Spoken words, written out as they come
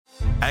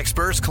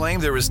Experts claim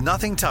there is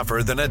nothing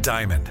tougher than a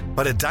diamond.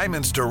 But at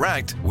Diamonds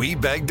Direct, we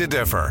beg to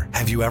differ.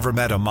 Have you ever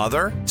met a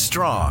mother?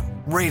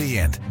 Strong,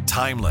 radiant,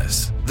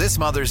 timeless. This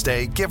Mother's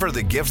Day, give her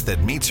the gift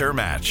that meets her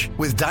match.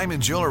 With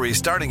diamond jewelry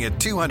starting at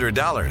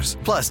 $200.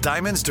 Plus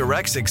Diamonds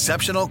Direct's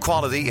exceptional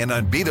quality and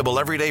unbeatable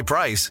everyday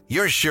price,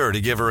 you're sure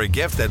to give her a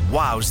gift that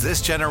wows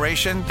this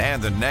generation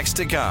and the next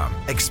to come.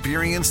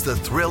 Experience the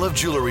thrill of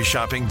jewelry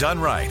shopping done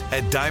right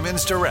at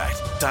Diamonds Direct.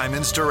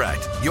 Diamonds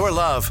Direct. Your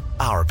love,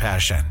 our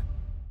passion.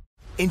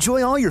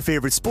 Enjoy all your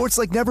favorite sports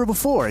like never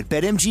before at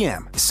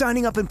BetMGM.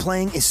 Signing up and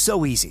playing is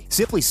so easy.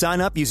 Simply sign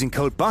up using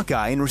code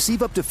Buckeye and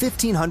receive up to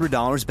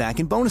 $1,500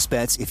 back in bonus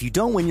bets if you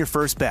don't win your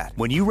first bet.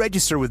 When you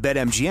register with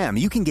BetMGM,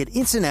 you can get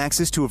instant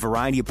access to a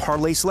variety of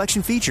parlay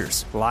selection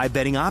features, live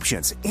betting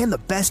options, and the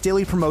best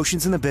daily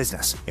promotions in the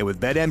business. And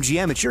with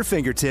BetMGM at your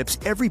fingertips,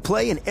 every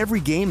play and every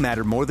game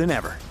matter more than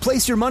ever.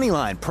 Place your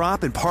moneyline,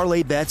 prop, and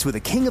parlay bets with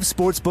the king of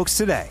sportsbooks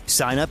today.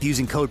 Sign up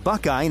using code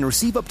Buckeye and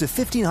receive up to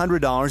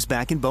 $1,500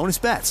 back in bonus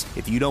bets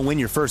if you don't win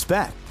your first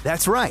bet.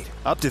 That's right,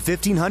 up to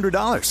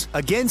 $1,500.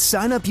 Again,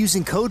 sign up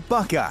using code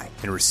Buckeye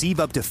and receive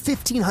up to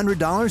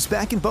 $1,500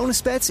 back in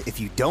bonus bets if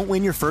you don't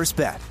win your first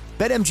bet.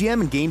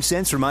 BetMGM and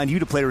GameSense remind you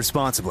to play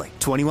responsibly.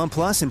 21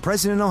 plus and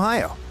present in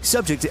Ohio.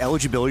 Subject to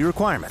eligibility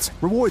requirements.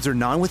 Rewards are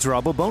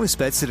non-withdrawable bonus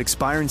bets that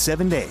expire in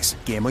 7 days.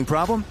 Gambling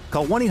problem?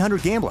 Call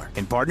 1-800-GAMBLER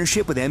in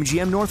partnership with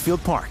MGM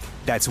Northfield Park.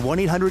 That's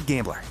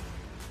 1-800-GAMBLER.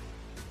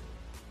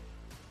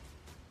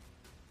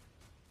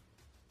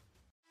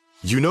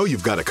 You know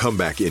you've got a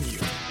comeback in you.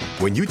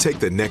 When you take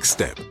the next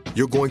step,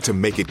 you're going to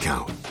make it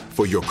count.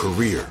 For your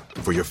career,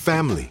 for your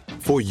family,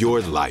 for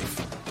your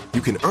life. You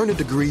can earn a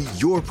degree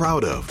you're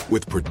proud of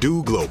with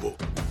Purdue Global.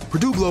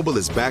 Purdue Global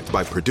is backed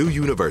by Purdue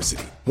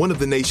University, one of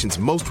the nation's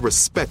most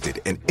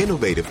respected and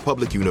innovative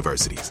public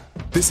universities.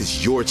 This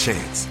is your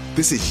chance.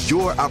 This is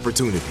your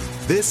opportunity.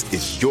 This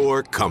is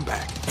your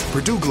comeback.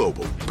 Purdue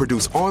Global,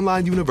 Purdue's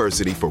online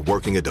university for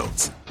working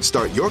adults.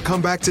 Start your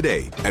comeback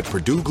today at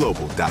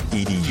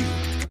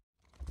purdueglobal.edu.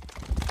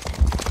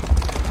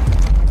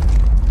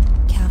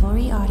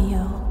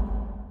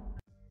 Audio.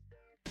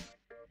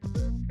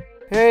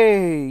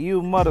 Hey,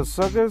 you mother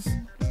suckers.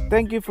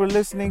 Thank you for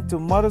listening to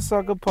Mother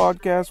Sucker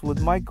Podcast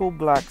with Michael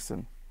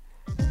Blackson.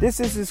 This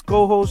is his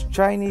co-host,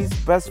 Chinese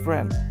best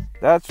friend.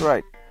 That's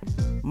right.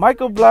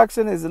 Michael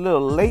Blackson is a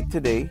little late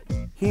today.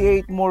 He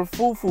ate more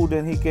fufu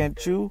than he can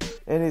chew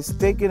and is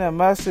taking a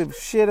massive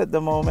shit at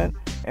the moment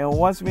and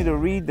wants me to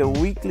read the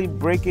weekly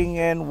breaking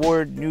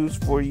N-word news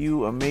for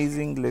you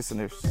amazing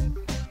listeners.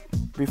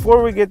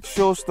 Before we get the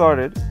show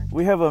started,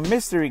 we have a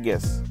mystery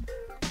guest.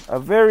 A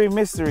very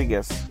mystery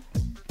guest.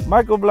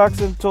 Michael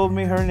Blackson told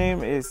me her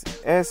name is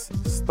S.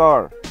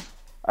 Star.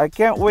 I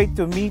can't wait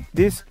to meet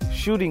this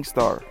shooting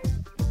star.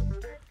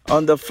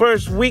 On the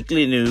first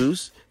weekly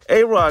news,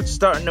 A-Rod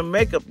starting a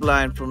makeup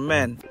line for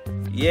men.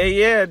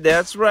 Yeah,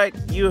 that's right.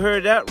 You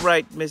heard that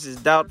right, Mrs.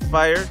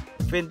 Doubtfire.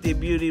 Fenty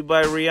Beauty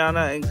by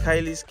Rihanna and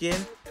Kylie Skin.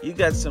 You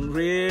got some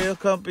real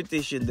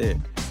competition there.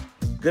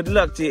 Good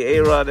luck to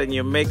you, A-Rod, and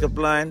your makeup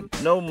line.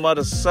 No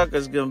mother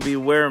sucker's gonna be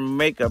wearing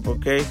makeup,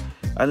 okay?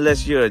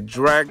 Unless you're a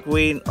drag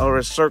queen or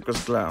a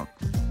circus clown.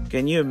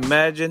 Can you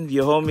imagine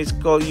your homies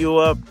call you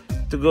up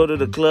to go to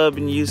the club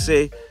and you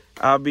say,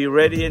 I'll be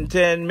ready in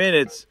 10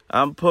 minutes.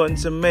 I'm putting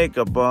some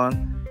makeup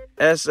on.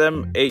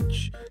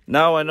 SMH.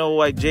 Now I know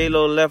why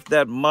J-Lo left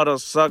that mother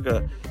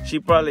sucker. She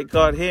probably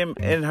caught him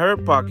in her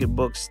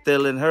pocketbook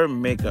still in her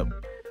makeup.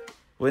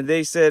 When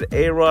they said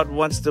A-Rod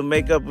wants to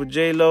make up with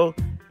J-Lo,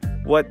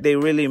 what they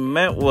really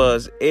meant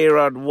was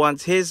A-Rod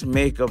wants his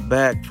makeup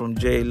back from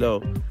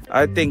J-Lo.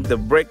 I think the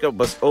breakup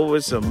was over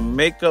some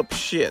makeup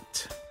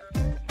shit.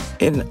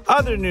 In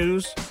other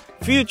news,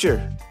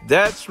 Future.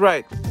 That's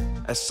right.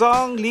 A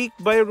song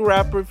leaked by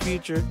rapper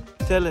Future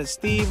telling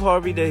Steve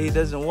Harvey that he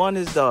doesn't want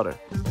his daughter.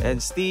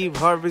 And Steve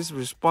Harvey's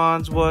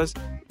response was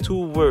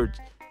 2 words.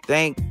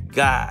 Thank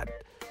God.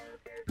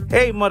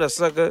 Hey, mother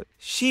sucker,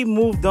 she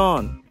moved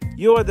on.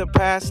 You're the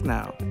past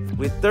now.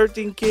 With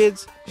 13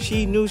 kids,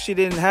 she knew she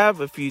didn't have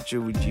a future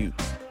with you.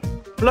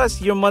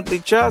 Plus, your monthly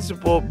child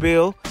support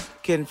bill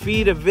can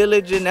feed a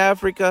village in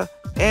Africa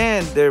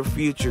and their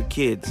future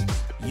kids.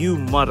 You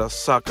mother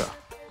sucker.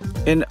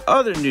 In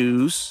other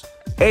news,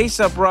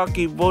 A$AP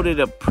Rocky voted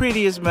the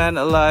prettiest man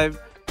alive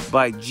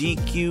by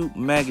GQ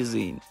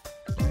magazine.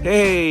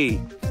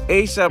 Hey,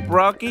 A$AP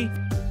Rocky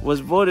was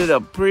voted the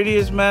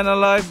prettiest man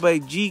alive by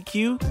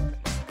GQ?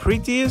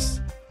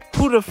 Prettiest?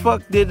 Who the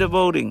fuck did the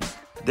voting?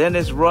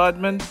 Dennis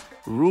Rodman,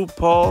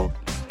 RuPaul,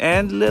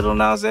 and Lil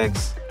Nas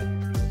X?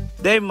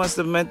 They must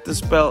have meant to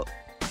spell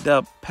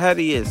the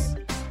pettiest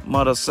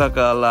mother sucker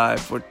alive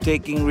for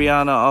taking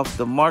Rihanna off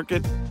the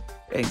market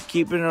and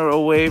keeping her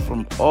away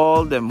from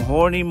all them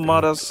horny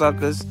mother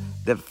suckers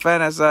that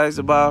fantasize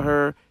about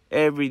her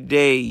every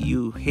day,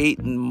 you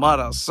hating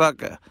mother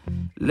sucker.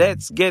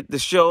 Let's get the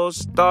show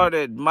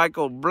started.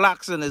 Michael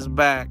Blackson is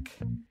back.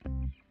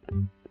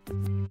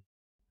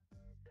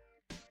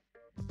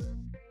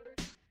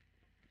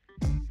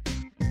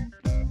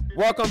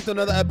 Welcome to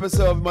another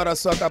episode of Mother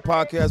Sucker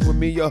Podcast with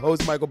me, your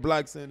host, Michael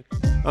Blackson.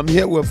 I'm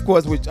here, of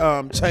course, with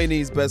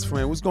Chinese best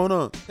friend. What's going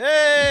on?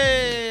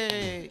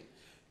 Hey!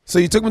 So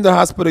you took me to the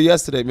hospital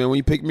yesterday, man, when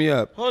you picked me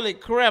up. Holy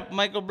crap,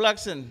 Michael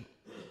Blackson.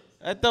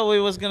 I thought we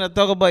was going to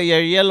talk about your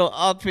yellow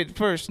outfit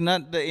first,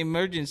 not the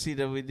emergency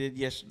that we did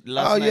last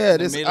night. Yeah, in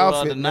the this middle of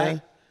outfit, the man.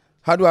 night.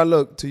 How do I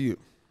look to you?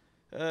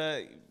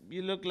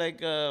 You look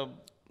like a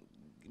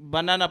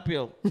banana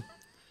peel.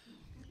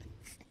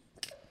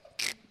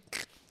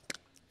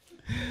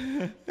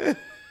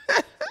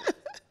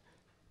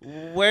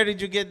 Where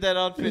did you get that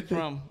outfit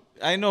from?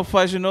 I know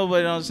Fashion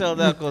Nova don't sell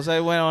that because I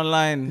went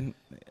online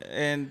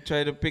and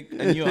tried to pick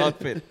a new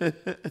outfit.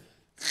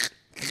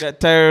 I got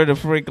tired of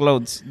the free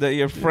clothes that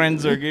your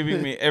friends are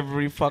giving me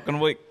every fucking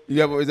week.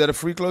 Is that a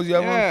free clothes you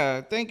have on?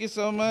 Yeah, thank you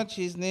so much.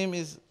 His name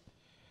is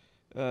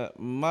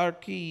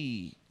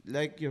Marquis,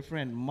 like your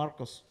friend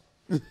Marcos.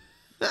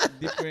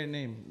 Different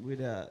name with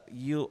a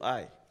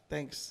UI.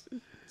 Thanks.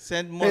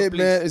 Send more, Hey, please.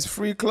 man, it's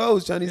free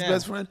clothes, Chinese Yeah,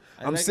 best friend.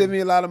 I I'm like saving it.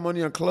 you a lot of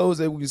money on clothes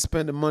that we can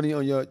spend the money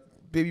on your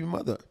baby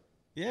mother.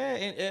 Yeah,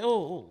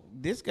 and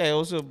this guy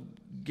also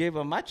gave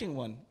a matching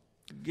one.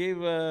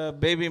 Gave a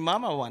baby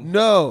mama one.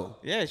 No.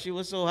 Yeah, she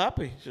was so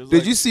happy. She was Did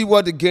like, you see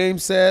what the game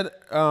said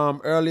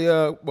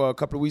earlier, well, a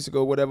couple of weeks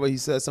ago, whatever? He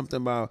said something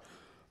about,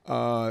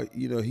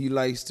 he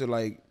likes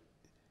to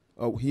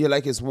he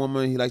like his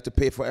woman. He likes to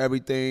pay for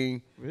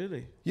everything.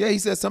 Really? Yeah, he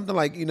said something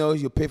like,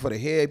 he'll pay for the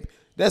hair.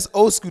 That's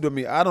old school to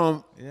me.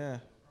 Yeah.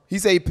 He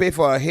said he pay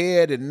for her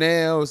hair, the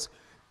nails.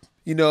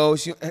 All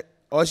she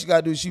got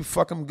to do is she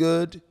fuck him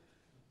good.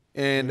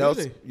 And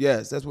Really?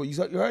 yes, that's what you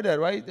heard that,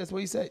 right? That's what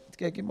he said.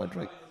 Can't get my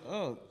drink.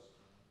 Oh,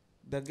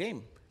 the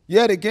game.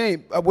 Yeah, the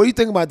game. What do you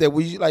think about that?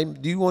 Would you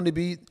do you want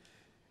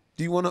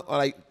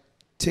to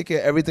take care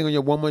of everything on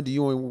your woman? Do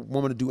you want your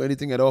woman to do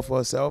anything at all for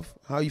herself?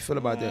 How you feel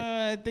about that?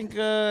 I think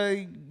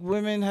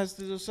women has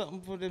to do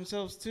something for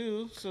themselves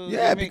too. So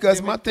Yeah,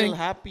 because they my feel thing-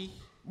 happy.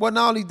 Well,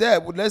 not only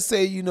that, but let's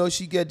say,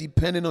 she get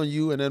dependent on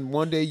you, and then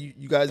one day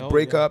you guys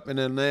break yeah. up, and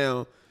then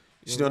now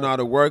she don't know how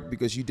to work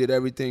because you did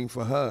everything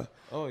for her.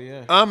 Oh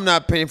yeah. I'm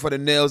not paying for the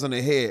nails on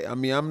the head. I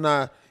mean, I'm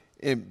not,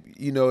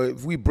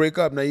 if we break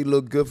up, now you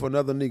look good for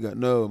another nigga.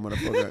 No,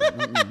 motherfucker.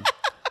 Mm-mm.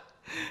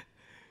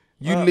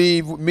 You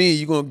leave with me,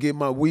 you're going to get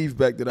my weave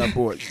back that I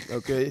bought,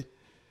 okay?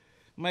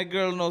 My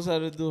girl knows how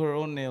to do her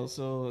own nails,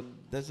 so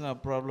that's not a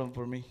problem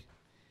for me.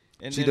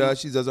 And She then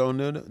does her own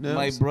nails?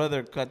 My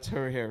brother cuts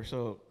her hair,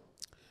 so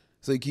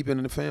So you keep it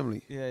in the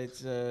family. yeah,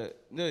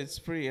 it's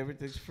free.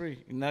 Everything's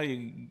free. Now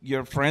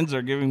your friends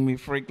are giving me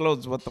free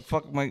clothes. What the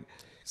fuck,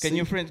 Can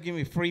your friends give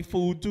me free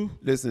food too?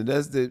 Listen,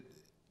 that's the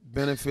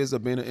benefits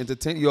of being an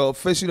entertainer. You're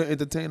officially an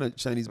entertainer,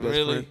 Chinese best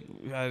Really?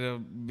 friend. I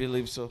don't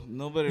believe so.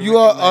 Nobody. You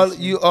are recognizes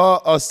me. you are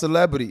a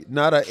celebrity,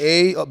 not a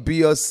A or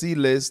B or C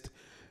list.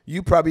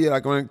 You probably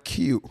like on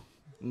Q.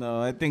 No,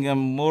 I think I'm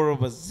more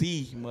of a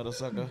Z,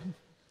 motherfucker.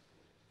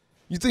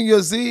 You think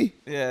you're Z?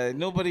 Yeah,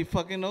 nobody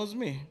fucking knows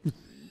me.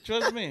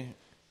 Trust me.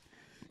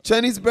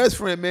 Chinese best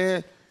friend,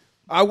 man.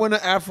 I went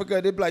to Africa.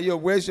 They be like, yo,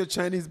 where's your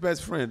Chinese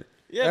best friend?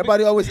 Yeah,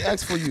 Everybody always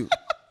asks for you.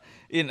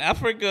 In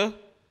Africa,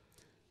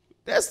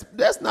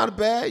 That's not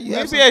bad. You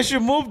have maybe I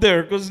should move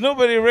there because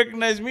nobody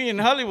recognizes me in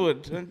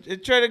Hollywood. And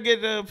try to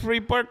get free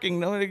parking.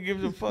 Nobody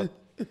gives a fuck.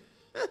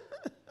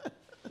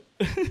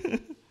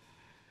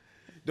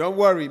 Don't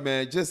worry,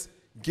 man. You just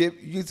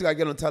gotta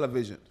get on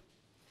television.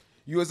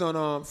 You was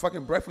on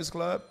fucking Breakfast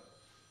Club.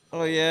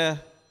 Oh yeah,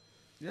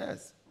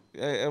 Yes.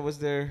 I was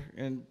there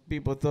and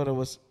people thought I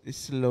was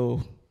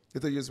slow. You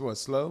thought you just was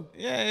slow?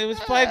 Yeah, it was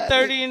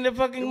 5:30 in the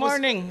fucking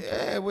morning.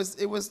 Yeah, it was.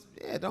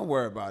 Yeah, don't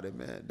worry about it,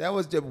 man. That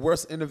was the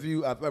worst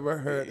interview I've ever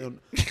heard on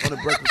the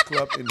Breakfast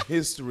Club in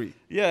history.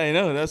 Yeah, I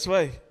know. That's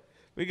why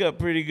we got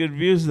pretty good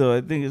views though.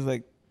 I think it's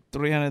like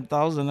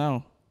 300,000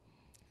 now.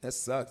 That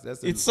sucks.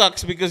 It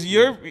sucks because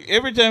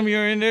every time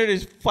you're in there,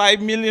 there's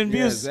 5 million Yeah,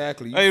 views.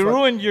 exactly. I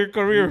ruined your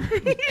career.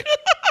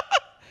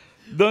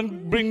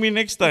 Don't bring me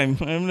next time.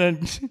 I'm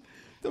not.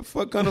 The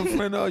fuck kind of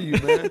friend are you,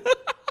 man?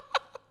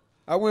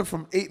 I went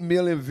from 8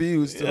 million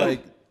views to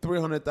like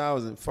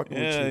 300,000. Fucking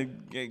with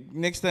you.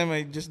 Next time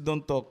I just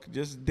don't talk.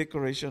 Just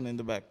decoration in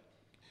the back.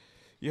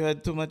 You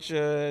had too much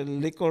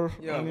liquor.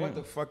 Yeah, on what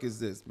you. the fuck is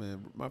this,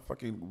 man? My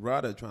fucking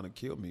Rada trying to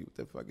kill me. What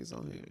the fuck is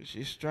on here?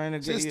 She's trying to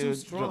It's get just you too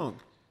strong. drunk.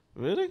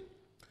 Really?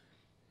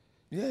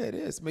 Yeah, it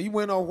is, man. You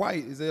went all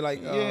white. Is it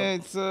like? Yeah,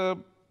 it's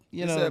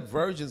you said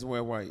virgins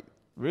wear white,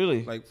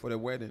 really. like for their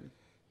wedding.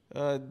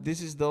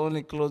 This is the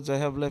only clothes I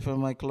have left in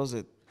my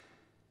closet.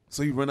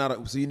 So you run out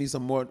of. So you need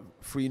some more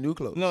free new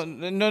clothes. No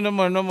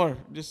more.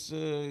 Just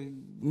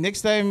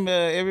next time,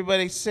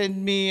 everybody send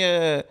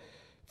me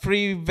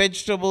free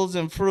vegetables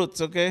and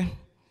fruits. Okay,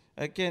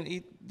 I can't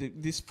eat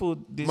this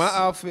food. My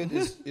outfit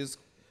is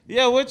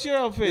Yeah, what's your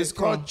outfit? it's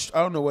called.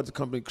 I don't know what the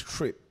company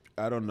Trip.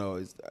 I don't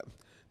know.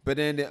 But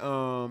then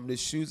the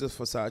shoes is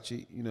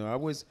Versace.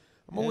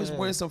 I'm always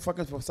wearing some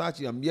fucking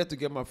Versace. I'm yet to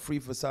get my free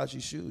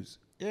Versace shoes.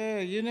 Yeah,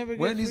 you never.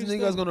 When get these free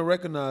niggas stuff. gonna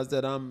recognize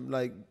that I'm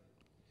like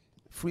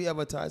free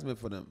advertisement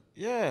for them?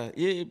 Yeah,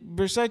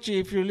 Versace.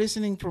 If you're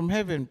listening from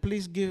heaven,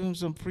 please give him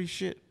some free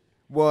shit.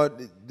 Well,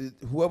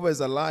 whoever is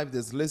alive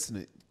that's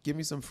listening, Give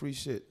me some free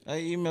shit. I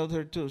emailed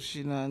her too.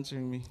 She's not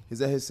answering me. Is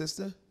that his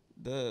sister?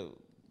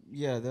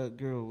 That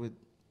girl with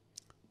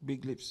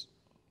big lips.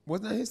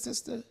 Wasn't that his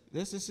sister?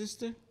 That's the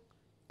sister?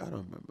 I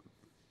don't remember.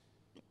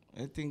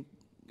 I think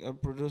our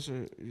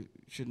producer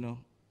should know.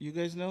 You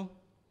guys know?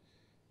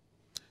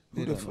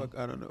 Who the fuck?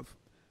 I don't know.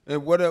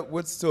 And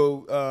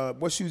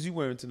what shoes you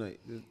wearing tonight?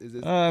 Is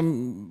it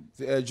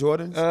the Air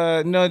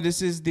Jordans? No,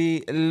 this is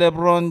the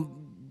LeBron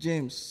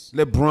James.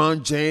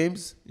 LeBron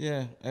James?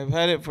 Yeah, I've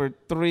had it for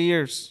 3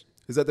 years.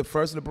 Is that the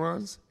first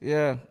LeBron's?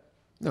 Yeah.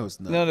 No, it's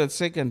not. No, the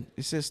second.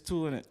 It says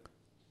 2 in it.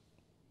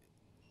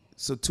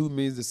 So 2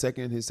 means his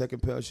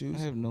second pair of shoes? I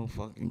have no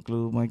fucking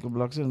clue, Michael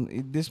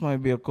Blackson. This might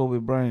be a Kobe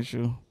Bryant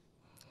shoe.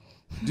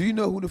 Do you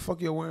know who the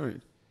fuck you're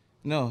wearing?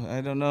 No,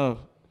 I don't know.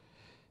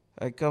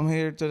 I come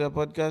here to the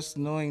podcast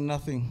knowing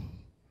nothing.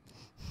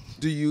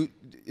 Are the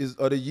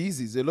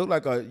Yeezys? They look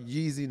like a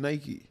Yeezy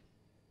Nike.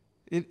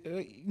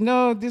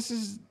 No, this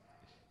is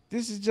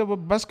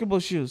just basketball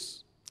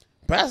shoes.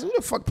 Who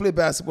the fuck play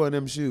basketball in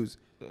them shoes?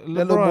 LeBron.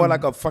 That look more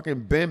like a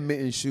fucking Ben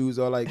Mitten shoes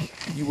or like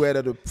you wear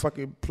that to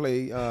fucking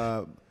play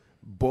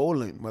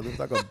bowling. Mother, it's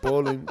like a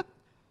bowling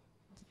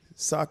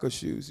soccer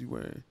shoes you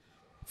wearing.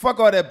 Fuck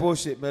all that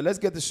bullshit, man. Let's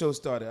get the show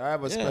started. I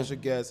have a special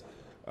guest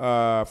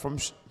from...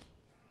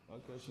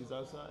 Okay, she's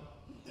outside.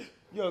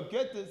 Yo,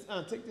 get this.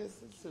 Take this.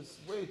 This is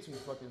way too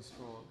fucking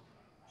strong.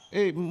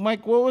 Hey,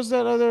 Mike, what was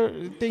that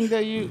other thing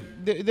that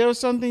there was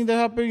something that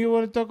happened you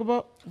want to talk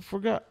about? I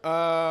forgot.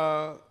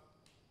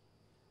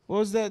 What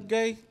was that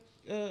guy?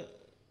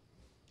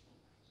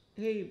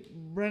 Hey,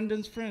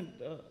 Brandon's friend.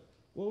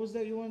 What was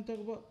that you want to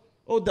talk about?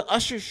 Oh, the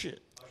Usher shit.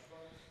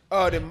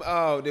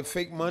 The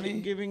fake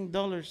money? Giving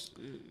dollars.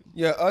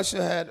 Yeah,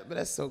 Usher had, but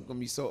that's going to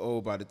be so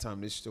old by the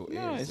time this show airs.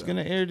 No, it's going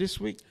to air this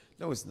week.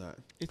 No, it's not.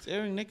 It's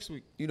airing next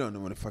week. You don't know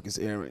when the fuck it's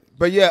airing.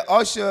 But yeah,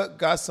 Usher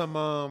got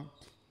some,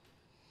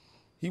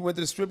 he went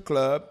to the strip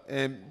club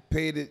and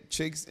paid the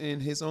chicks in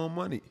his own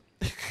money.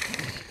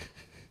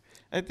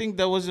 I think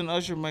that wasn't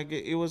Usher, Mike.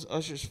 It was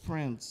Usher's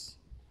friends.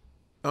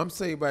 I'm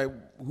saying, like,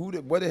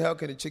 what the hell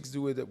can the chicks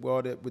do with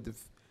all that, with the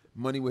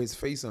money with his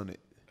face on it?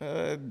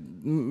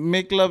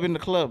 Make love in the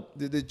club.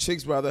 The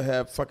chicks rather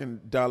have fucking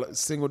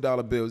single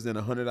dollar bills than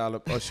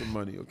 $100 Usher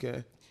money,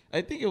 okay?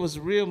 I think it was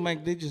real,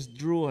 Mike. They just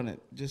drew on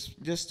it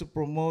just to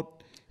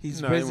promote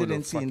his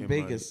residency in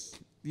Vegas.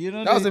 Money. You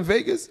know that was in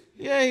Vegas?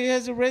 Yeah, he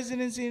has a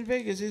residency in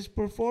Vegas. He's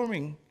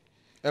performing.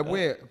 At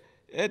where?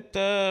 At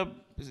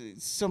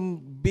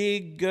some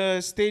big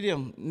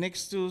stadium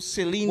next to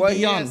Celine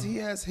Dion. He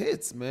has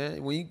hits,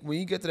 man. When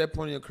you get to that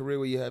point in your career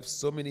where you have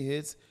so many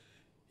hits,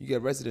 you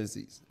get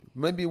residencies.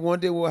 Maybe one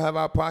day we'll have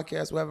our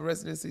podcast. We'll have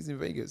residencies in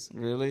Vegas.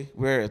 Really?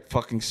 We're at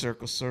fucking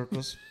Circus.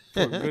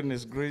 For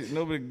goodness gracious.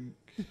 Nobody...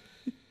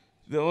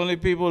 The only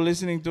people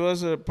listening to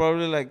us are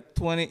probably like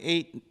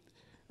 28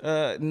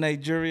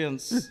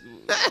 Nigerians.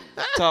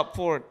 Top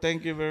 4.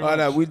 Thank you very much.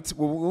 No,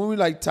 when we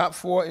like top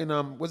 4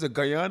 in, was it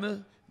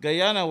Guyana?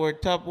 Guyana were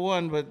top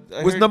 1, but...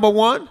 Was number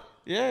 1?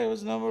 Yeah, it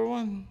was number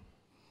 1.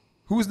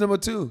 Who was number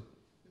 2?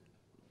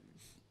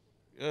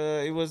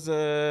 It was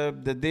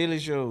The Daily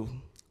Show.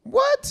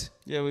 What?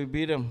 Yeah, we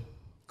beat them.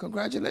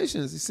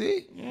 Congratulations. You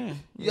see? Yeah.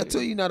 I tell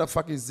you, you're not a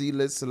fucking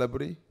Z-list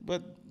celebrity.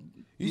 But...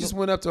 You just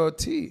went up to a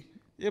T.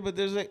 Yeah, but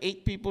there's like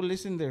 8 people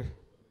listening there.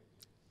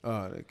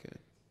 Oh, okay.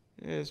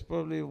 Yeah, it's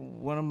probably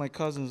one of my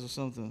cousins or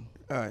something.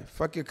 All right,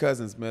 fuck your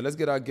cousins, man. Let's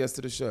get our guest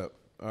to the show.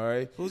 All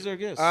right. Who's our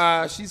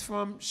guest? She's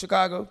from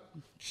Chicago.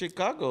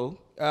 Chicago?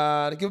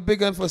 Give a big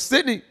gun for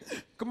Sydney.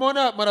 Come on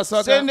up,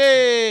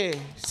 motherfucker.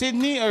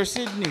 Sydney or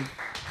Sydney?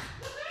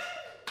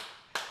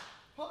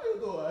 How you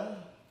doing?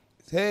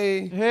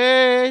 Hey.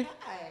 Hey.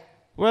 Hi.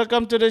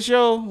 Welcome to the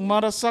show,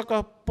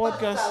 Marasaka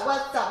Podcast.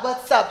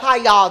 What's up? How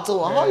y'all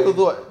doing? How you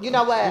doing? You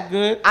know what?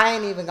 Good. I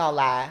ain't even gonna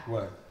lie.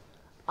 What?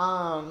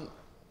 I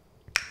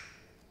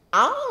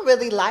don't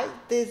really like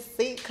this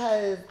seat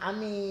because, I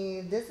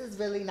mean, this is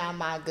really not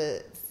my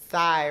good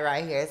side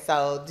right here.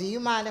 So, do you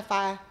mind if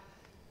I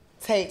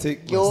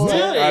take yours?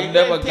 I've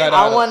never got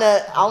I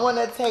out.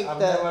 wanna take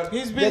the.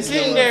 He's been the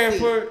sitting king there seat.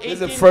 for 18 This is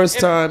the first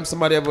time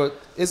somebody ever.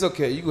 It's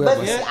okay. You can have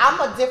But a see, seat. I'm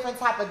a different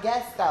type of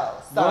guest though.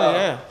 So. Oh,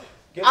 yeah.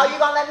 Oh, you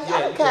gonna let me? Yeah,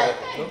 you Okay, got it.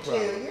 No thank you.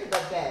 problem. You're the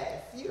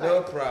best. You No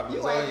ain't- problem.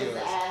 It's You all ain't yours.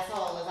 as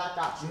asshole as I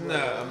thought you were.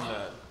 Nah, I'm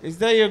not. Is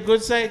that your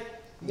good side?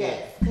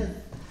 Yes, because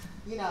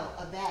you know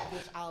a bad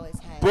bitch always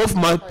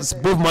has.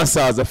 Both my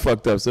sides are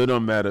fucked up, so it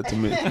don't matter to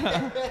me.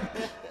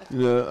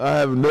 I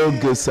have no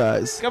good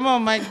size. Come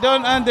on, Mike.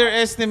 Don't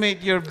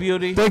underestimate your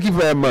beauty. Thank you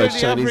very much, You're the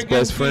Chinese African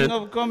best king friend.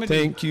 of comedy.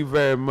 Thank you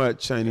very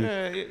much,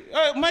 Chinese.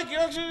 Mike, you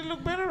actually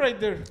look better right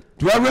there.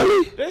 Do I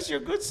really? That's your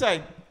good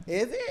side.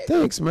 Is it?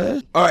 Thanks,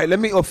 man. All right, let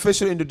me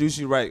officially introduce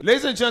you right.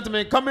 Ladies and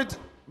gentlemen, coming to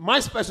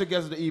my special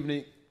guest of the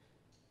evening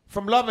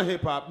from Love and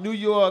Hip Hop, New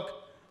York,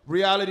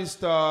 reality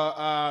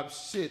star,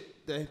 damn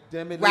it,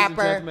 ladies and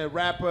Rapper. gentlemen,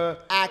 rapper,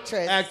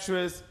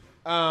 Actress.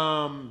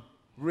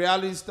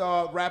 reality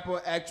star,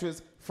 rapper,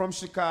 actress from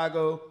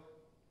Chicago.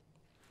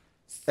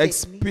 Sydney.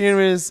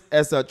 Experienced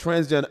as a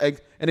transgender,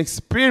 an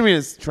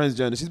experienced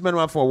transgender. She's been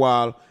around for a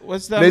while.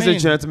 What's that Ladies mean?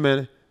 and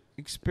gentlemen,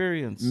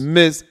 experience.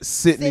 Miss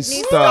Sydney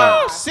Sydney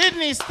Starr. Starr.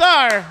 Sydney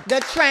Starr. The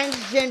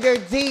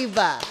transgender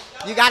diva.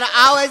 You gotta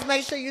always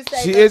make sure you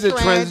say She the is a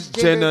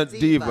transgender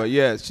diva.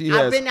 Yes, she has.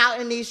 I've been out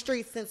in these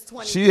streets since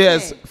 2010. She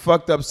has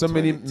fucked up so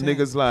many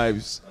niggas'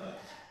 lives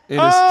in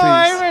the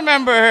I streets.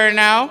 remember her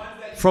now.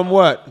 From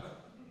what?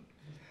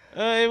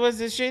 It was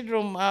the Shade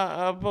Room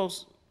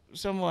post.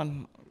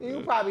 Someone.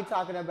 You probably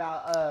talking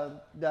about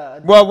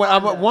the. Well,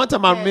 one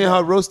time me and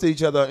her roasted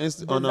each other on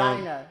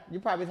Designer. You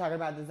probably talking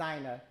about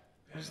Designer.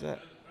 What's that?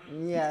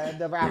 Yeah,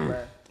 the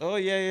rapper. Oh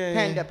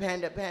yeah.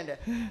 Panda.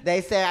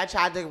 They said I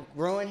tried to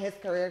ruin his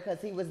career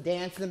because he was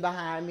dancing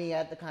behind me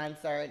at the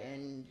concert,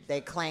 and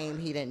they claim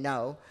he didn't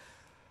know.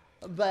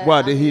 But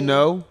What did he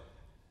know?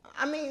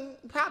 I mean,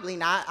 probably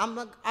not.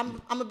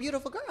 I'm a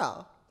beautiful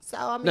girl, so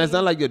I mean. No, it's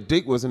not like your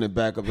dick was in the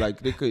back of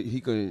like he could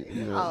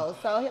you know. Oh,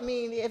 so I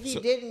mean, if he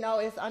didn't know,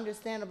 it's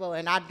understandable,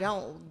 and I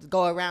don't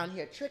go around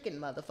here tricking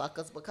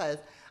motherfuckers because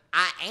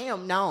I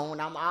am known.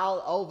 I'm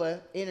all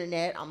over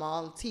internet. I'm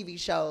on TV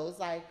shows.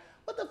 Like,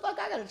 what the fuck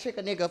I gotta trick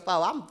a nigga for?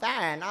 I'm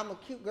fine. I'm a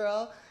cute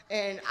girl,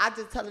 and I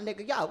just tell a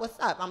nigga, yo, what's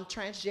up? I'm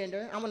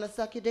transgender. I'm gonna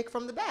suck your dick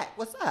from the back.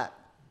 What's up?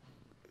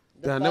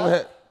 I never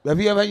had. Have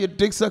you ever had your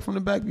dick sucked from the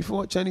back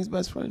before, Chinese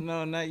best friend?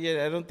 No, not yet.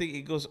 I don't think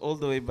it goes all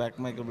the way back,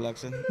 Michael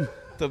Blackson.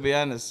 To be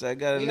honest, I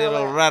got a You know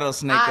little what?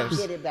 rattlesnake. I'll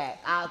get it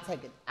back. I'll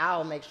take it.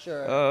 I'll make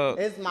sure.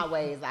 It's my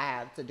ways I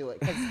have to do it.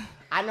 Because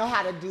I know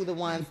how to do the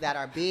ones that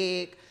are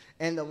big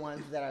and the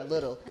ones that are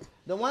little.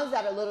 The ones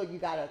that are little, you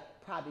got to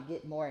probably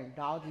get more in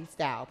doggy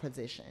style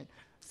position.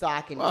 So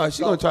I can. Oh,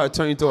 she gonna try to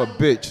turn you into a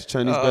bitch,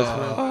 Chinese best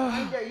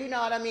friend. You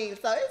know what I mean?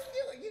 So it's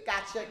still,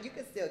 you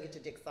can still get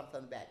your dick sucked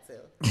from the back too.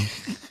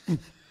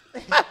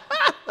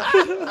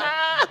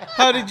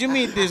 How did you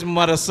meet this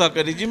mother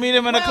sucker? Did you meet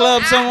him in a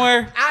club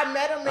somewhere? I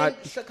met him in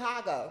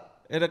Chicago.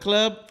 At a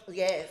club?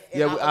 Yes.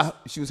 Yeah,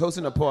 she was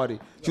hosting a party.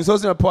 She was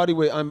hosting a party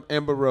with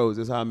Amber Rose.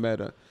 That's how I met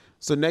her.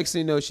 So next thing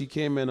you know, she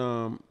came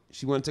and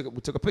she went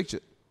and took a picture.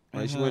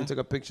 Right? She went and took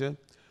a picture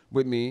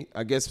with me.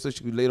 I guess so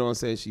she later on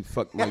said she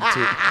fucked Mike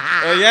too.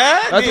 Oh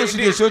yeah? That's what she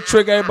did. She'll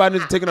trick everybody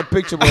into taking a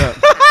picture with her.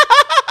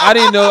 I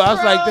didn't know. I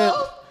was like, then.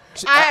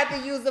 I had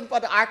to use them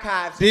for the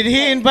archives. Did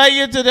he invite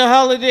you to the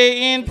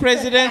Holiday Inn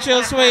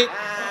presidential suite?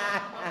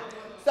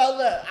 So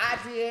look, I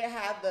did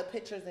have the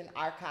pictures in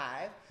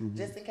archive,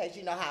 just in case.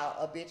 You know how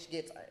a bitch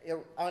gets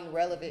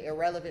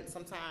irrelevant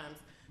sometimes.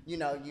 You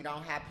know, you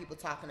don't have people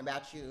talking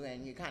about you,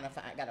 and you kind of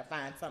got to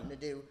find something to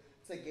do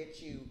to get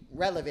you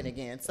relevant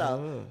again.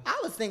 So I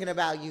was thinking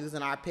about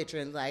using our picture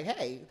and like,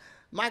 hey,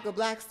 Michael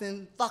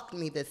Blackson fucked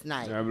me this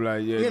night. I'm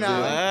like, yeah, You know?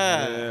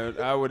 yeah,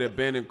 I would have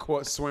been in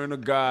court swearing to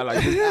God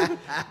like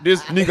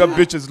this nigga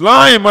bitch is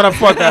lying,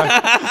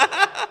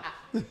 motherfucker.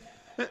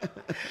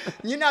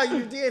 You know,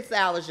 you did say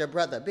I was your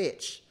brother,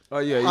 bitch. Oh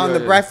yeah, On the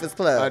Breakfast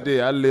Club. I did.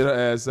 I lit her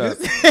ass up.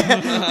 You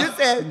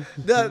said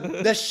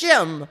the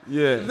shim.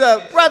 Yeah.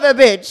 The brother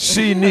bitch.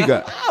 She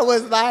nigga. I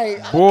was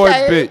like, Boy,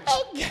 okay,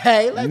 bitch.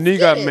 Okay, let's Nigga,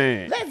 get it.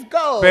 man. Let's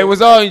go. But it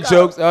was all in Let's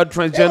go. jokes. All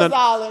transgender. It was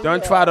all in Don't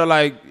jokes. try to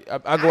like. I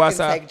go can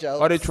outside. take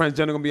jokes. All they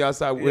transgender gonna be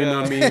outside waiting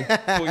on me.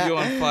 Put you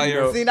on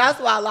fire. See, that's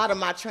why a lot of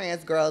my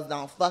trans girls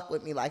don't fuck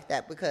with me like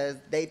that because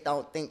they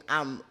don't think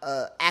I'm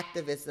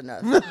activist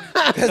enough.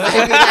 Because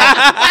they be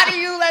like, why do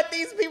you let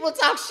these people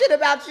talk shit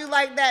about you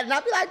like that? And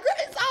I'll be like, girl,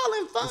 it's all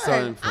in fun. It's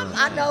all in fun.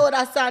 I know what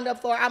I signed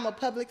up for. I'm a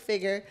public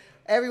figure.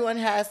 Everyone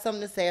has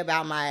something to say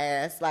about my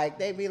ass. Like,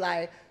 they be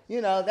like, you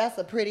know, that's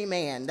a pretty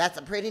man. That's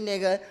a pretty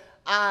nigga.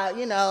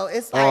 You know,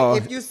 it's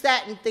like if you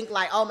sat and think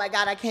like, oh my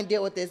God, I can't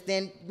deal with this,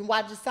 then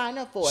why'd you sign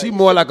up for it? She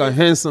more like a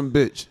handsome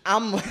bitch.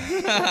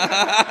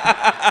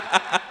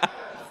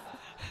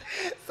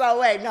 So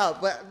wait, no,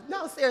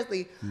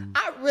 seriously,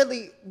 I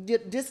really,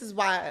 this is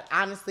why,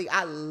 honestly,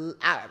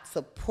 I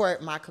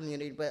support my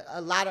community, but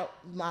a lot of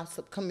my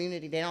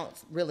community, they don't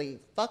really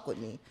fuck with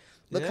me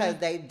because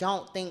they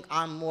don't think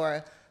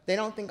they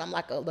don't think I'm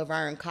like a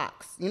Laverne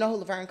Cox. You know who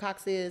Laverne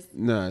Cox is?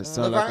 Nah, it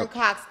sound Laverne like a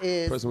Cox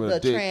is person with a the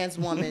dick. trans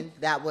woman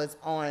that was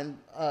on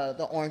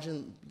the Orange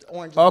and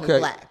Okay.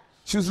 Black.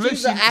 She was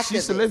She's an she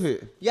used to live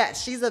here. Yeah,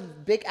 she's a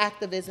big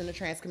activist in the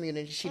trans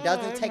community. She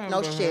doesn't take no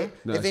remember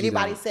shit. No, If she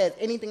anybody don't. says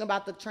anything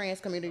about the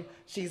trans community,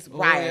 she's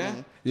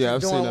rioting. Yeah, she's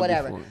I've seen doing that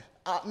whatever.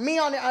 before. Me,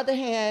 on the other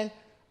hand,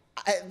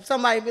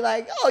 somebody be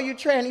like, "Oh, you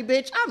tranny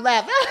bitch," I'm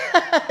laughing.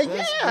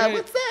 Yeah, great.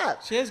 what's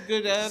up? She's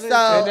good at it. So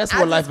And that's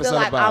what I life just is feel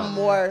all like about. I'm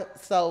more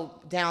so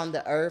down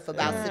to earth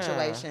about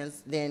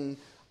situations than,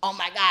 oh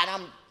my God,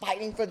 I'm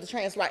fighting for the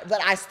trans rights.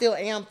 But I still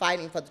am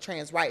fighting for the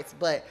trans rights.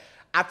 But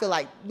I feel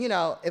like, you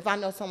know, if I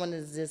know someone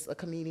is just a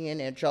comedian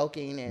and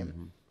joking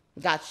and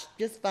got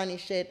just funny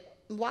shit,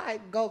 why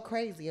go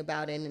crazy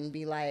about it and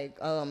be like,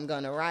 oh, I'm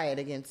gonna riot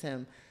against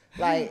him?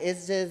 Like,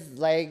 it's just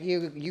like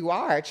you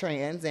are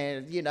trans,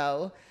 and you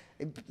know,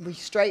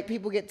 straight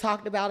people get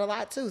talked about a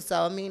lot too.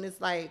 So I mean, it's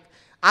like,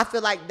 I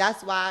feel like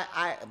that's why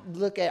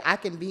I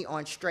can be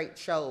on straight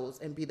shows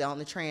and be the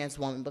only trans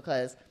woman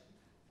because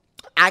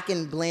I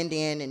can blend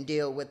in and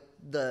deal with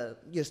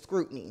your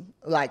scrutiny.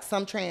 Like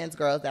some trans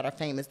girls that are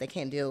famous, they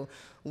can't deal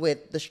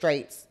with the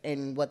straights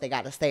and what they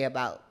got to say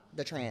about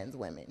the trans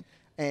women.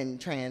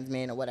 and trans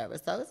men or whatever.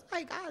 So it's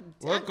like,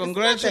 Well,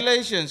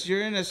 congratulations.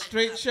 You're in a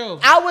straight show.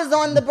 I was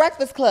on the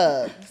Breakfast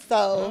Club.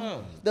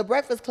 So the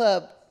Breakfast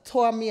Club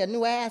tore me a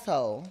new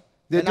asshole.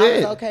 They and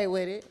did? I was okay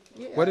with it.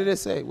 Yeah. What did it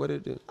say? What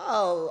did it do?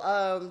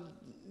 Oh,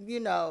 you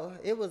know,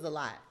 it was a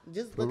lot.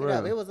 Just look For it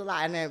up. real? It was a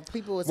lot. And then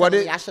people were What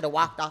telling me it- I should have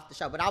walked off the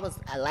show. But I was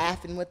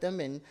laughing with them,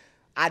 and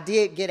I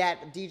did get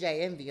at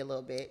DJ Envy a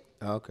little bit.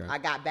 Okay. I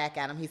got back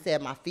at him. He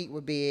said my feet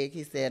were big.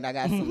 He said I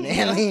got some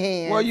manly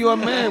hands. Well, you a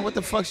man. What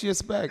the fuck she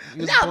expect?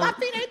 You was No, my born-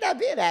 feet ain't that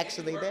big,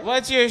 actually.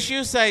 What's your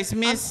shoe size, I'm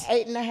miss?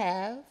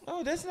 8.5.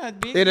 Oh, that's not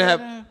big.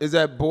 8.5. Is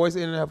that boys?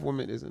 8.5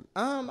 women, isn't?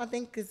 I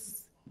think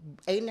it's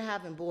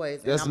 8.5 in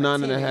boys. And That's I'm a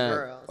 10 in 9.5.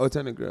 girls. Oh,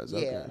 10 in girls.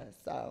 Okay. Yeah,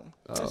 so.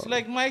 It's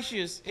like my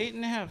shoes,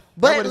 8.5.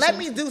 But what it let says?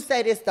 me do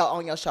say this though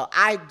on your show.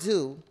 I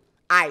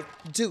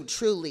do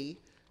truly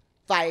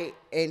fight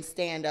and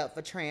stand up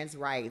for trans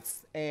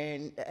rights,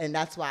 and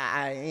that's why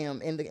I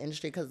am in the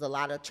industry, because a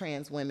lot of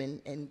trans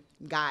women and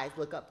guys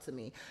look up to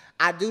me.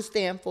 I do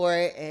stand for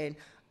it, and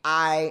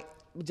I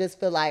just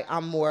feel like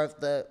I'm more of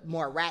the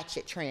more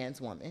ratchet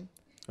trans woman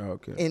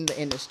Okay. in the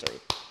industry.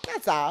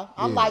 That's all.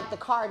 I'm like the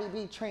Cardi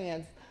B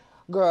trans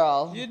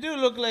girl. You do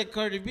look like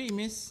Cardi B,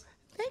 miss.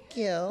 Thank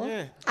you.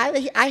 Yeah.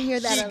 I hear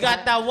that. She a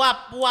got lot. the wop,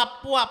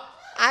 wop, wop.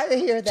 I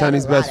hear that.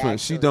 Chinese a lot, best friend.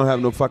 She actually. don't have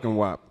no fucking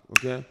wop.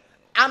 Okay.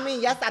 I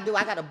mean, yes, I do.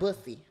 I got a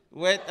bussy.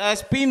 With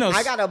Spinos.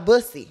 I got a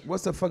bussy.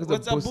 What's the fuck is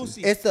What's a a pussy?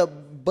 pussy? It's a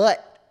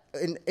butt,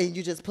 and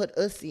you just put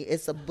ussy.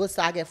 It's a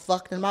bussy. I get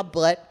fucked in my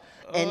butt,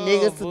 and Oh,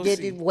 niggas will get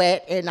bussy. it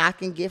wet, and I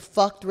can get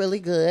fucked really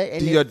good, and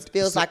Do your- it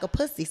feels so- like a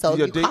pussy. So Do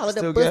your you dick call it a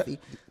still bussy.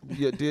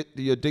 Do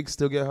your dick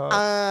still get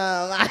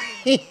hard?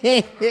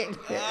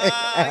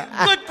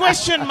 Good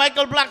question,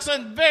 Michael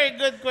Blackson. Very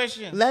good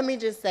question. Let me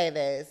just say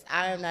this.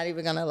 I am not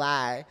even gonna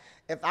lie.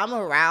 If I'm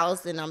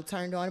aroused and I'm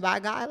turned on by a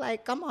guy,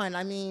 like, come on.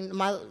 I mean,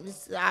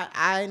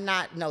 I'm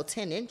not no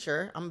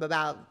 10-incher. I'm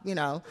about,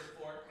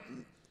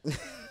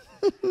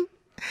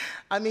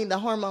 I mean, the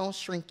hormones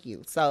shrink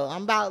you. So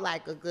I'm about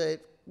like a good,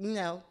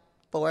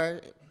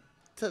 4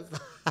 to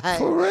 5.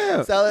 For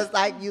real? So it's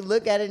like you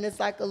look at it and it's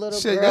like a little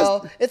Shit, girl.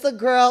 that's- It's a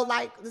girl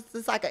like,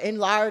 it's like an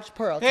enlarged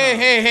pearl tongue.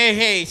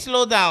 Hey,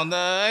 slow down.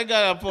 I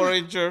got a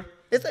 4-incher.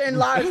 It's an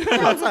enlarged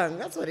pearl tongue.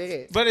 That's what it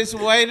is. But it's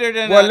wider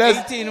than Well, an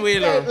let's-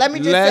 18-wheeler. Hey, let me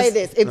just Let's- say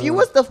this. If you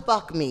was to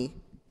fuck me,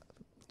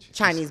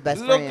 Chinese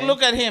best friend.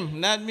 Look at him,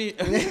 not me.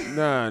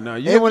 Nah.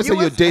 You if don't want to say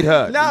you was- date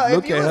her. No,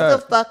 Look if you at was her.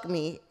 to fuck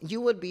me, you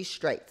would be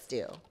straight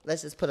still.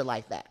 Let's just put it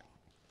like that.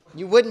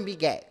 You wouldn't be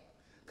gay.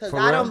 Because For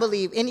I real? don't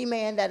believe any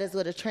man that is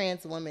with a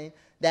trans woman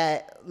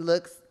that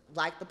looks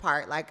like the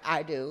part, like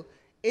I do,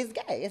 is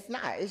gay. It's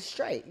not. It's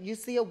straight. You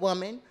see a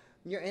woman,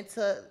 you're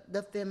into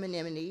the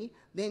femininity,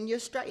 then you're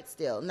straight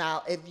still.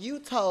 Now, if you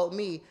told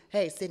me,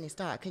 hey, Sydney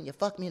Starr, can you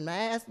fuck me in my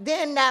ass?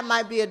 Then that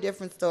might be a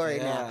different story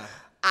now.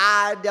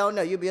 I don't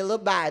know. You'll be a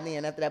little bi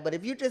then after that. But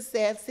if you just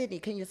said, Sydney,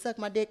 can you suck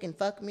my dick and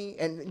fuck me?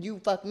 And you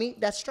fuck me,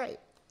 that's straight.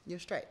 You're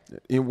straight.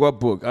 In what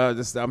book?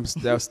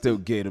 That's still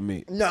gay to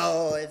me.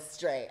 No, it's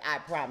straight. I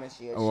promise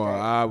you. It's Well, straight.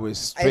 I was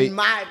straight. In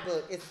my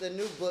book, it's the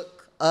new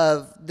book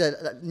of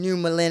the new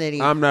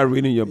millennium. I'm not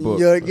reading your book.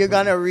 You're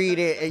gonna read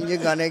it and you're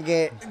gonna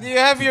get. Do you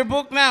have your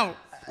book now?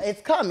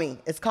 It's coming.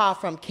 It's called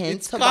From Ken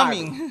It's to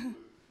Barbie. coming.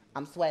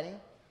 I'm sweating.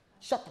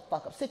 Shut the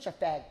fuck up. Sit your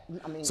fag.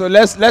 I mean. So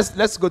let's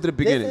go to the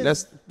beginning.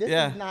 This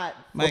Yeah. is not.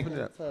 Mike. open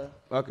to-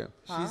 Okay.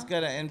 She's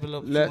got an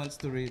envelope she Let- wants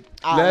to read.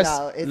 Oh,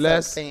 no, it's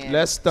a fan.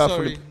 let's start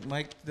from Sorry, the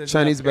Mike. there's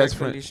Chinese not air best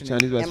friend. conditioning.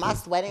 Chinese best Am I friend.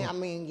 sweating? I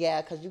mean,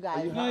 yeah, because you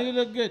guys. No, you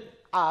look good.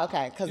 Oh,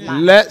 okay. Because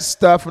Let's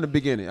start from the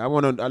beginning. I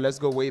want to. Let's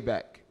go way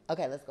back.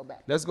 Okay, let's go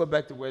back. Let's go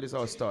back to where this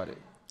all started.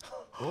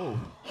 Oh.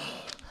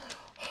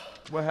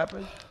 What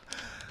happened?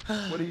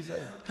 What did he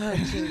say?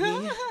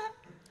 Chingy.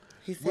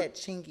 He said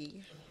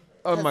Chingy.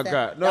 Oh my that-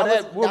 God! No,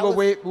 that was- we'll that go was-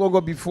 way. We'll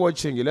go before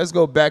Chingy. Let's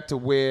go back to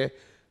when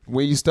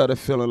you started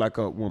feeling like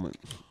a woman.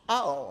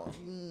 Oh,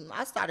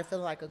 I started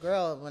feeling like a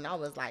girl when I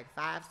was like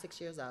 5,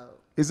 6 years old.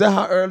 Is that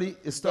how early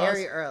it starts?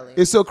 Very early.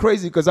 It's so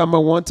crazy because I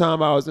remember one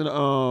time I was in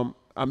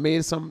I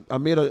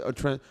made a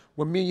trend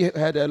when me and you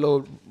had that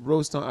little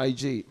roast on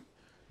IG,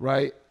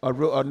 right?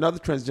 Another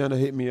transgender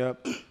hit me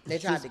up. They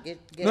tried to get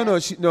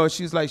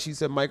She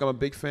said, Mike, I'm a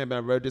big fan, but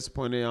I'm very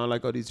disappointed. I don't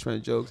like all these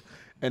trans jokes.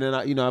 And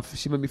then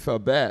she made me feel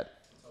bad.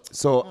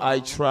 So I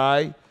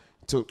try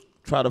to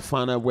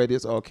find out where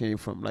this all came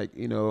from. Like,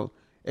 enlighten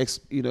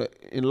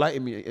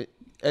me,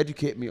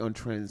 educate me on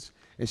trans.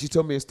 And she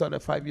told me it started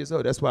at 5 years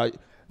old. That's why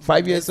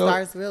 5 years It old.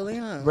 starts really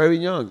young. Very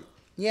young.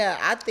 Yeah,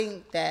 I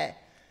think that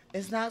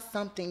it's not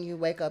something you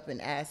wake up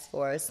and ask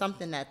for. It's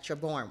something that you're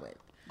born with.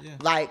 Yeah.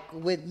 Like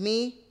with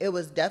me, it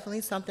was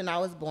definitely something I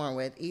was born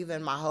with.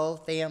 Even my whole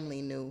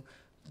family knew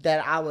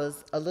that I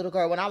was a little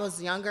girl. When I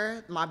was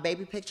younger, my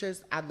baby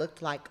pictures, I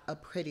looked like a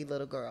pretty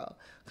little girl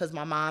because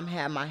my mom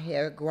had my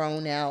hair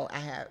grown out. I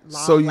had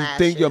long So you lashes.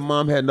 think your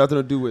mom had nothing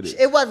to do with it?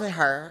 It wasn't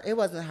her. It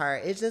wasn't her.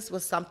 It just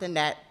was something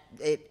that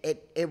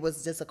it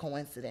was just a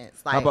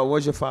coincidence. Like, How about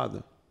what's your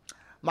father?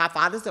 my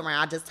father's around.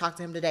 I just talked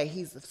to him today.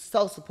 He's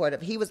so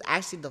supportive. He was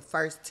actually the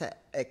first to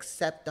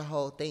accept the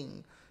whole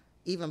thing.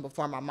 even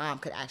before my mom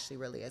could actually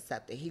really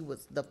accept it. He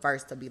was the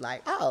first to be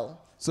like, oh.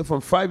 So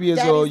from 5 years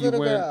Daddy's old, you little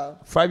went. girl.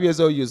 5 years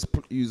old, you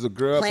was a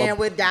girl. Playing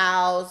with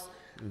dolls.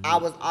 Mm-hmm. I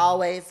was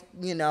always,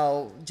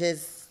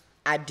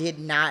 I did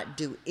not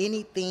do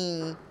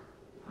anything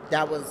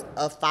that was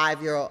a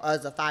 5-year-old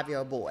as a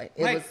 5-year-old boy.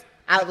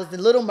 I was the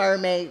Little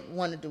Mermaid,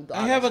 wanted to do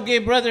I have a gay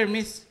brother,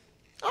 miss.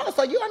 Oh,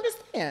 so you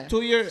understand.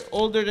 2 years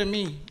older than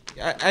me.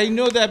 I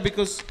know that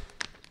because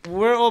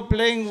we're all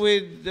playing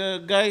with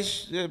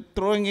guys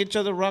throwing each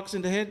other rocks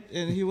in the head,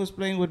 and he was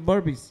playing with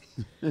Barbies.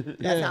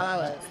 That's how I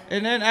was.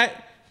 And then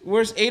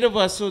there's 8 of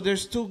us, so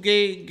there's 2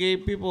 gay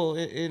people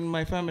in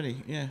my family.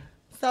 Yeah.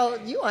 So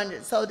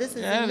so this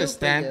is I new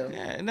understand. for you.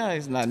 Yeah, no,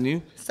 it's not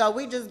new. So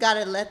we just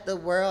gotta let the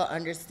world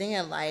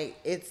understand, like,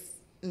 it's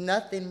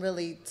nothing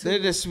really They're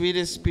the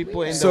sweetest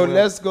people in the So world.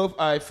 let's go.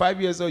 All right,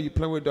 5 years old, you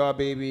playing with doll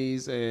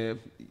babies, and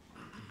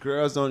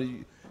girls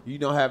don't. You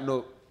don't have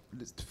no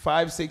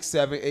 5, 6,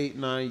 7, 8,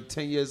 9,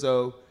 10 years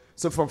old.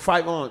 So from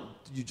 5 on,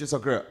 you just a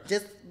girl.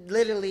 just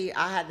literally,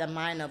 I had the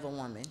mind of a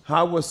woman,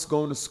 How was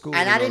going to school?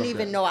 and I all didn't of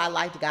even that? know I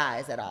liked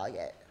guys at all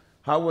yet.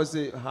 How was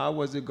it? How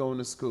was it going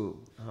to school?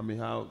 I mean,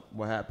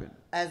 what happened?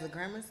 As in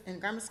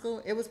grammar school,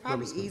 it was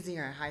probably Grammar school.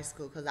 easier in high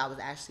school because I was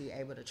actually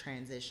able to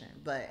transition.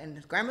 But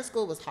in grammar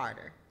school was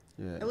harder.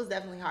 Yeah. It was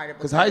definitely harder.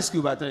 Because high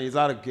school back then, there's a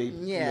lot of gay.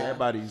 Yeah.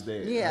 Everybody's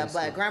there. Yeah, High but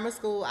school. grammar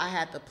school, I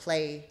had to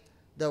play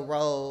the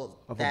role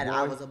Of a that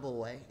I boy? was a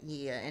boy.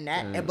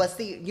 Yeah, but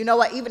see, you know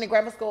what? Even in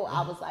grammar school,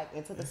 I was like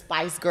into the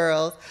Spice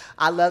Girls.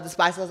 I love the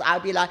Spice Girls.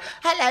 I'd be like,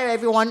 "Hello,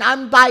 everyone.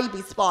 I'm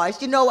Baby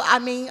Spice." You know what I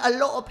mean? A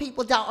lot of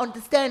people don't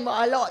understand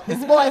what a lot of the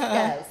Spice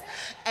Girls.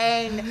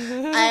 And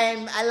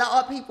a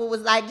lot of people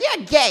was like,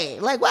 "You're gay.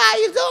 Like, why are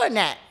you doing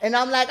that?" And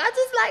I'm like,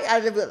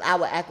 I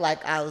would act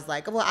like I was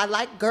like, "Well, I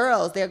like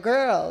girls. They're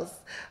girls."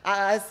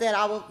 I said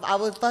I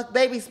would fuck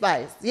Baby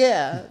Spice.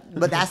 Yeah,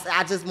 but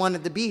I just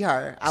wanted to be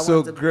her. I So,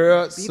 wanted to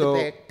girl, be so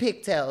the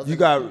pigtails.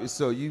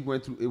 you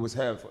went through. It was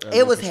hell.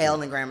 It was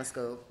hell in grammar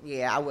school.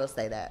 Yeah, I will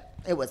say that.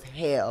 It was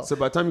hell. So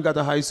by the time you got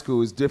to high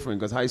school, it's different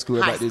because high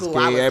school, High everybody's school, gay,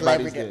 I was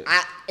everybody's leveraging.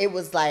 there. It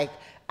was like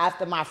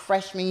after my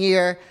freshman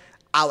year,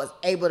 I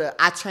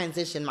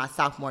transitioned my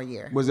sophomore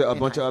year. Was there a in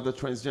bunch high of other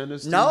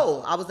transgenders? too?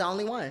 No, I was the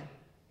only one.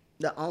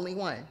 The only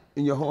one.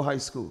 In your whole high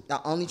school?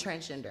 The only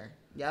transgender.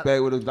 Yep.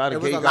 Back with a lot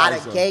of There gay was a lot guys,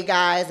 of though. gay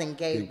guys and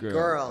gay Gay girls,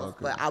 girls, okay.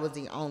 but I was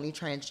the only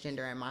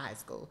transgender in my high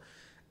school.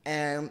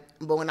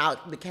 But when I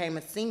became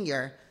a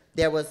senior,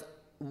 there was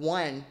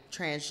one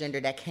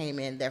transgender that came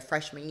in their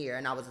freshman year,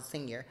 and I was a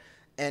senior.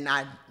 And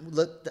I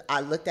looked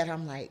at her,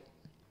 I'm like,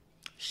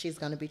 she's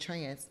gonna be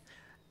trans.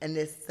 And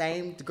this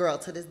same girl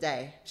to this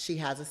day, she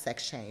has a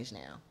sex change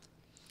now.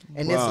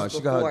 And Wow, this was she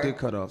got her before dick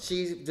cut off.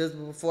 She just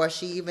before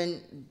she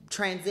even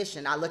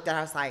transitioned. I looked at her,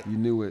 I was like, You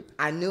knew it.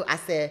 I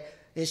said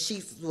that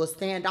she was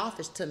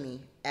standoffish to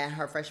me at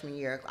her freshman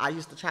year. I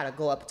used to try to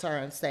go up to her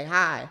and say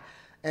hi,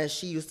 and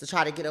she used to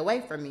try to get away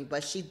from me.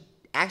 But she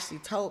actually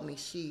told me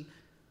she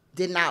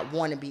did not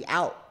want to be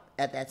out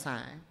at that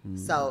time.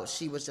 So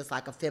she was just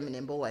like a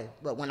feminine boy.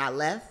 But when I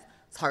left,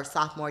 her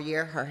sophomore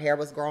year, her hair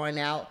was growing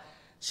out.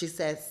 She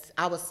says,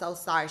 I was so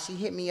sorry. She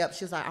hit me up.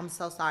 She was like, I'm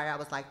so sorry I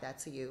was like that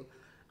to you.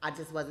 I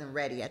just wasn't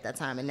ready at that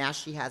time. And now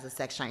she has a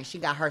sex change. She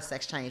got her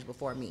sex change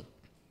before me.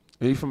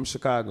 And you from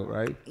Chicago,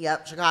 right?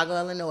 Yep, Chicago,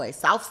 Illinois.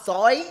 South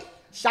Side,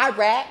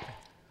 Chirac,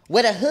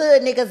 where the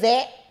hood niggas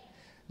at.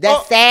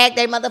 That sag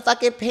they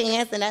motherfucking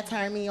pants and that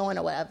turned me on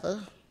or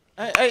whatever.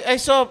 I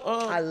saw.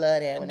 I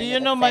love that. when Do a you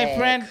nigga know my sag.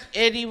 friend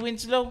Eddie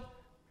Winslow?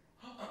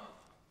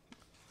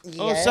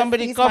 Yes,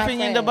 somebody he's my coughing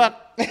in the friend.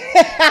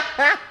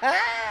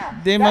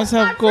 back. They must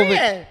have my COVID.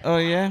 friend. Oh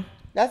yeah.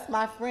 That's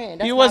my friend.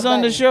 That's He was my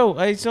on the buddy. show.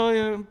 I saw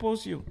you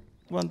post you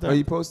one time. Oh,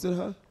 you posted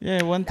her?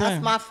 Yeah, one That's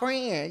time. my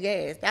friend.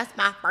 Yes, that's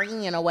my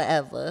friend or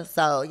whatever.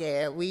 So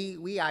yeah,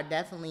 we are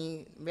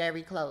definitely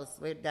very close.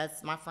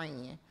 That's my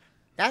friend.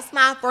 That's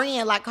my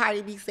friend, like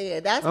Cardi B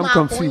said. That's I'm my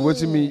confused. friend.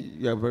 What you mean?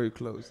 Yeah, very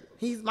close.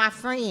 He's my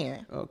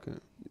friend. Okay.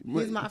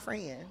 He's my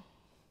friend.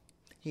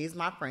 He's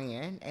my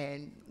friend,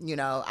 and you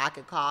know I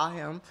could call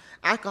him.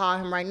 I call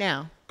him right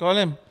now. Call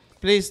him,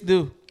 please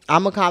do.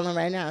 I'm gonna call him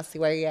right now and see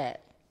where he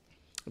at.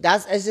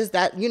 It's just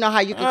that you know how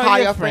you can Oh, call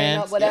your your friend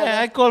friends. or whatever. Yeah,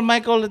 I call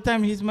Mike all the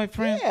time. He's my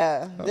friend.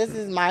 Yeah, this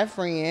is my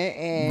friend,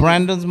 and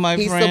Brandon's my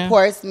he friend.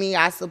 supports me.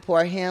 I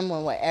support him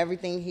on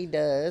everything he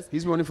does.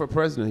 He's running for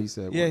president, he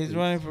said. Yeah, One he's day.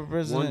 running for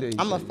president. One day. he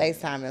I'm gonna said.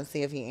 FaceTime him and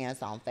see if he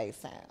answers on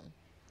FaceTime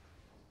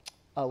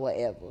or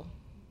whatever.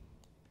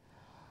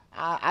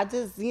 I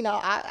just, you know,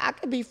 I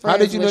could be friends. How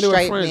did you know with they were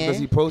straight friends? men. 'Cause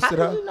he posted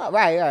How her? did you know?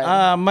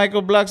 Right.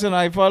 Michael Blackson,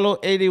 I follow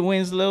Eddie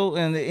Winslow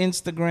and the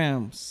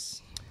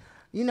Instagrams.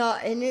 You know,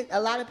 and a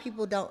lot of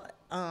people don't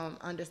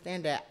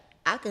understand that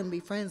I can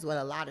be friends with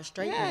a lot of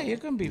straight Yeah, men. you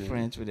can be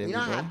friends with You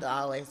everybody. don't have to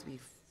always be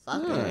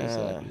fucking.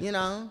 Yeah. You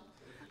know?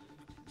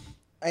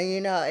 And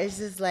you know, it's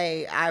just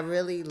like I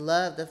really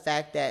love the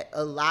fact that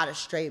a lot of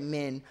straight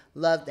men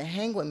love to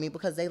hang with me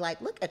because they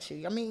like, look at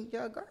you. I mean,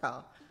 you're a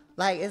girl.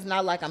 Like it's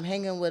not like I'm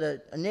hanging with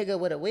a nigga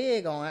with a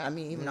wig on. I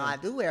mean, even though I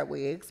do wear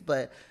wigs,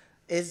 but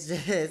it's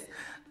just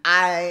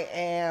I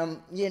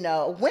am,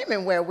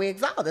 women wear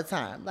wigs all the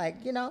time. Like,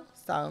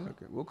 so.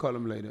 Okay, we'll call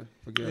him later.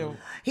 Forget him.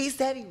 He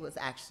said he was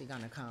actually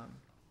going to come.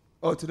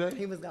 Oh, today?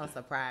 He was going to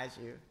surprise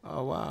you.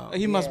 Oh, wow.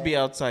 He must be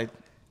outside.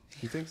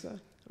 You think so?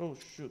 Oh,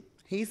 shoot.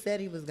 He said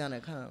he was going to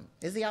come.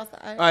 Is he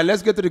outside? All right,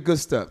 let's get to the good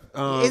stuff.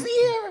 Is he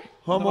here?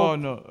 Homo,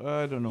 No,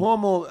 I don't know.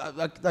 Homo,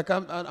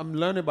 I'm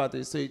learning about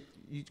this. Say,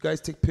 you guys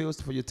take pills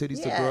for your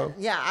titties to grow?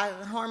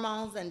 Yeah,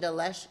 hormones and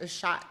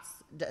shots.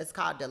 It's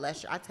called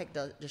Delestra. I take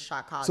the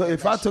shot called So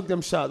if I Delestra. took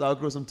them shots, I'll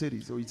grow some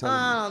titties. What are you telling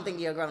me? I don't think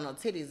you'll grow no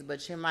titties,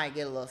 but you might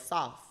get a little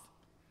soft.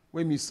 What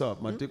do you mean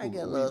soft? My dick I will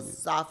get a go little weak.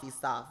 soft.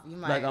 You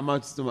might. Like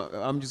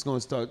I'm just gonna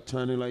start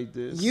turning like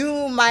this.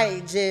 You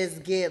might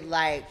just get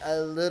like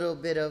a little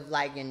bit of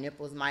like your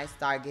nipples might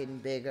start getting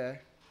bigger.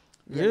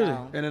 You Really?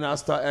 know? And then I'll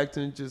start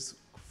acting just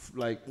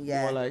like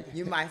more like.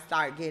 You might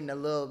start getting a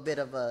little bit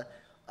of a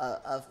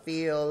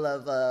feel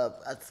of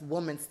a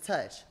woman's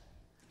touch.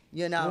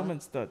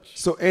 Woman's touch.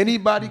 So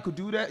anybody could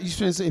do that. You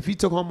shouldn't say if he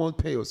took hormone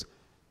pills.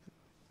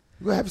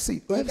 Go have a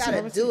seat. You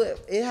gotta do it.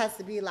 It has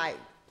to be like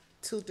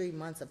 2-3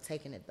 months of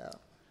taking it though.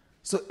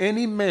 So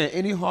any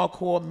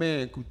hardcore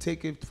man could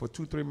take it for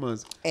 2-3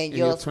 months, And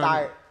he'll you'll turn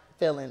start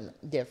feeling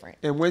different.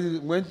 And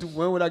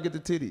when would I get the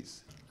titties?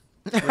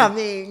 I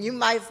mean,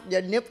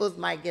 your nipples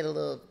might get a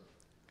little.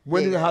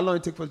 bigger. How long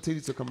it take for the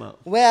titties to come out?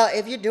 Well,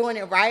 if you're doing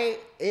it right,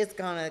 it's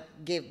gonna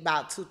get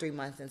about 2-3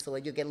 months into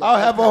it. You get. I'll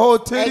have a whole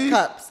titty? 8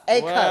 cups.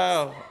 8 cups.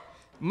 Wow.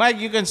 Mike,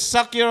 you can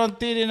suck your own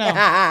titty now.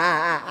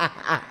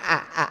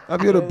 I'll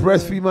be able to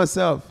breastfeed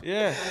myself.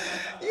 Yeah.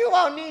 You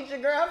won't need your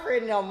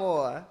girlfriend no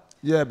more.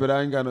 Yeah, but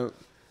I ain't got no.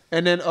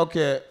 And then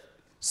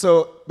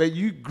but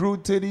you grew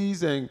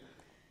titties and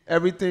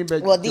everything.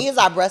 But Well, these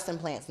are breast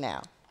implants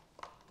now.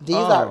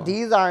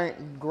 These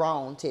aren't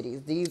grown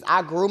titties.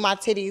 I grew my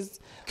titties.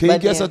 Can you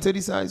but guess then- her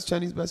titty size,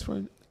 Chinese best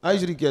friend? I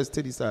usually guess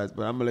titty size,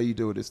 but I'm gonna let you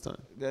do it this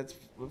time. That's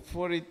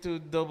 42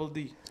 double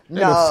D. You're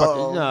they're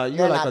like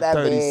not a that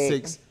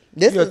 36. big.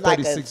 This You're is like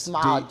a 36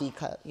 small D. D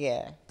cup.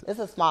 Yeah, it's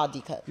a small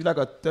D cup. You're like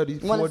a You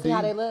want 34 to see D.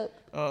 how they look?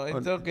 Oh,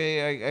 it's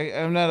okay.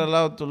 I'm not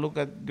allowed to look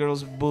at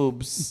girls'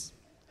 boobs.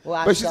 Well,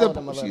 I But she's showed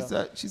them a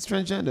little. she's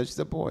transgender. She's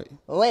a boy.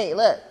 Wait,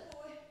 look.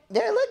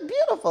 They look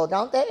beautiful,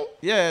 don't they?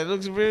 Yeah, it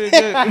looks really he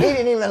good.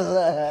 didn't even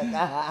look.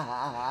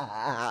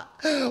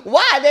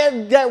 Why?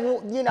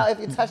 If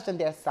you touch them,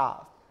 they're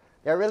soft.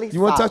 They're really soft.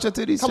 You want to touch her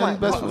titties, Come Chinese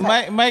on, best come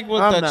friend? on. Mike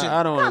will I'm touch not, it.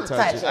 I don't want to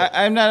Come touch touch it. it.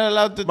 I'm not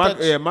allowed to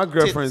touch. My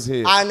girlfriend's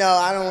here. I know.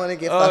 I don't want to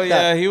get Oh fucked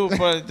yeah, up. he will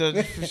probably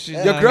touch. She's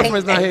Your not-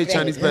 girlfriend's not here,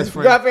 Chinese best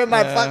friend. Girlfriend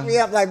might fuck me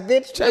up like,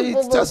 bitch, Chinese,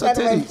 you touch her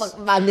titties. fuck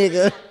my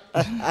nigga.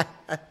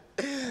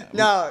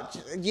 No,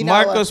 you know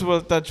Marcos what?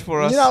 will touch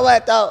for us. You know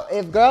what though?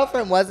 If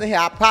girlfriend wasn't here,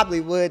 I probably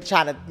would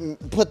try to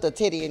put the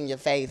titty in your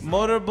face.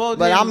 Motorboat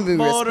But him. I'm gonna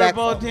be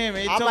respectful. Motorboat him.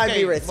 It's I okay. might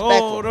be respectful.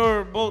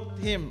 Motorboat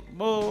him.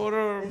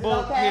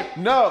 Motorboat okay?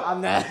 him. No.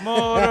 I'm not.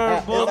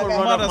 Motorboat okay.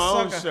 Run up my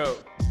own motherfucker. show.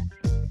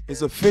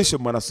 It's official,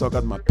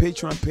 Mothersuckers. My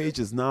Patreon page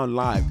is now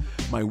live.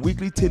 My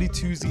weekly Titty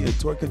Tuesday and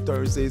Twerking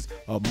Thursdays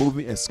are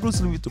moving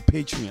exclusively to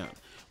Patreon,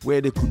 where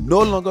they could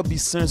no longer be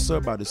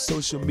censored by the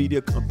social media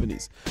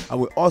companies. I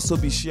will also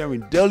be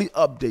sharing daily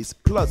updates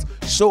plus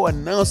show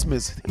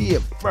announcements here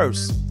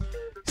first.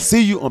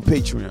 See you on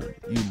Patreon,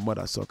 you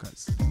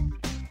Mothersuckers.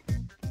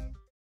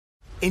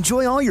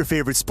 Enjoy all your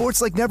favorite sports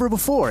like never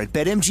before at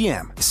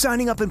BetMGM.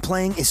 Signing up and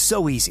playing is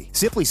so easy.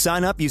 Simply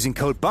sign up using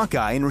code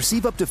Buckeye and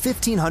receive up to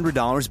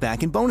 $1,500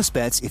 back in bonus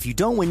bets if you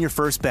don't win your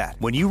first bet.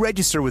 When you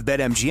register with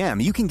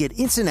BetMGM, you can get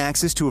instant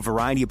access to a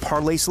variety of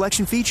parlay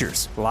selection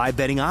features, live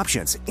betting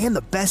options, and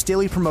the best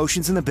daily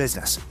promotions in the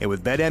business. And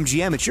with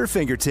BetMGM at your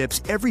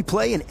fingertips, every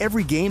play and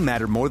every game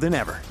matter more than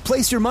ever.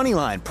 Place your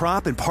moneyline,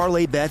 prop, and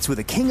parlay bets with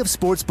the king of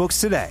sportsbooks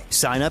today.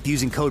 Sign up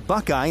using code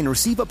Buckeye and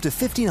receive up to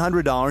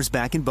 $1,500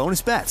 back in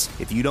bonus bets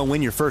if you don't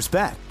win your first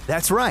bet.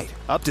 That's right,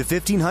 up to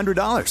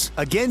 $1,500.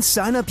 Again,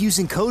 sign up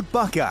using code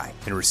Buckeye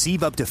and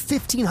receive up to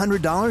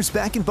 $1,500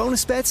 back in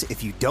bonus bets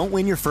if you don't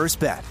win your first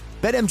bet.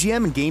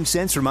 BetMGM and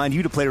GameSense remind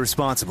you to play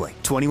responsibly.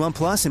 21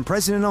 plus and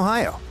present in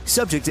Ohio.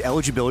 Subject to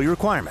eligibility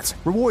requirements.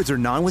 Rewards are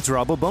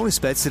non-withdrawable bonus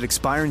bets that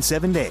expire in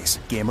 7 days.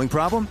 Gambling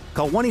problem?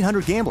 Call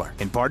 1-800-GAMBLER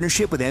in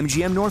partnership with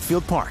MGM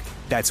Northfield Park.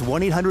 That's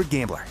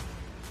 1-800-GAMBLER.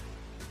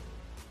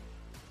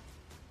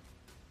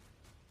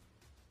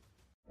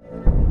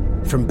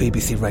 From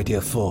BBC Radio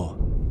 4,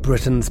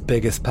 Britain's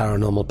biggest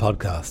paranormal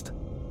podcast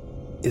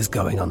is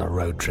going on a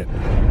road trip.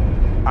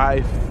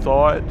 I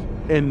thought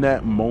in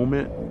that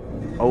moment,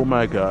 oh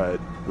my God,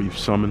 we've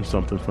summoned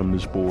something from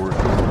this board.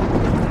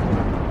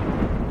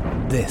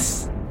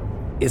 This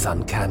is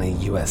Uncanny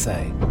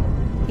USA.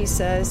 He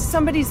says,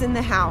 somebody's in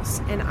the house,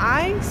 and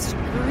I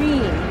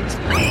screamed.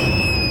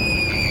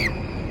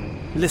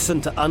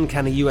 Listen to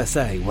Uncanny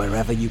USA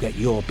wherever you get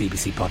your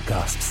BBC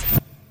podcasts,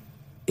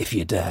 if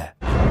you dare.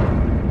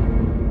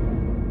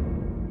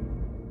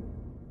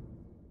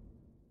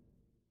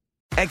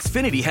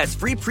 Xfinity has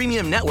free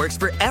premium networks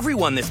for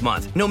everyone this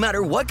month, no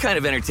matter what kind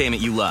of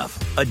entertainment you love.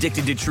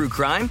 Addicted to true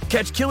crime?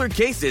 Catch killer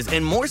cases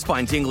and more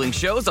spine-tingling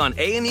shows on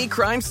A&E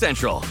Crime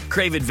Central.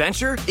 Crave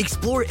adventure?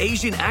 Explore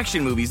Asian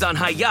action movies on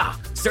Hi-YAH.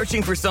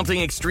 Searching for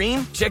something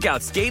extreme? Check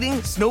out skating,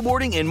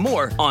 snowboarding, and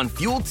more on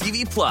Fuel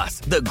TV Plus,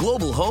 the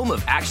global home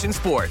of action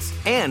sports.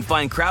 And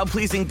find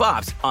crowd-pleasing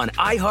bops on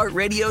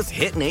iHeartRadio's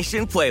Hit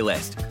Nation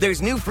playlist.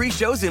 There's new free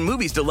shows and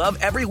movies to love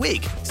every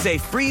week. Say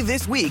free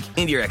this week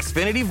in your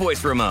Xfinity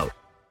voice remote.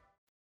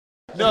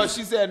 No,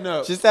 she said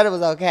no. She said it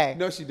was okay.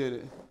 No, she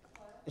didn't.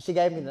 She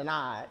gave me the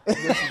nod. No,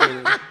 she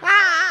didn't.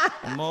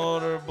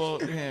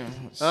 Motorboat him.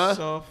 Huh?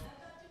 Soft.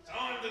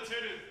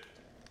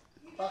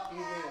 Fuck you,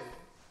 man.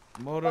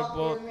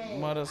 Motorboat,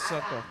 mother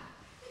sucker.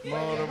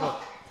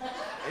 Motorboat.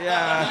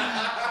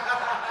 Yeah.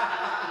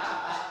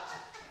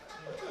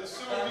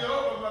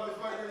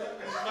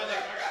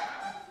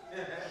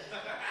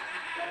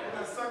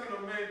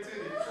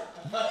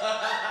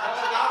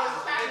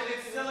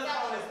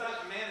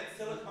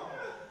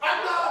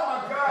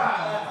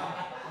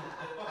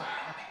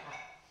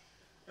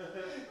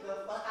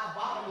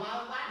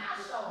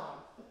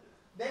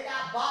 They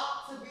got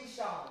bought to be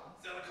shown.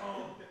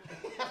 Silicone.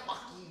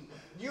 Fuck you.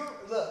 You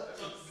look.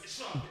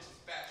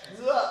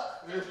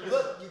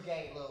 Look, you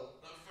gay little.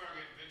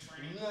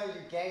 No,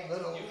 you gay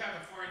little. You have a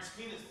 4-inch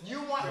penis.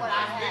 You want what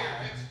I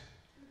have.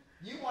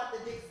 You want the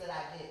dicks that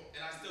I get.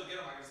 And I still get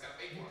them. I just got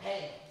paid for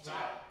them.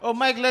 Oh,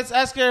 Mike, let's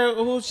ask her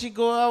who she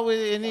go out with.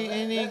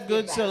 Any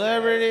good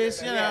celebrities,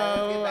 you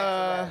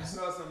know?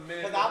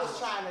 Because I was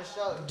trying to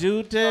show you.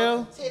 Do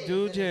tell. She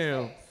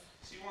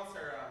wants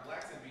her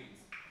blacks and beans.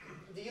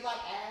 Do you like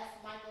ass,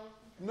 Michael?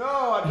 No,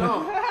 I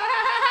don't.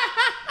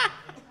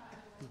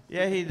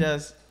 Yeah, he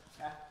does.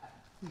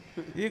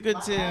 You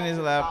could sit in his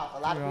lap.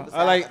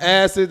 I like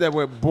asses that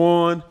were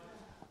born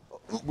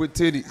with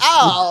titties.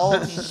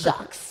 Oh,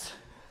 shucks.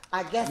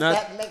 I guess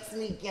that makes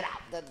me get out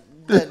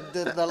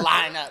the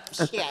lineup.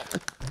 Shit.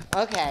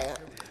 Okay.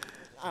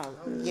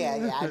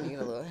 Yeah, I need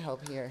a little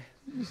help here.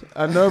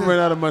 I never ran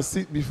out of my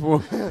seat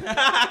before.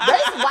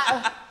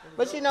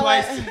 But you know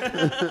what?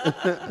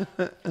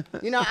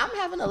 You know, I'm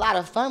having a lot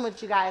of fun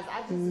with you guys.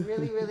 I just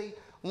really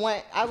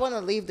want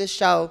to leave this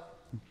show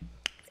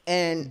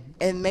and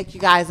make you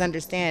guys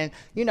understand,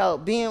 you know,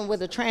 being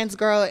with a trans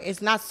girl is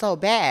not so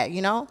bad,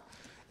 you know?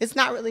 It's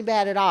not really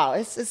bad at all.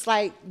 It's just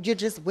like you're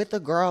just with a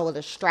girl with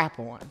a strap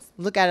on.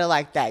 Look at it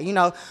like that. You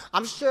know,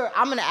 I'm sure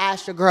I'm going to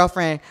ask your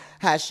girlfriend,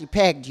 has she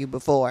pegged you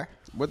before?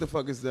 What the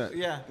fuck is that?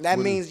 Yeah. That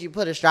means you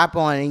put a strap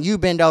on and you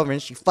bend over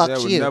and she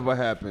fucks you. That would never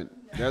happen.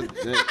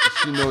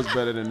 She knows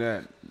better than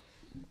that.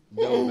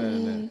 Better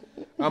than that.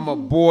 I'm a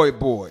boy.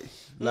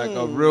 Like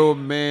a real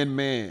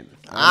man.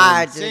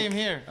 Same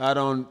here.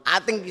 I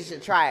think you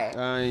should try it.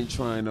 I ain't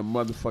trying a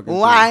motherfucking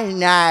Why thing.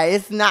 not?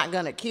 It's not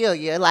going to kill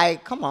you.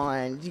 Like, come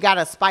on. You got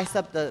to spice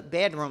up the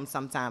bedroom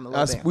sometime a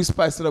little bit. We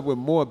spice it up with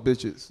more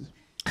bitches.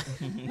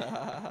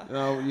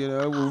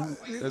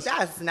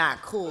 That's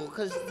not cool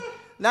because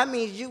that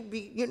means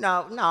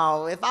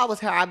no. If I was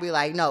her, I'd be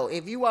like, no,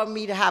 if you want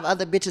me to have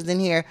other bitches in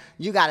here,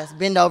 you got to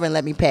bend over and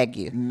let me peg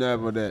you.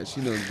 Never that.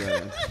 She knows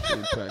better. She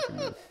ain't packing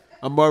me.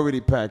 I'm already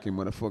packing,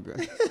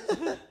 motherfucker.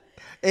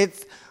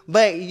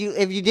 But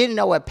if you didn't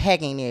know what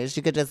pegging is,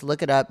 you could just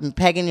look it up. And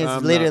pegging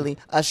is literally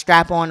a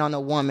strap-on on a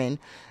woman,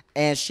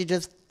 and she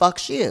just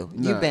fucks you.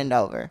 Nah. You bend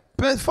over.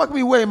 Fuck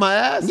me way my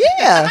ass?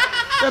 Yeah.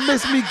 That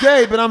makes me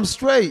gay, but I'm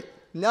straight.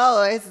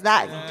 No, it's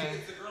not.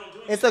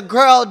 It's a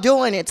girl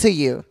doing it to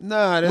you.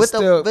 Nah, that's with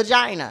still... a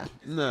vagina.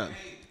 Nah.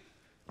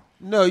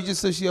 No, you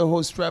just said she had a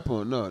whole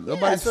strap-on. No,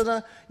 nobody...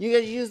 So you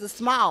gotta use the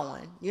small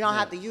one. You don't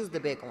have to use the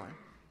big one.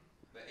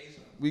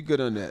 We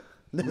good on that.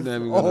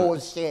 Oh,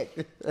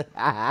 shit.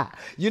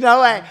 You know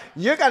what?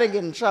 You're going to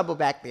get in trouble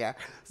back there.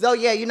 So,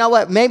 yeah, you know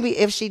what? Maybe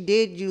if she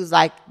did use,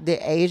 like, the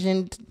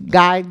Asian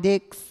guy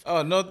dicks.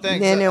 Oh, no thanks.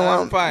 Then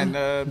I'm fine.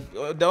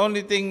 The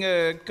only thing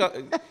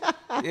coming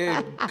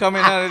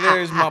out of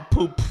there is my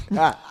poop.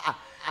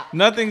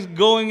 Nothing's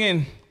going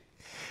in.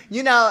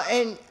 You know,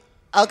 and,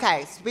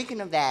 okay,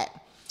 speaking of that,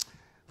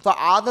 for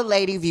all the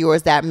lady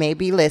viewers that may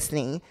be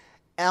listening,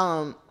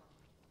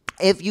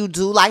 if you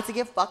do like to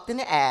get fucked in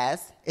the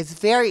ass, it's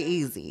very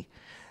easy.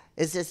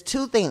 It's just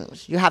two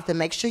things. You have to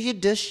make sure you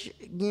dish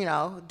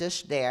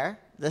there,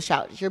 dish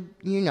out your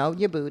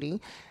booty,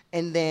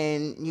 and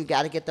then you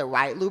got to get the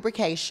right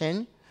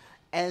lubrication,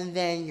 and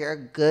then you're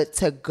good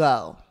to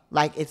go.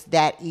 Like, it's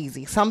that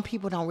easy. Some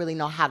people don't really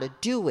know how to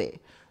do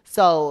it.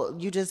 So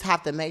you just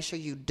have to make sure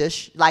you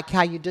dish, like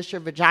how you dish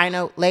your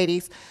vagina,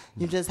 ladies.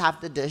 You just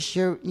have to dish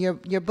your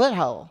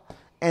butthole.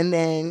 And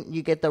then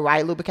you get the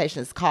right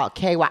lubrication. It's called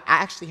KY. I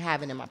actually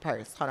have it in my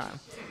purse. Hold on.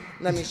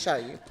 Let me show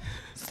you.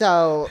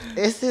 So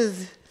this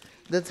is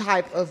the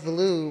type of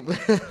lube.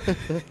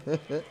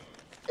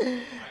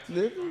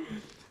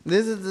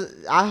 This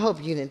is. I hope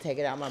you didn't take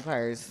it out of my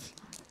purse,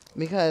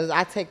 because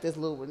I take this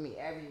lube with me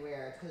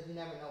everywhere, because you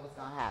never know what's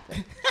gonna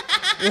happen.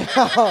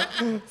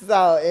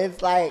 So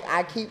it's like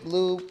I keep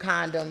lube,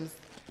 condoms,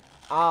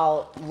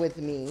 all with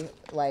me.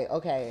 Like,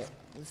 okay.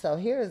 So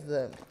here's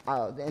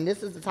and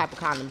this is the type of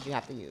condoms you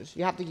have to use.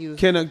 You have to use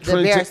the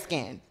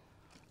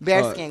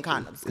bearskin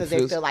condoms, because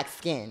they feel like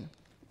skin.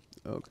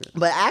 Okay.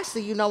 But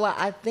actually, you know what?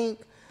 I think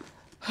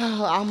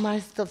I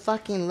must have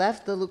fucking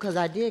left the loop because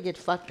I did get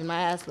fucked in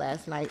my ass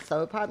last night,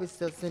 so it probably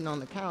still sitting on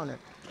the counter.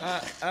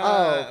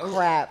 Oh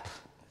crap!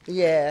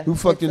 Yeah. Who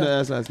fucked you in the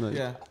ass last night?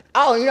 Yeah.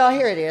 Oh, you know,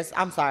 here it is.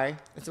 I'm sorry.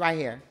 It's right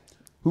here.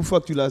 Who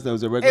fucked you last night?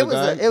 Was it a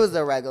regular guy? It was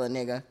a regular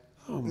nigga.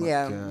 Oh my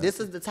God. This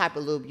is the type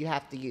of lube you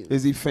have to use.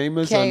 Is he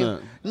famous or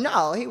not?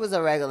 No, he was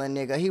a regular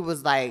nigga. He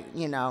was like,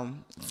 you know,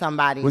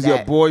 somebody. Was he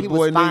a boy He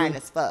was fine nigga?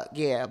 as fuck.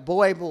 Yeah,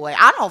 boy.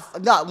 I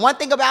don't. No, one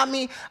thing about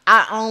me,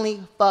 I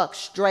only fuck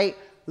straight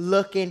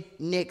looking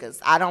niggas.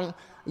 I don't.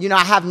 You know,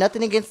 I have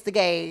nothing against the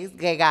gay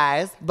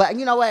guys, but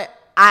you know what?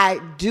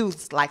 I do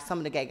like some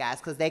of the gay guys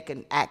because they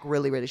can act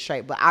really, really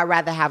straight. But I'd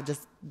rather have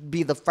just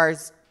be the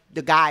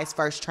guy's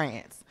first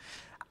trans.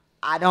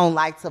 I don't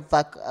like to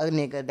fuck a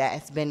nigga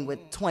that's been with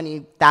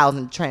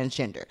 20,000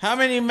 transgender. How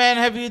many men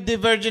have you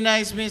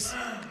de-virginized, miss?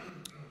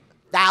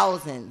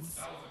 Thousands.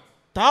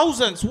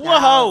 Thousands?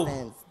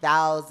 Whoa.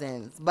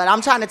 Thousands. But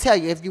I'm trying to tell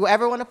you, if you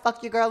ever want to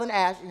fuck your girl in the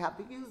ass, you have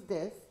to use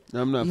this.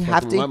 I'm not You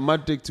fucking. have to- My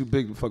dick too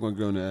big to fuck my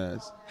girl in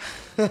the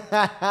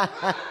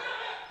ass.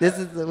 This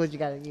is what you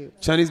got to use.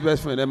 Chinese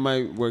best friend, that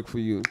might work for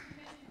you.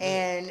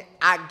 And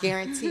I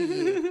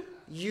guarantee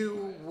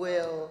you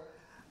will...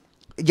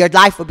 Your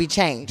life will be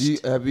changed. You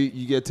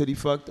get titty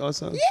fucked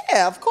also?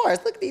 Yeah, of course.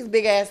 Look at these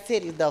big ass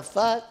titties. The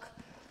fuck?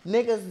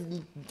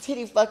 Niggas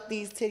titty fuck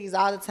these titties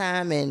all the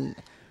time. And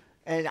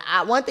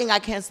one thing I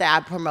can say, I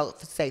promote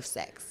safe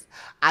sex.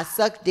 I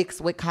suck dicks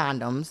with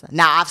condoms.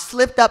 Now, I've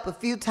slipped up a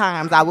few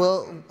times. I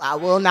will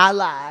not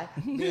lie.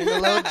 Being a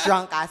little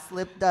drunk, I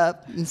slipped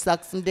up and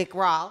sucked some dick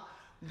raw.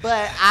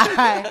 But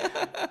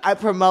I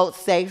promote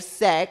safe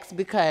sex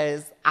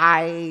because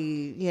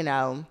I'm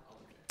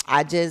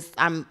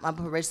a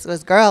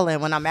promiscuous girl,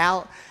 and when I'm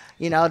out,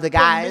 you know, the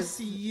guys,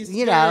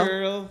 you know,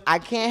 girl. I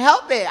can't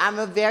help it.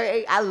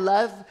 I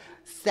love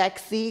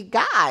sexy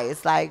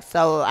guys. Like,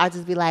 so I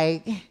just be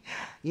like,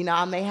 you know,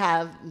 I may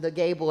have the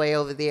gay boy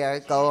over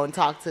there go and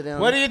talk to them.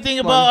 What do you think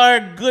about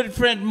our good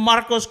friend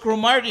Marcos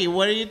Cromarty?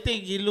 What do you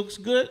think? He looks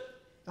good?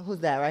 Who's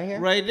that right here?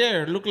 Right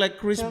there. Look like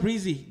Chris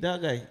Breezy,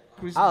 that guy.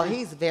 Oh,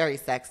 he's very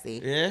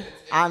sexy. Yeah?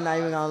 I'm not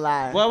even gonna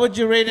lie. What would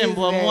you rate him He's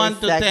from very 1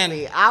 to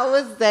sexy. 10? I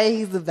would say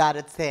he's about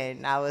a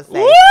 10. I would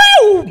say.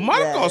 Woo!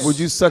 Marcos! Would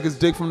you suck his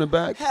dick from the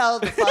back? Hell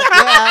the fuck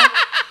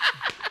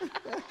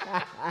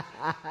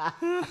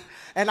yeah.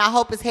 And I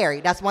hope it's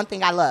hairy. That's one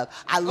thing I love.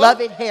 I love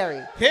it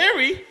hairy.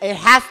 Hairy? It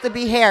has to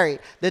be hairy.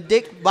 The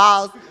dick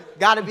balls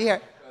gotta be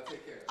hairy.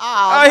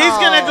 Oh, he's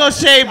gonna go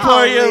shave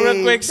for you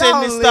real quick,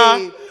 Sydney Star.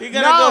 He's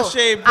gonna go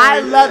shave for you.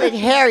 I love it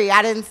hairy.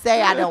 I didn't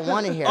say I don't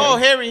want it hairy. Oh,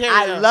 hairy.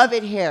 I love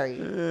it hairy.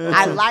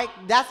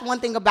 That's one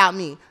thing about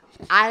me.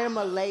 I am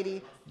a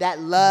lady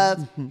that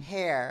loves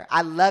hair.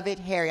 I love it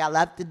hairy. I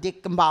love the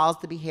dick and balls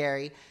to be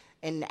hairy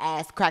and the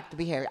ass crack to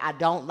be hairy. I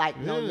don't like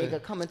no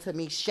nigga coming to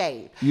me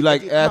shaved. You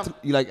like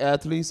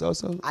athletes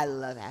also? I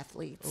love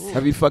athletes.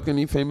 Have you fucked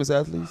any famous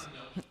athletes?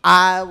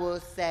 I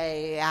will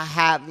say I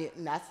have.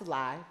 That's a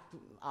lie.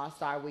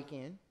 All-Star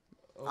Weekend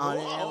on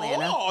in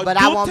Atlanta, but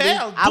I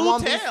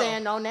won't be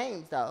saying no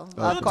names though.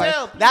 Of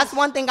course, that's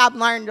one thing I've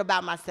learned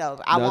about myself.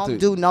 I won't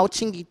do no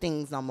chingy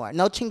things no more.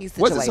 No chingy situations.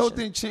 What's this whole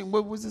thing?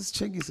 What was this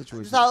chingy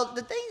situation? So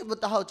the thing with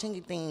the whole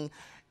chingy thing,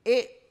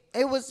 it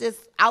was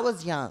just I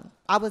was young.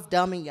 I was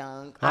dumb and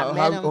young. I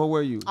met him. How old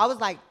were you? I was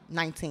like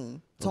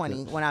 19,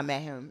 20 when I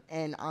met him,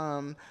 and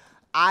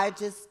I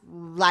just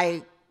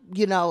like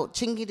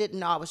Chingy didn't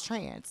know I was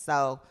trans,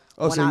 so.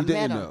 Oh, when so I he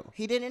didn't met him, know.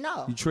 He didn't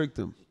know. You tricked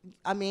him.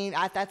 I mean,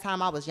 at that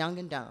time, I was young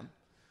and dumb.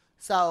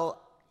 So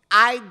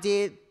I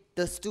did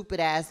the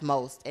stupid ass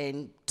most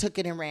and took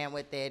it and ran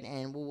with it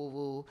and woo, woo,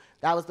 woo.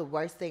 That was the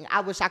worst thing. I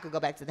wish I could go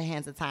back to the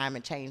hands of time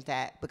and change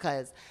that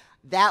because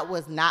that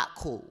was not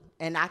cool.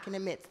 And I can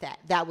admit that.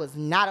 That was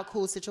not a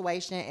cool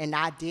situation. And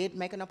I did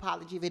make an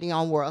apology video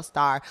on World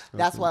Star.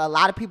 That's what a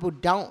lot of people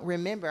don't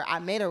remember. I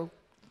made an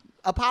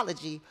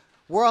apology,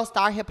 World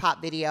Star hip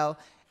hop video,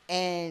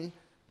 and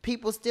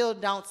people still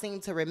don't seem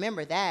to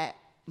remember that,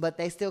 but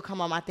they still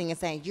come on my thing and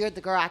saying, you're the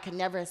girl, I can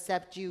never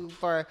accept you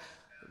for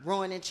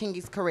ruining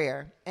Chingy's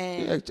career.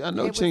 And yeah, I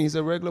know Chingy, he's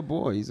a regular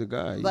boy, he's a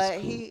guy.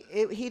 But cool. he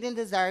didn't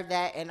deserve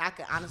that, and I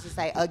can honestly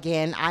say,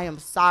 again, I am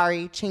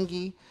sorry,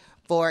 Chingy,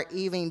 for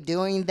even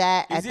doing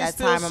that at that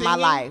time in my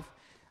life.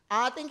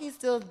 I think he's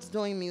still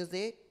doing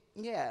music.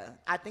 Yeah,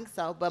 I think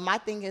so. But my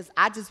thing is,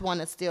 I just want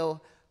to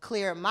still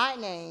clear my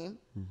name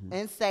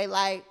and say,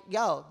 like,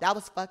 yo, that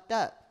was fucked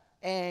up.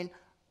 And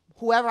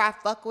whoever I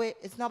fuck with,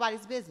 it's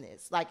nobody's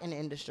business, like in the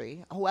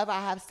industry. Whoever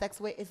I have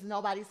sex with, it's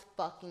nobody's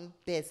fucking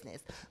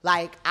business.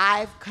 Like,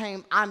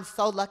 I'm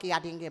so lucky I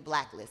didn't get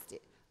blacklisted.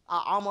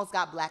 I almost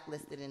got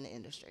blacklisted in the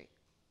industry.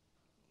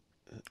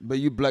 But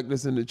you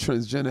blacklisted in the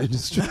transgender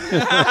industry.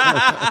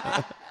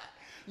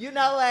 You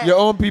know what? Your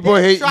own people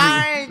hate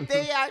you.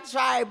 They are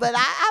trying, but I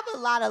have a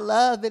lot of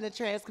love in the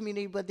trans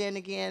community. But then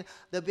again,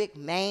 the big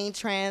main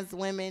trans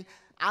women,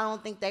 I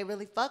don't think they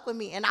really fuck with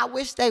me, and I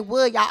wish they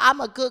would, y'all.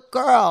 I'm a good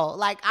girl.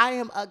 Like, I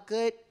am a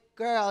good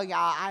girl,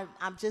 y'all.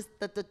 I'm just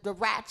the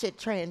ratchet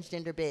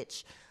transgender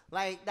bitch.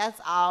 Like, that's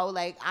all.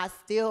 Like,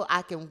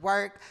 I can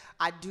work.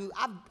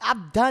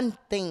 I've done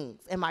things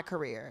in my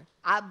career.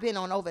 I've been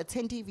on over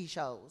 10 TV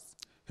shows.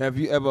 Have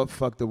you ever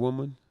fucked a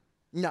woman?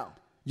 No.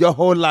 Your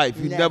whole life,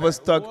 you never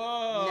stuck.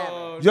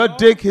 Never. Your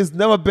dick has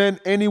never been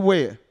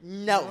anywhere.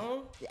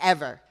 No.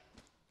 Ever.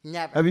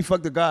 Never. Have you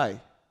fucked a guy?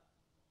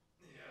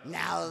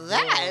 Now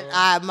that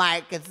I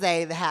might could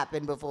say that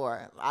happened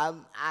before.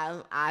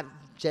 I've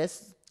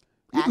just.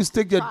 You can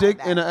stick your dick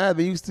in the ass,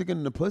 but you stick it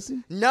in the pussy?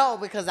 No,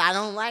 because I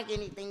don't like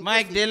anything.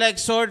 Mike, pussy. they like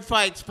sword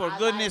fights, for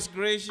goodness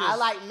gracious. I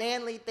like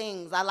manly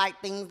things. I like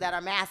things that are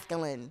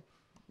masculine.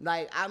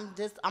 Like,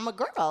 I'm a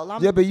girl.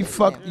 Yeah, but you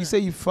say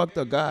you fucked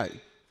a guy.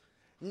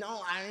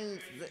 No, I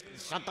didn't.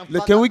 Shut the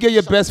Look, fuck can up. we get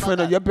your Shut best the friend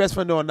fuck or your best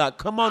friend or not?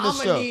 Come on the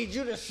I'ma show. need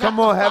you to shut Come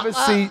the on, have a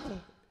fuck seat. up.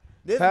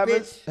 This Have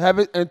bitch.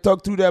 it and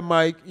talk through that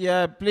mic.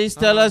 Yeah, please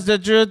tell us the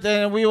truth,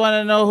 and we want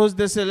to know who's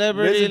the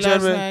celebrity Ladies and last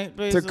gentlemen, night.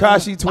 Please,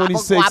 Tekashi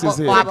 26 is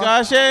here.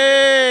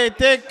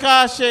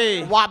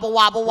 Tekashi. Wobble,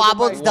 wobble,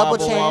 wobble. It's double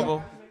Wobble,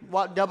 chin.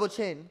 wobble. Double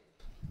chin.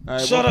 All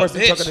right, Shut one up,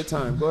 person bitch. talk at a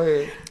time. Go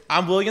ahead.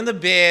 I'm William the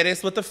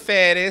baddest with the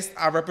fattest.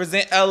 I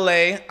represent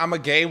LA. I'm a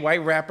gay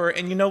white rapper,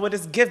 and you know what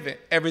it's given?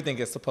 Everything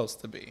is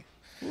supposed to be.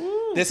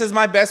 This is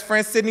my best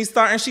friend, Sydney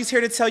Starr, and she's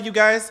here to tell you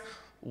guys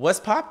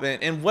what's popping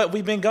and what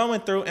we've been going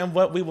through and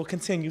what we will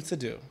continue to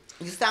do.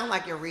 You sound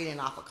like you're reading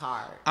off a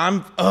card.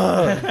 I'm,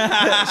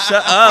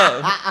 shut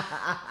up.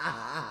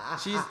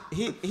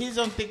 He's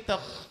on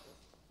TikTok.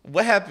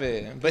 What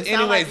happened? But You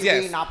sound like anyways, you're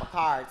yes. reading off a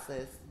card,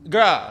 sis.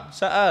 Girl,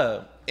 shut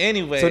up.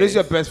 Anyways. So this is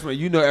your best friend.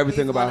 You know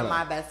everything He's about one of her.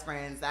 my best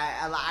friends. If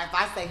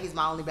I say he's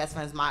my only best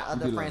friend, my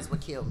other friends would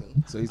kill me.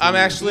 So he's I'm one of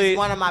actually He's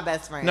one of my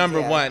best friends.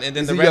 number yeah. one, and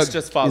then Is the he rest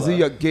your- just follow. Is he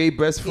your gay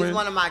best friend?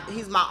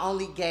 He's my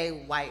only gay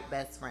white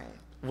best friend.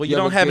 Well, you You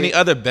have don't a have gay- any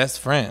other best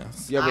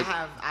friends. You have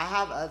a- I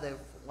have other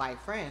white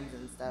friends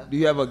and stuff. Do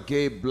you have a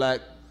gay black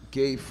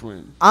gay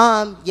friend? Yeah,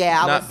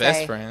 I Not would best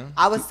say friend.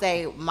 I would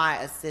say my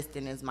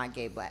assistant is my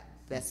gay black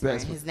best friend.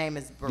 Best His name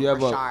is Do you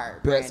have a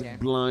Rashard best Brandon.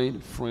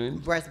 blind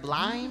friend? Breast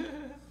blind?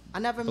 I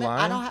never met. I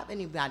Blind? don't have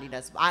anybody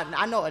that's.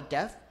 I know a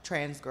deaf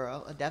trans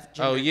girl, a deaf.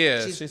 Gender. Oh,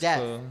 yeah. she's She's deaf,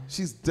 cool.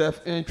 She's deaf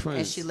and trans.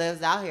 and she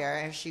lives out here,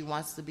 and she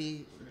wants to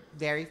be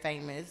very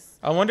famous.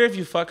 I wonder if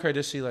you fuck her,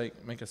 does she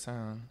like make a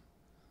sound?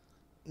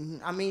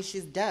 I mean,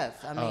 she's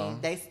deaf. I mean, Oh.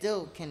 they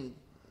still can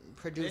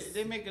produce.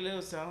 They make a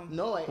little sound.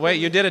 noise. Wait,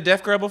 you did a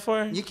deaf girl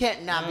before? You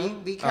can't now.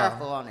 Be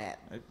careful on that.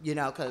 You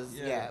know, cause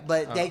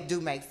but they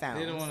do make sounds.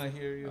 They don't want to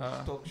hear you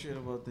talk shit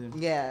about them.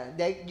 Yeah,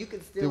 you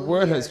can still. The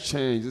word hear, has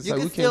changed. It's you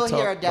like can we can't still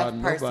hear a talk deaf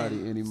about person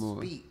nobody anymore.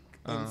 speak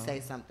and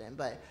say something,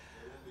 but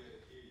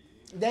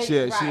She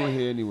won't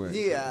hear anyway.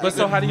 Yeah. But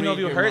so how do you know if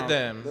Read you your heard mouth.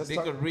 them? They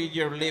could read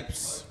your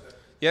lips.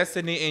 Yes,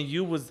 Sydney, and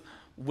you was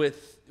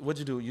with, what'd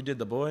you do? You did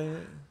the boy?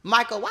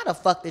 Michael, why the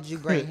fuck did you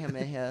bring him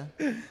in here?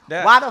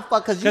 That- Why the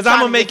fuck? Because I'm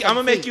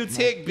gonna make you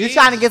tick, You bitch.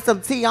 trying to get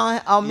some tea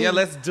on me? Yeah,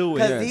 let's do it.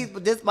 Because Yeah.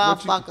 this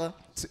motherfucker.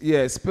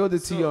 Yeah, spill the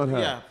tea on her.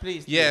 Yeah,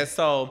 please. Yeah,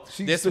 so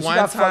She this got one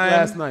fucked time.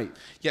 last night.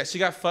 Yeah, she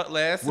got fucked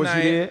last Was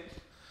night. you there?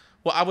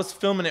 Well, I was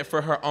filming it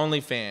for her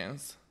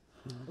OnlyFans.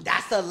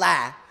 That's a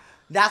lie.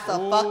 That's a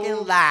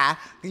fucking lie.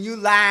 You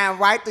lying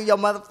right through your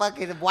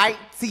motherfucking white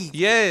teeth.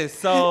 Yes,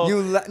 so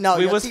No,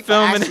 we your was teeth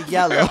are filming it actually for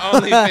yellow. her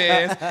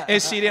OnlyFans,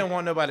 and she didn't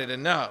want nobody to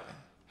know.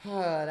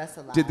 That's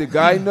a lie. Did the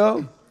guy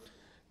know?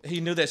 He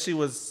knew that she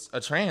was a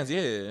trans,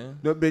 yeah.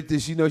 No, but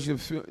did she know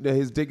that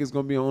his dick is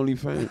gonna be on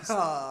OnlyFans?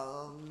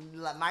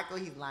 Michael,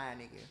 he's lying,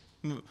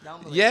 nigga.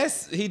 Don't believe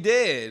Yes, he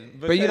did.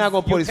 But you're not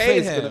gonna put his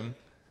paid face. him.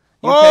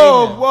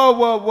 Oh,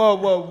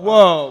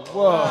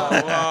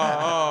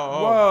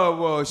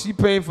 whoa! She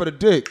paying for the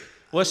dick.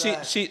 Well, she I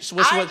ain't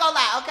gonna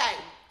lie. Okay,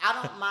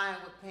 I don't mind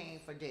with paying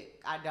for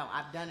dick. I don't.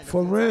 I've done it.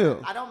 For a few real?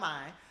 times. I don't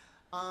mind.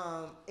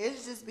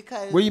 It's just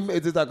because. Where you met?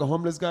 Is this like a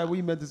homeless guy? Where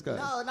you met this guy?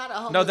 No, not a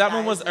homeless No, that guy.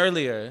 one was It's-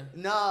 earlier.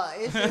 No,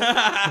 it's just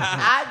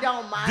I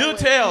don't mind. Do with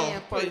tell.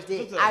 paying for Please,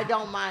 dick. do tell. I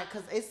don't mind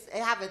because I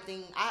have a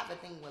thing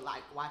with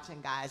like watching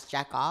guys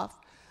jack off.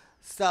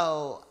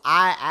 So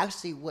I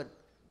actually would.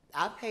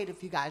 I paid a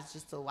few guys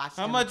just to watch.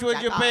 How them much would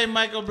jack you off. pay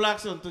Michael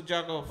Blackson to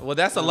jack off? Well,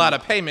 that's a lot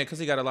of payment because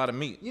he got a lot of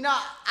meat. You know,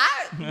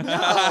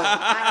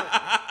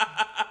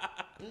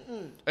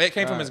 It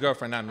came from his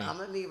girlfriend, not me. I'm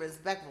gonna be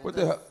respectful. What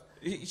the hell?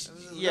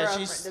 Yeah,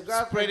 she's The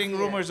girlfriend's spreading here.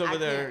 rumors over I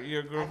there. can't-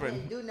 Your I girlfriend.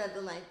 can't do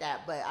nothing like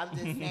that, but I'm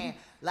just saying,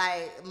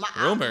 like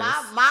Rumors.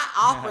 my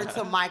offer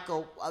to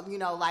Michael,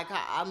 like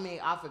I mean,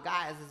 offer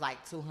guys is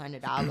like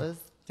 $200,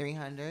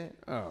 $300.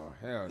 Oh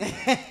hell no!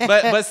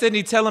 But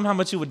Sydney, tell him how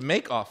much you would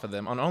make off of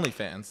them on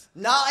OnlyFans.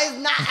 No, it's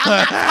not. I'm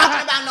not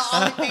talking about no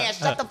OnlyFans.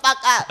 Shut the fuck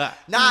up.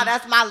 Nah,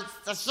 that's my.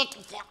 Shut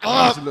the fuck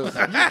up. You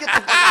get the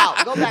fuck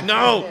out. Go back.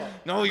 No, there.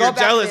 no, Go you're back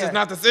jealous. there. It's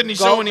not the Sydney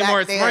Go show back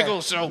anymore. It's there.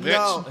 Michael's show,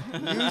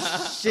 bitch. No, you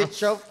shit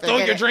your. Throw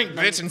your drink,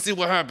 bitch, and see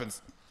what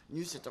happens.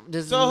 You should.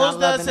 This So is not who's the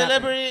loving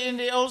celebrity in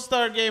the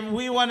All-Star game?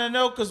 We want to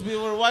know because we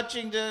were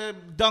watching the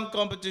dunk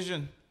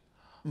competition.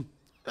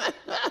 The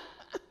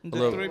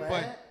Hello. 3-point.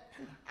 What?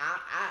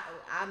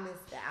 I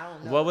missed that. I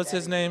don't know. What was that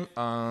his is. name?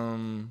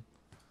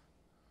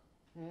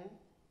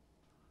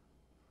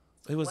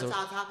 He was What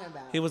y'all talking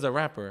about? he was a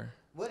rapper.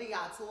 What are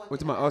y'all two?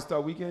 What's my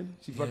All-Star Weekend?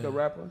 She fucked a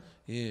rapper?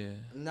 Yeah.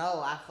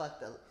 No, I fucked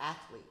the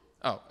athlete.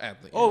 Oh,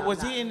 athlete. Oh,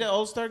 was he in the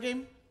All-Star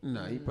game?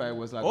 No, he probably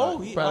was like.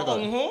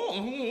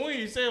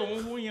 You say.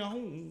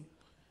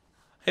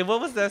 Hey,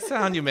 what was that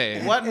sound you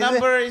made? What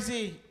number is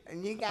he?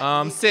 You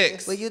got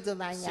 6. Will you do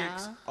my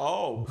now?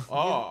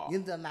 Oh. You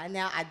do my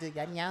now. I do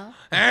your now.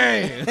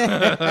 Hey.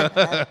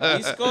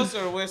 East Coast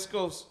or West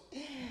Coast?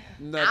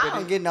 No, I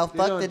don't get no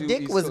fuck. The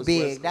dick was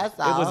big. That's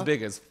all. It was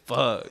big as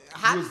fuck.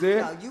 How You was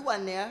there? No, you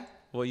wasn't there.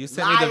 Well, you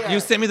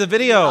sent me the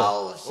video.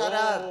 Oh, shut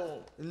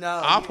up.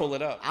 No. I'll pull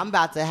it up. I'm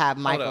about to have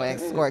Michael up.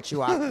 escort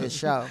you off this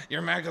show.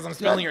 You're mad because I'm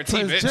spilling your tea,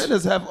 bitch.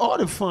 Transgenders have all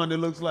the fun. It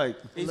looks like.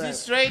 Is he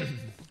straight?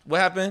 What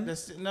happened?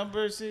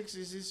 Number 6,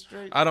 is he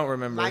straight? I don't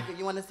remember. Michael,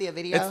 you want to see a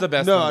video? It's the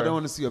best. No, number. I don't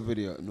want to see a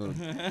video. No.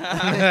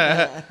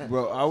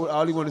 Bro, I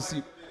only want to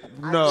see.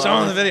 No. Show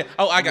them the video.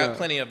 Oh, I got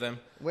plenty of them.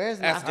 Where's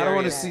my? Ask I don't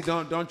want to Darius. see.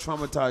 Don't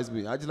traumatize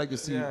me. I just like to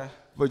see. Yeah.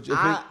 But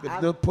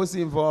if the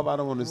pussy involved, I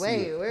don't want to see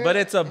Wait, it. where? But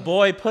it's a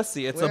boy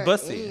pussy. It's a where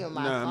bussy. any of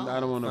my Nah, I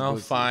don't want to. Oh,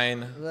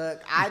 fine.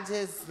 Look, I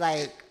just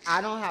like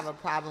I don't have a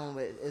problem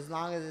with as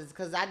long as it's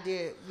because I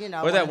did, you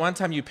know. Or that one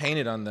time you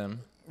painted on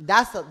them.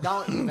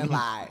 Don't even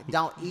lie.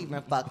 Don't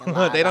even fucking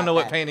lie. They don't know about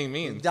what that. painting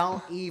means.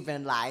 Don't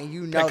even lie.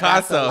 You know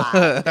Picasso. that's a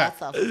lie.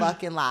 That's a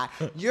fucking lie.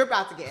 You're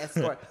about to get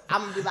escorted.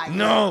 I'm gonna be like,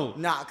 No.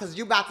 no, because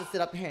you're about to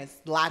sit up here and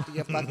slide through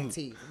your fucking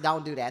teeth.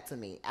 Don't do that to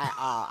me at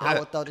all. I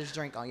will throw this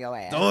drink on your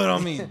ass. Throw it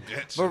on me,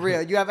 bitch. For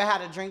real. You ever had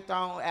a drink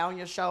thrown on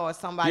your show or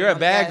somebody? You're a on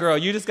bad the girl.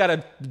 You just got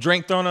a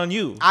drink thrown on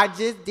you. I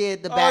just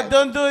did the bad. Oh,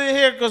 don't do it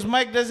here because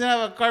Mike doesn't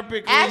have a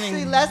carpet cleaning.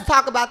 Actually, let's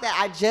talk about that.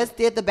 I just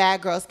did the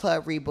Bad Girls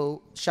Club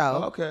reboot show.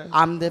 Oh, okay.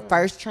 I'm the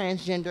first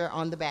transgender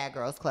on the Bad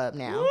Girls Club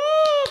now. Woo,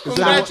 It's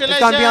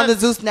gonna be on the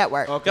Zeus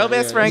Network. Okay, Go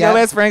best yeah. friend. Yep. Go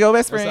best friend. Go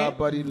best That's our friend.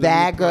 buddy.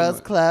 Bad Lemmy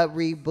Girls Plummer. Club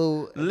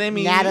reboot.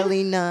 Lemmy.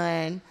 Natalie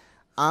Nunn,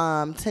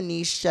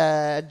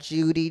 Tanisha,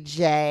 Judy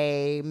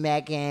J,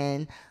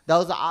 Megan.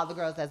 Those are all the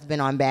girls that's been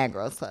on Bad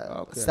Girls Club.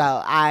 Okay. So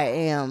I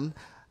am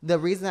the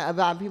reason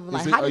about people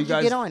like, how did you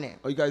get on it?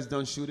 Are you guys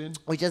done shooting?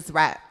 We just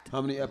wrapped.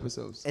 How many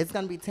episodes? It's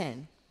gonna be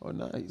 10. Oh,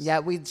 nice. Yeah,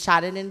 we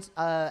shot it in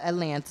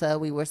Atlanta.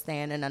 We were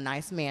staying in a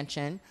nice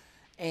mansion,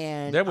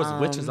 and There was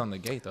witches on the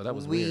gate though. That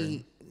was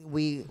weird.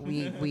 We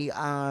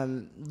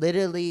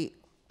literally.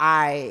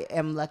 I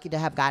am lucky to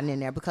have gotten in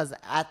there because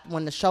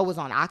when the show was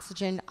on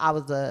Oxygen, I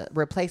was a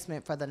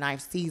replacement for the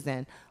 9th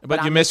season.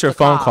 But I you missed your the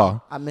phone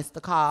call. I missed the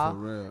call. For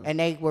real. And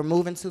they were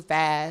moving too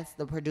fast.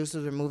 The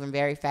producers were moving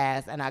very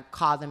fast. And I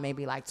called them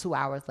maybe like 2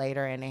 hours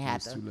later and they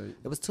had to. too late.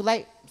 It was too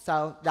late.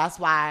 So that's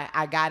why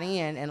I got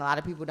in. And a lot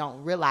of people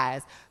don't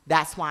realize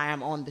that's why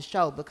I'm on the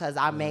show because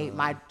I made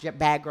my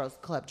Bad Girls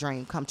Club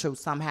dream come true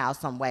somehow,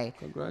 some way.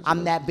 Congratulations.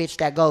 I'm that bitch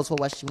that goes for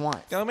what she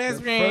wants. Go best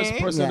The friend. first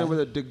person Yeah. with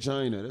a dick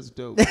gina. That's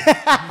dope.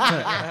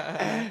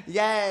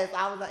 Yes,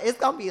 I was. Like, it's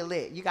gonna be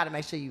lit. You got to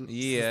make sure you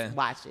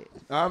watch it.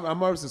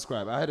 I'm already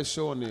subscribed. I had a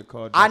show on there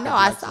called. I Dr. know.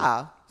 I Blackson.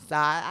 saw. So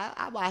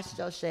I watched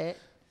your shit.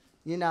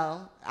 You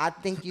know, I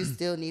think you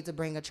still need to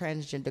bring a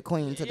transgender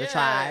queen to the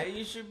tribe.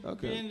 You should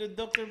Okay. be in the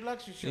Dr.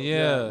 Blackson show.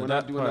 Yeah, When I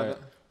that do part.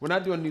 when I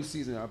do a new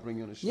season, I'll bring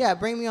you on the show. Yeah,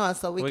 bring me on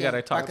so we can.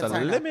 gotta talk I can to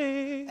turn up.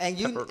 Lemmy. And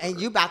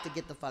you about to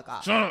get the fuck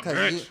off. Shut up, 'Cause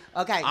bitch. you-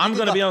 okay, I'm you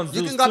gonna can be go- on You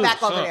Zeus can go too. back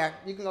Shut over up. there.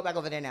 You can go back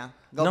over there now.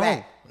 Go No,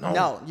 back.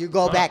 no. You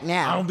go back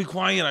now. I don't be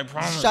quiet. I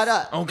promise. Shut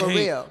up. Okay. For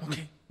real.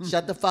 Okay.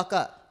 Shut the fuck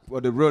up. Well,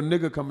 the real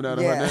nigga coming out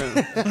of Yeah. her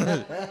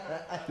now.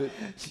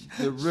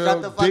 the real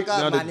Shut the fuck dick. up,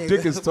 Now my the nigga.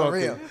 dick is For talking.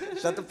 real.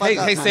 Shut the fuck Hey,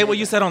 up. hey, my say what nigga.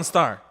 you said on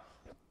Star.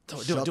 Do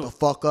Shut it, do the it.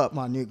 fuck up,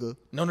 my nigga.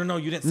 No,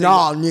 you didn't say.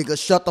 Nah, nigga,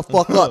 shut the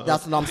fuck up.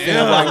 That's what I'm saying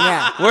right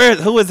now.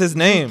 Who is his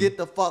name? Get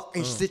the fuck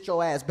and sit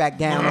your ass back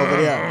down over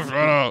there. Shut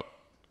up.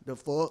 The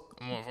fuck.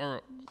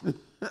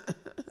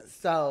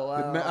 So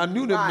I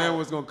knew that man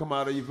was gonna come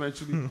out of you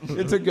eventually.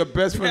 It took your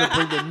best friend to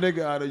bring the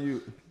nigga out of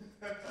you.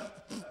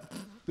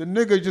 The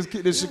nigga just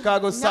the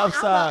Chicago South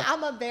Side.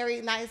 I'm a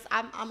very nice.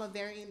 I'm a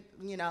very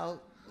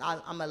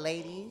I'm a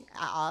lady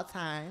at all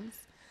times.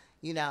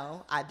 You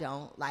know, I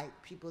don't like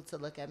people to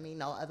look at me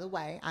no other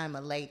way. I'm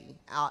a lady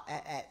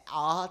at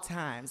all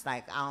times.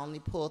 Like I only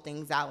pull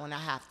things out when I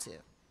have to.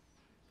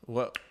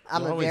 What?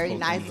 I'm you a always very pull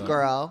nice things out.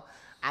 girl.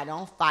 I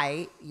don't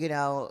fight.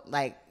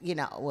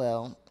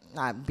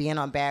 Being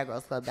on Bad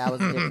Girls Club, that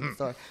was a different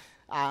story.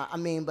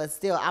 But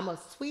still, I'm a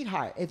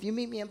sweetheart. If you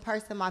meet me in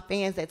person, my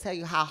fans, they tell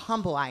you how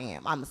humble I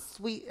am. I'm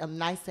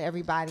nice to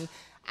everybody.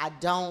 I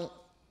don't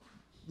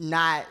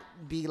not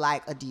be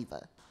like a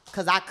diva.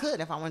 Because I could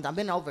if I wanted to. I've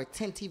been over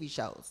 10 TV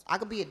shows. I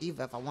could be a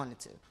diva if I wanted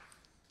to.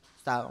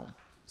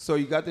 So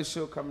you got this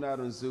show coming out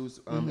on Zeus.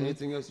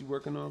 Anything else you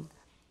working on?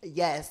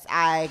 Yes,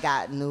 I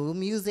got new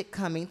music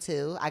coming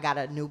too. I got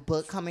a new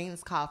book coming.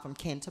 It's called From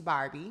Ken to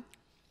Barbie.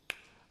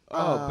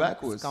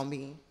 Backwards. It's gonna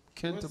be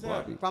Ken to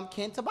Barbie. From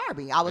Ken to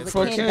Barbie. I was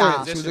For a Ken Ken.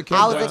 doll. She was a Ken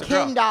I was doll. a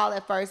Ken doll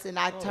at first, and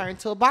I turned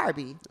to a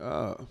Barbie.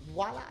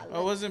 Voila. I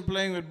wasn't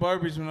playing with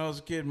Barbies when I was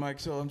a kid, Mike,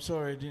 so I'm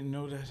sorry I didn't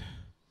know that.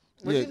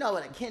 Well, you know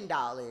what a Ken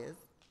doll is.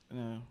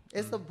 No.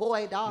 It's a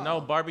boy doll.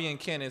 No, Barbie and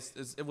Ken.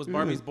 It was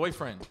Barbie's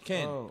boyfriend,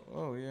 Ken.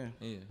 Oh, yeah.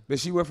 Yeah. But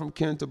she went from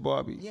Ken to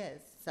Barbie. Yes.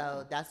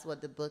 So that's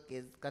what the book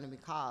is going to be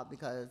called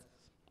because.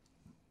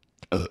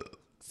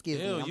 Excuse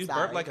me. Ew, I'm you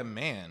sorry. burp like a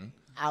man.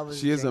 I was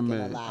She is a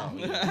drinking man. lot.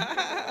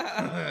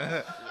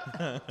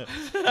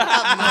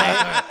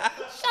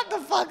 Shut the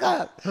fuck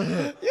up.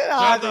 You know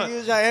how to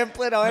use your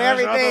input on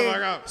everything.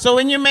 So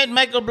when you met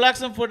Michael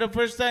Blackson for the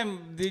first time,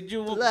 did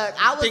you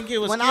think he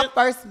was when cute? I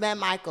first met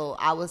Michael,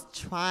 I was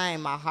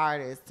trying my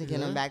hardest to get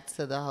him back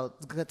to the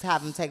to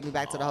have him take me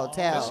back to the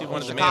hotel she in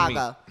wanted the man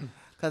Chicago.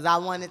 Because I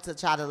wanted to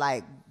try to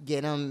like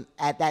get him.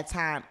 At that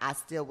time, I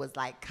still was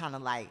like kind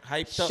of like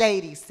Hyped up.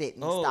 shady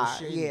sitting star.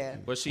 shady. Yeah.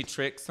 But she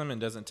tricks him and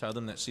doesn't tell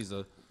them that she's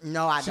a.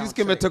 No, I She don't. just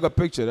came and trick. took a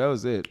picture. That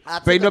was it. I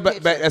But took you know, a but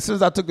picture. as soon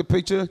as I took the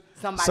picture,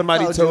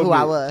 Somebody told told you who me.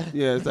 I was.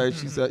 Yeah, it's like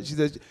she said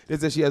they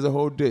said she has a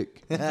whole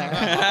dick.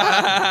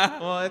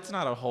 Well, it's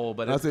not a hole,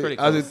 but I it's said, pretty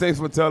I close. said, thanks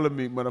for telling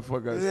me,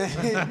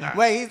 motherfucker.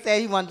 Wait, he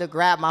said he wanted to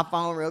grab my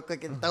phone real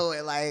quick and throw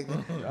it like,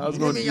 I was give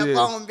gonna me do your that.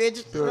 phone,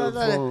 bitch. Throw the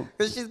phone.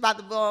 Because she's about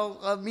to go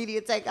on a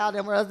media takeout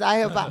and what else I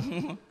hear about.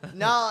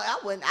 No, I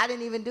wouldn't. I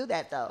didn't even do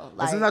that though. As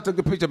Like, soon as I took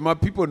the picture, my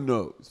people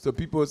know. So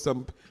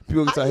some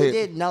people how inside you here.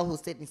 didn't know who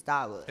Sydney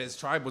Star was? His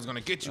tribe was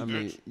gonna get you, I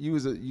bitch.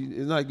 mean,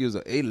 it's not like you was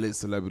an A-list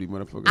celebrity,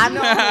 motherfucker. I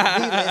know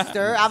I'm a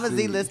Z-lister. I'm a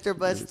Z-lister,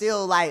 but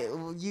still, like,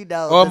 you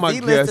know, All the my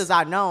Z-listers guests-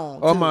 are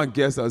known. All too. my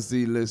guests are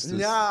Z-listers.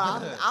 No,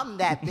 I'm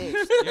that bitch.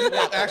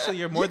 Actually,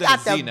 you're more You than a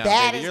got the Z now,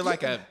 baddest- baby. You're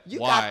like a You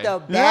Y. got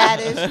the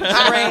baddest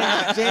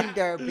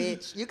transgender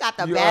bitch. You got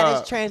the You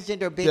baddest are.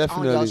 transgender bitch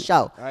on your Definitely.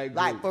 show. I agree.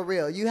 Like, for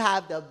real. You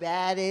have the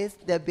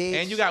baddest, the bitch.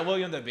 And you got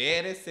William the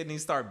baddest, Sydney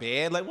Star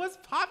bad. Like, what's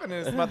popping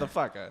in this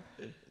motherfucker?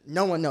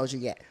 No one knows you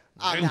yet.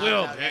 Oh, They no,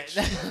 will, no, bitch.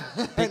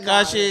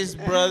 Tekashi's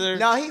brother.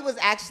 No, he was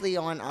actually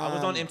on. I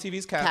was on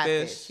MTV's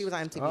Catfish. He was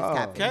on MTV's Oh.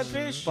 Catfish.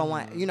 Catfish? But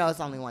one, you know, it's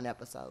only one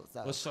episode.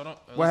 So Well, shut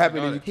up. What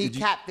happened? he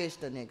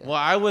catfished the nigga. Well,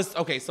 I was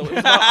okay. So it was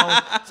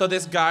about so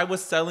this guy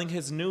was selling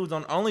his nudes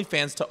on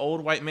OnlyFans to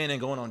old white men and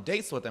going on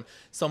dates with them.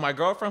 So my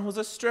girlfriend, who's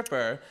a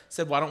stripper,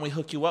 said, "Why don't we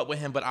hook you up with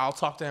him? But I'll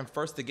talk to him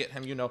first to get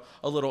him, you know,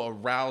 a little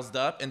aroused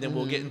up, and then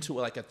we'll get into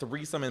like a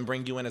threesome and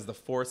bring you in as the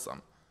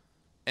foursome."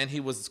 And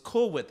he was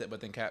cool with it, but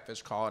then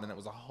Catfish called, and it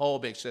was a whole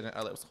big shit in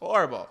LA. It was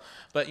horrible,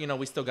 but you know,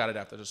 we still got it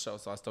after the show,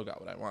 so I still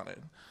got what I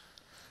wanted.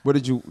 What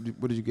did you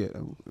get?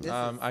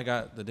 I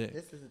got the dick.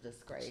 This is a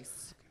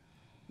disgrace.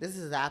 This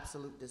is an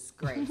absolute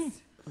disgrace.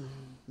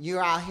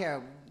 You're out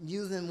here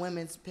using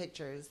women's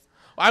pictures.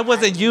 I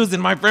wasn't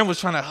using. My friend was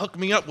trying to hook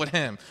me up with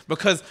him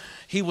because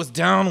he was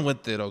down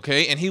with it,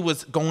 okay? And he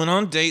was going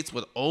on dates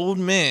with old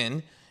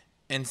men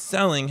and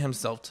selling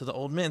himself to the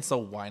old men. So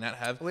why not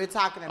have We're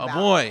talking about a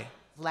boy?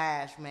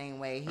 Flash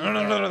Mainway. He's No.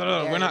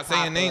 very We're not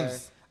saying popular.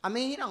 names. I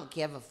mean, he don't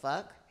give a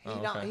fuck. He Oh,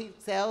 don't. okay. He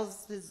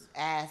sells his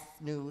ass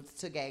nudes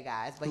to gay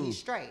guys, but he's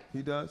straight.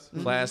 He does.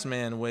 Flash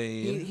Man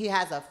Wade. He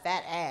has a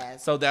fat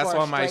ass. So that's for a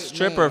why my straight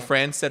stripper man.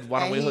 friend said, "Why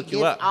don't And we he hook you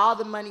gets up?" all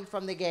the money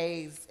from the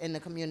gays in the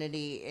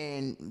community,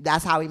 and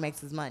that's how he makes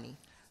his money.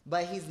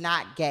 But he's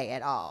not gay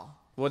at all.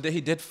 Well, he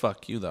did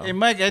fuck you though. Hey,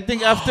 Mike, I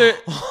think after.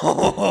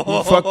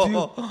 He fucked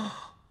you.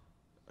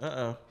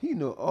 Uh-oh. He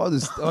know all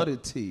the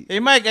tea. Hey,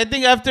 Mike, I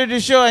think after the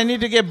show, I need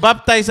to get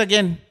baptized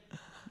again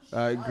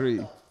I agree.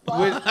 with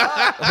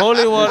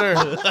holy water.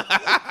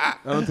 I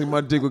don't think my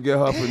dick will get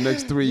hard for the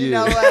next 3 You years.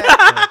 know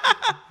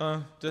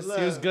what? Just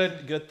use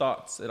good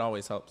thoughts. It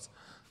always helps.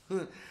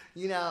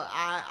 You know,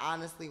 I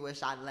honestly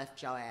wish I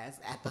left your ass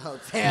at the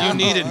hotel. You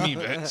needed me,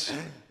 bitch.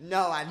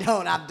 No, I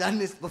don't. I've done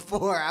this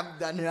before. I've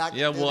done it.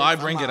 Yeah, well, I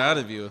bring it out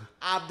of you.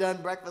 I've done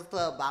Breakfast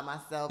Club by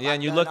myself. Yeah, I've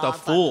and you done looked all a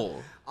types fool.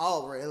 of-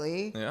 Oh,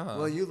 really? Yeah.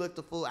 Well, you looked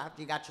a fool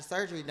after you got your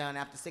surgery done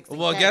after 16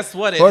 Well, days. guess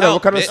what? It Hold on,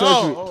 helped, what kind of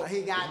bitch. surgery? Oh,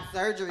 he got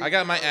surgery. I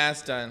got my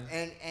ass done.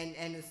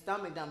 And his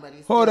stomach done, but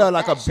he's Hold still on,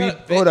 like a fat. B. Shut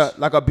up, Hold bitch. on,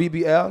 like a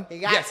BBL. He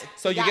got- Yes.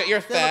 So he you got get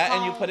your fat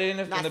and you silicone, put it in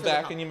the not back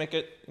silicone. and you make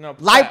it, you know.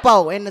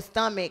 Lipo in the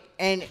stomach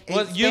and Well,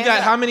 it you stand got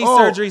up. how many Oh.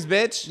 surgeries,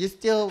 bitch? You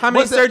still How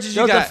many What's that- surgeries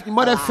there you was got?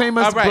 Remember that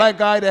famous All right. black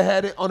guy that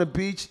had it on the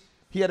beach?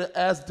 He had an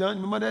ass done.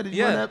 Remember that? Did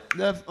you Yeah. remember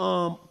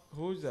that?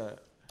 Who's that?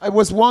 It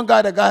was one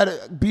guy that got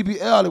a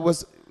BBL. It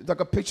was like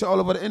a picture all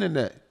over the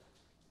internet.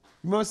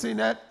 You remember seeing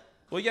that?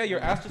 Well, yeah, your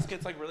ass just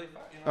gets like really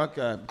fat. You know?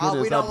 Okay. Oh, we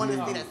goodness, don't I want to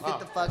believe see you. that. Sit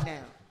the fuck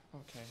down.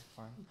 Okay,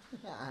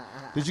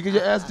 fine. Did you get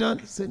your ass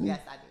done, Sydney? Yes,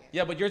 I did.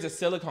 Yeah, but yours is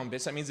silicone,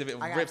 bitch. That means if it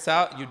I got rips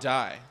out, you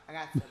die. I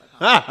got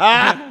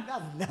silicone.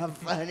 That's not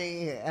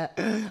funny.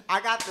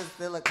 I got the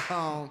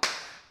silicone,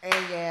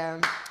 and yeah,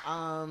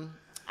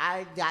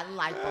 I gotten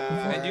lipo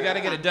before. And you got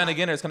to get it done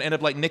again, or it's gonna end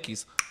up like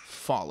Nikki's,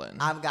 falling.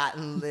 I've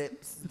gotten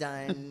lips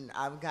done.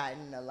 I've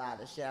gotten a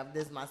lot of shit.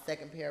 This is my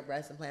second pair of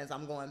breast implants.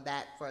 I'm going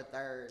back for a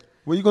third.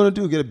 What are you gonna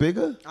do? Get it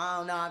bigger? I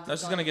don't know. I'm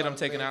That's just gonna get them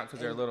taken out because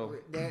they're little.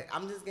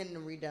 I'm just getting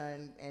them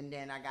redone, and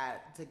then I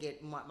got to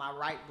get my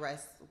right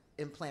breast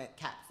implant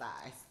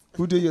capsized.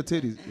 Who did your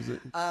titties? Was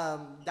it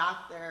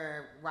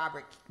Dr.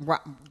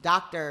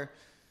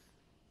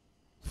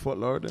 Fort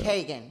Lauderdale?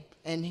 Kagan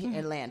in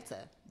Atlanta.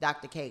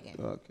 Dr. Kagan.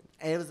 Okay.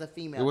 And it was a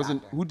female It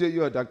wasn't. doctor. Who did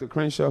your Dr.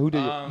 Crenshaw? Who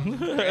did your?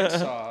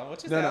 Crenshaw.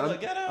 What you say? No,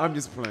 Look at him. I'm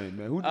just playing,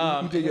 man. Who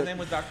did His your? name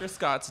was Dr.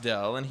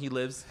 Scottsdale, and he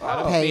lives out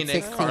of Paid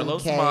Phoenix.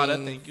 Carlos $16K, Mata,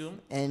 thank you.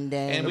 And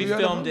then And we Have you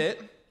heard of filmed him?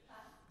 it.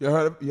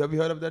 You ever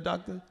heard of that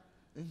doctor?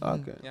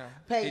 Okay. Yeah.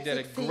 Paid He did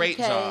a 16K great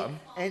job.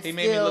 and He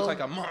made me look still- like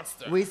a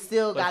monster. We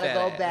still with gotta that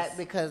go ass. back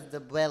because the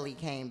belly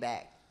came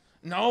back.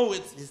 No,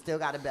 You still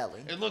got a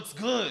belly. it looks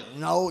good.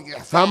 No, you're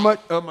How fat. much?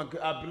 Oh my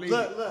God! I believe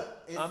Look, it. look.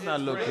 I'm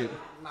not looking.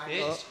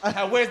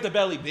 Bitch. Where's the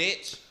belly,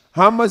 bitch?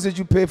 How much did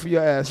you pay for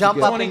your ass? Jump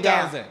to get- up and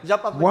down. 20,000.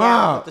 Jump up and Wow.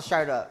 down with the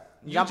shirt up.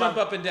 You jump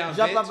up and down,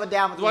 Jump bitch. up and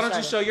down with Why the don't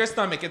you shirt show up. your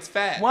stomach? It's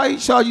fat. Why he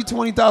charge you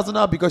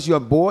 $20,000 because you're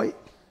a boy?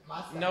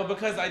 No,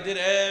 because I did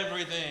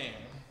everything.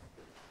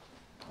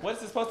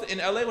 What's it supposed to? In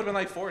LA would have been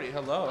like 40.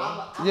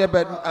 Hello. Yeah,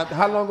 but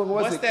how long ago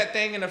was What's it? that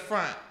thing in the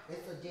front?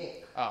 It's a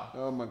dick. Oh.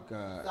 Oh my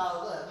God.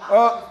 So look, my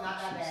Oh. stomach's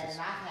not that bad, and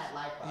I've had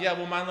lipo. Yeah,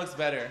 well, mine looks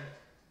better.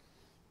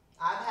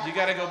 I've had You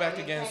gotta lipo, go back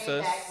and it again, came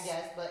sis. back,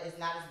 yes, but it's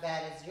not as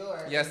bad as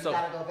yours. Yes, you so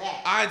gotta go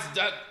back.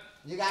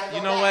 You gotta go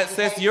You know back what,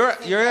 because sis? you You're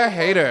think a you're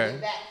hater.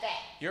 getting back fat.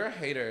 You're a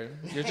hater.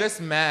 You're just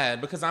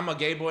mad because I'm a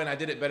gay boy and I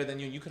did it better than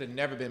you. You could have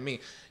never been me.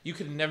 You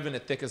could have never been the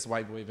thickest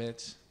white boy,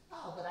 bitch.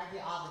 Oh, but I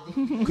get all the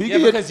dick. Can you Yeah, get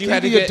your- because you can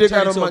had to get your get dick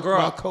turned out of into a girl.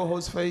 my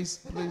co-host's face,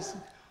 please?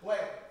 Wait.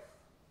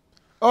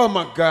 Oh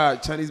my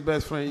God, Chinese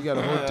best friend, you got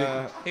a whole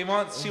dick.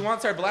 She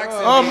wants her black.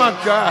 Oh Cindy. my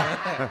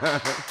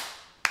God.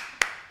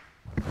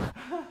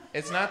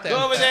 It's not that.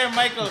 Go over there,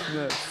 Michael.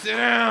 Sit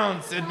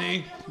down,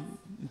 Sydney.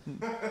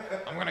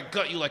 I'm gonna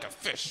gut you like a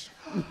fish.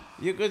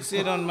 You could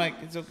sit on Mike.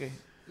 It's okay.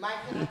 Mike,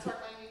 can I twerk on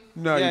you?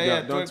 No, Yeah, you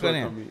yeah, don't. Don't twerk on twerk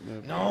him.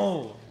 on me.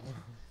 No.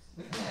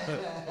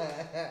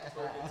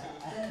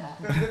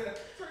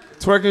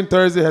 Twerking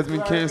Thursday has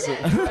been canceled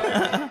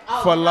Oh,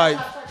 for you life.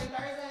 not twerking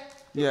Thursday?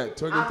 Yeah, I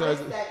twerking missed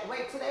Thursday. that.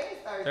 Wait, today is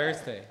Thursday.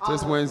 Thursday.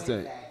 Just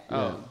Wednesday.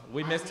 Oh,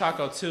 we missed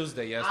Taco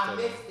Tuesday I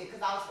yesterday. missed it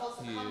because I was supposed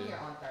to come Yeah. here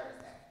on Thursday.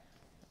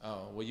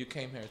 Oh, well, you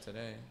came here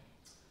today.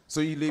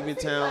 So you leave in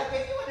See, town. like,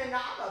 if you would have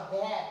known I'm a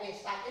bad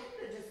bitch, like if you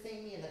would have just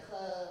seen me in the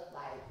club,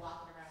 like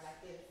walking around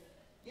like this,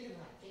 you'd have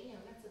been like,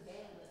 damn, that's a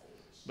bad little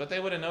bitch. But they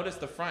would have noticed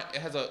the front.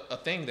 It has a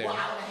thing there. Well,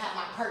 I would have had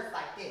my purse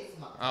like this.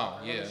 Oh,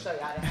 Let me yeah. show you.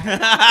 I'd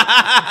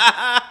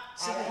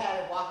have had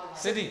it walking like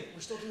Sydney. this.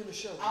 We're still doing the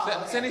show. Oh,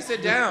 okay. Sydney,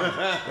 sit down.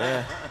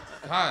 Yeah.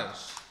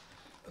 Gosh.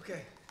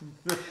 Okay.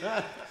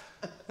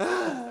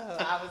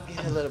 I was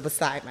getting a little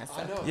beside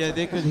myself. Yeah,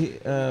 they could.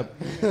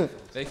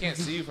 They can't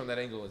see you from that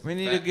angle. It's We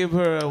need fat. to give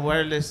her a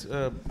wireless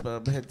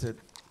headset.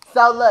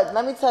 So look,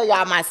 let me tell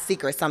y'all my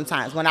secret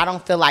sometimes. When I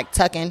don't feel like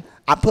tucking,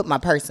 I put my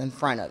purse in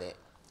front of it.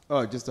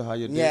 Oh, just to hide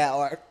your dick. Yeah,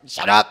 or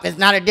shut up, it's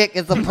not a dick,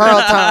 it's a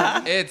pearl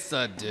tongue. It's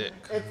a dick.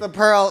 It's a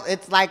pearl,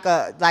 it's like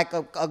a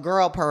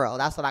girl pearl.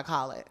 That's what I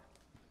call it.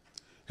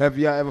 Have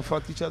y'all ever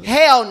fucked each other?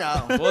 Hell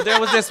no. Well, there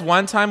was this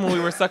one time when we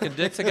were sucking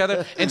dick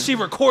together, and she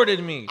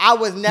recorded me. I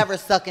was never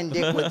sucking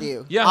dick with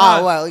you. Yeah, Oh,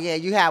 huh? well, yeah,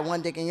 you had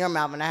one dick in your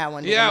mouth and I had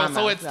one dick in my Yeah, mouth.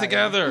 so it's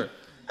together.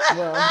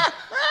 Well,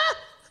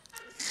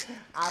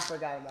 I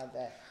forgot about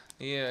that.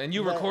 Yeah, and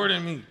you But-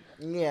 recorded me.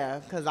 Yeah,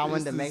 because I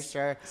wanted to make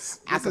sure I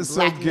this could is so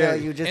blackmail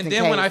gay. you just And in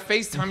then case. when I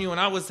FaceTime you and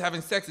I was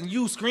having sex, and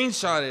you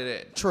screenshotted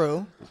it,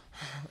 True.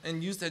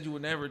 and you said you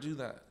would never do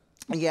that.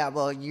 Yeah,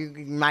 well, you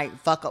might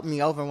fuck up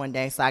me over one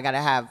day, so I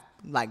gotta have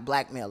like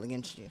blackmail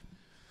against you.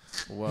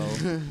 Well,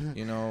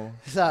 you know.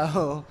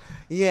 So,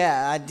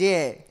 yeah, I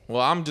did.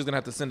 Well, I'm just gonna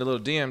have to send a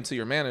little DM to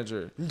your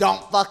manager.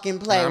 Don't fucking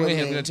play I'm with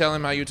gonna me. tell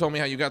him how you told me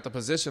how you got the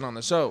position on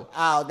the show.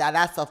 Oh,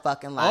 that's a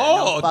fucking lie.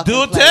 Oh, Don't fucking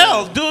do play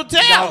tell, with me. do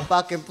tell. Don't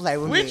fucking play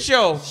with me. Which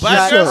show? Shut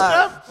Black Girl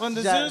up. Stuff on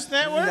the Just- Zeus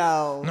Network?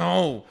 No.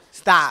 No.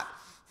 Stop.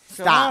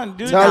 Come Stop. on,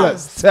 do Tell that.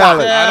 us.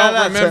 Tell us. I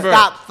don't remember.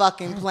 Stop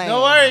fucking playing.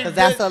 Don't worry, because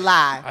that's a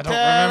lie. I don't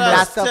Tell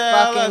remember. us. That's a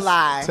Tell fucking us.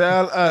 lie.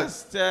 Tell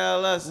us.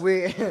 Tell us.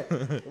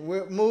 We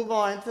move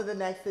on to the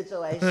next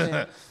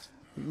situation.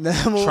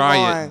 Move Try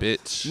on.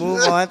 it, bitch.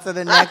 Move on to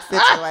the next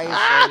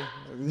situation.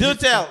 Do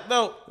tell.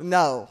 No.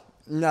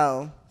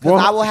 No. Because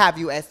Well- I will have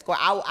you escort.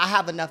 I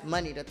have enough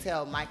money to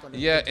tell Michael to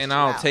Yeah, get and you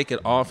I'll out. take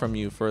it all from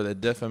you for the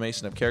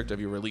defamation of character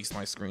if you release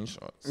my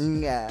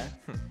screenshots. Yeah.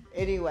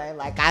 Anyway,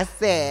 like I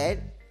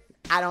said,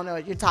 I don't know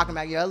what you're talking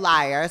about. You're a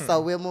liar.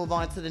 So we'll move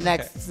on to the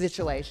next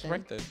situation.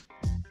 Right there.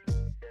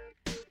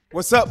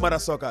 What's up, mother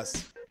suckers?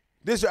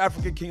 This is your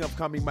African king of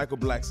comedy, Michael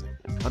Blackson.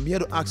 I'm here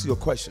to ask you a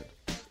question.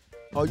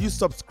 Are you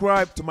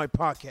subscribed to my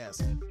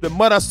podcast, the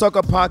Mother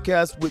Sucker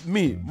Podcast with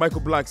me,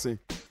 Michael Blackson?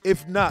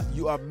 If not,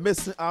 you are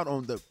missing out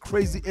on the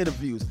crazy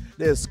interviews,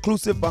 the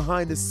exclusive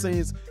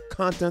behind-the-scenes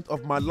content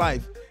of my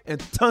life,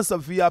 and tons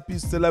of VIP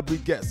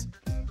celebrity guests.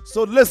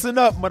 So listen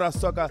up, Mother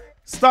Sucker.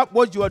 Stop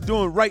what you are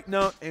doing right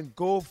now and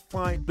go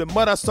find the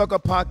Mother Sucker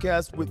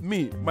Podcast with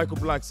me, Michael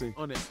Blackson,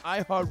 on the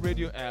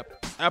iHeartRadio app,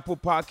 Apple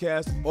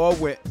Podcasts, or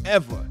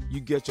wherever you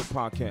get your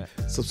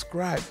podcast.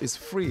 Subscribe. It's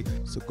free,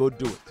 so go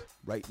do it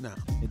right now.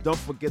 And don't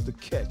forget to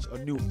catch a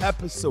new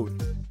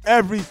episode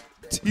every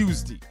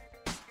Tuesday.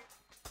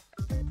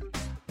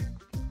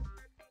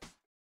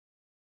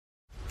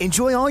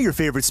 Enjoy all your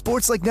favorite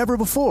sports like never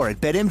before at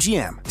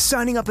BetMGM.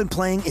 Signing up and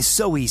playing is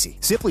so easy.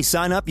 Simply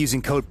sign up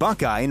using code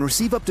Buckeye and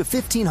receive up to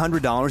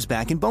 $1,500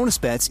 back in bonus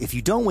bets if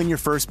you don't win your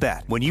first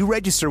bet. When you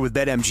register with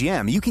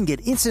BetMGM, you can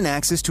get instant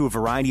access to a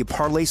variety of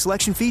parlay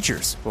selection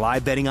features,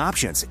 live betting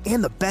options,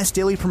 and the best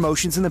daily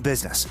promotions in the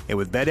business. And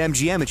with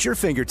BetMGM at your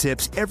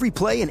fingertips, every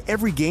play and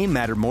every game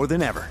matter more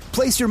than ever.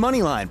 Place your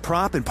moneyline,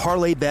 prop, and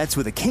parlay bets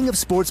with the king of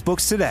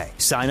sportsbooks today.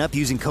 Sign up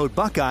using code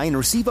Buckeye and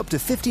receive up to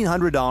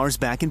 $1,500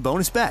 back in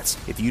bonus bets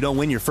if you don't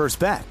win your first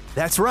bet.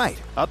 That's right,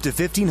 up to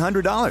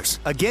 $1,500.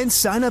 Again,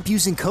 sign up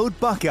using code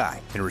Buckeye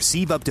and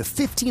receive up to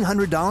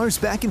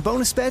 $1,500 back in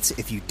bonus bets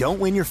if you don't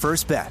win your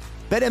first bet.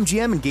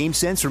 BetMGM and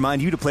GameSense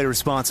remind you to play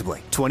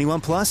responsibly.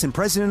 21 plus and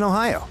present in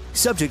Ohio.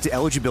 Subject to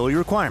eligibility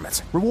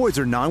requirements. Rewards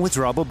are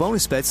non-withdrawable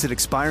bonus bets that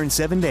expire in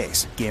 7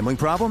 days. Gambling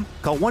problem?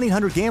 Call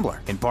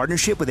 1-800-GAMBLER in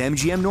partnership with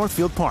MGM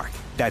Northfield Park.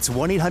 That's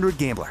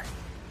 1-800-GAMBLER.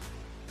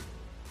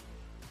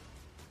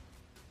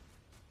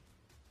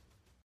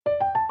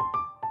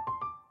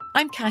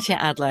 I'm Katya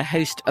Adler,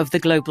 host of The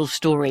Global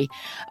Story.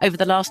 Over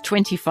the last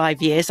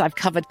 25 years, I've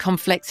covered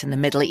conflicts in the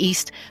Middle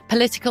East,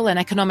 political and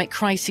economic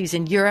crises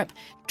in Europe,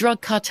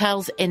 drug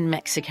cartels in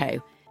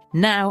Mexico.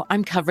 Now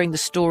I'm covering the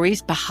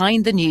stories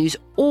behind the news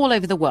all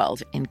over the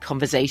world in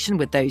conversation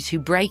with those who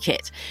break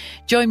it.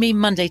 Join me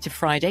Monday to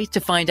Friday to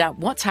find out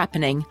what's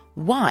happening,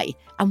 why,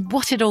 and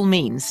what it all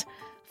means.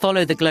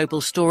 Follow The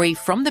Global Story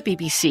from the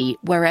BBC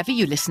wherever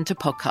you listen to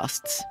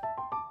podcasts.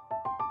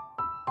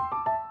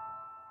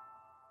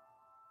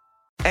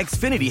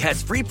 Xfinity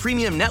has free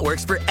premium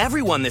networks for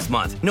everyone this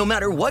month, no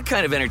matter what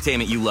kind of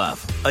entertainment you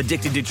love.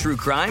 Addicted to true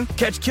crime?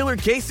 Catch killer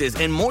cases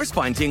and more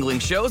spine-tingling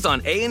shows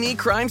on A&E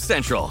Crime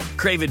Central.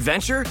 Crave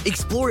adventure?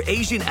 Explore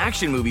Asian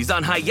action movies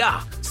on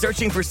Hi-YAH.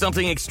 Searching for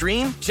something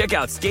extreme? Check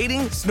out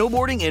skating,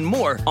 snowboarding, and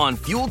more on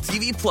Fuel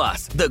TV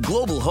Plus, the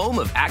global home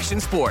of action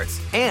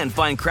sports. And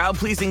find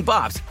crowd-pleasing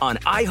bops on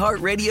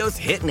iHeartRadio's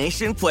Hit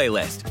Nation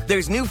playlist.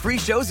 There's new free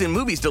shows and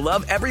movies to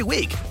love every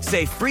week.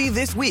 Say free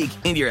this week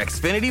in your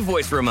Xfinity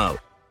voice remote.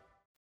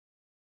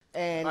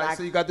 And all right,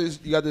 so you got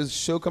this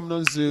show coming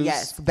on Zeus.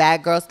 Yes,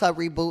 Bad Girls Club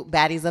reboot,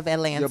 Baddies of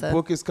Atlanta. Your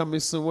book is coming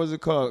soon. What's it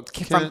called?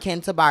 From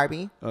Ken to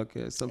Barbie. Okay,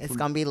 it's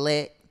gonna be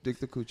lit. Dick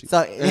the coochie.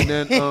 So and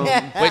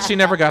then wait, she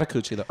never got a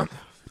coochie though.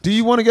 Do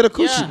you want to get a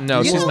coochie? Yeah.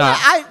 No, she's not.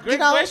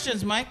 Great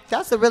questions, Mike.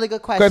 That's a really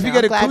good question. If you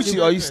get a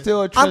coochie, are you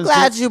still a transgender? I'm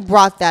glad you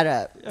brought that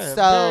up. Yeah,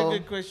 so very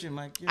good question,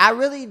 Mike. Yeah. I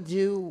really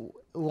do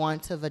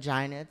want a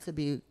vagina to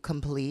be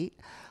complete,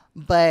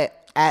 but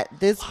at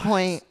this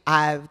point,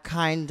 I've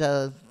kind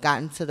of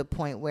gotten to the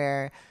point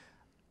where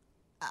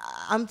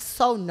I'm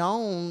so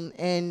known,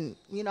 and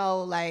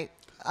like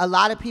a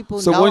lot of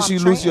people. So know once I'm you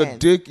trans. lose your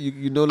dick,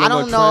 you no longer I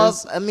don't know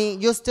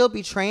trans? you'll still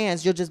be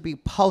trans. You'll just be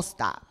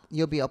post-op.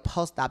 You'll be a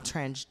post-op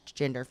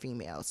transgender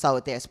female. So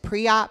there's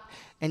pre-op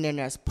and then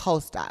there's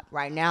post-op.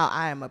 Right now,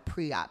 I am a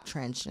pre-op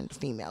transgender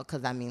female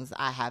because that means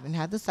I haven't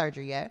had the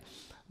surgery yet.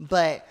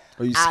 But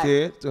are you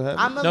scared to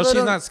have it? No, she's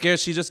not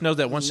scared. She just knows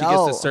that once she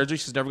gets the surgery,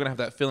 she's never going to have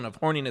that feeling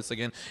of horniness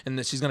again, and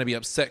that she's going to be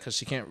upset because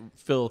she can't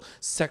feel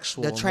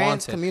sexual. The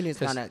trans community is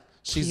going to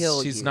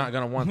kill She's you. not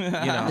going to want,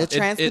 the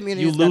trans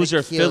community you is gonna lose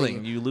your kill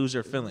feeling. you. You lose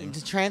your feeling.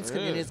 The trans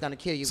community is going to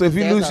kill you. So if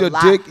you lose your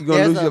dick, you're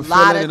going to lose your feeling in the There's a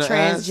lot of ass?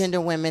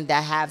 transgender women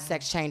that have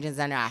sex changes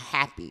and are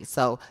happy.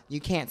 So you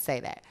can't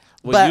say that.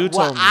 Well, you but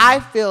what told me. I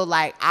feel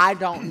like, I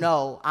don't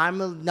know.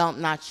 I'm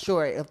not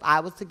sure. If I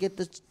was to get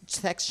the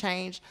sex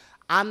change,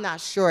 I'm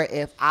not sure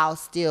if I'll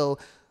still,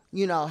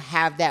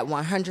 have that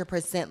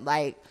 100%.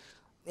 Like,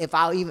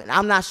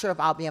 I'm not sure if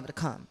I'll be able to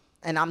come.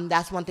 And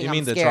that's one thing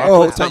I'm scared about.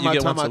 Oh,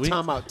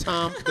 time out.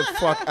 Time the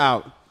fuck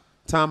out.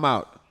 Time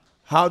out.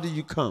 How do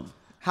you come?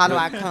 How do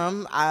I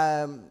come?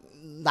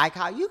 Like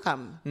how you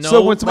come. No,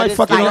 so when somebody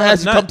fucking like your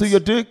ass, you come through your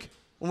dick?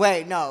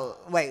 Wait,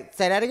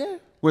 say that again?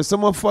 When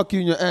someone fuck you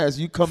in your ass,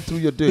 you come through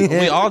your dick.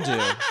 We all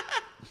do.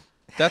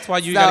 That's why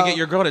you got to get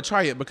your girl to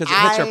try it, because it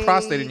hits your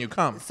prostate and you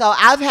come. So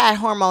I've had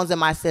hormones in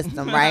my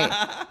system, right?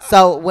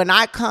 So when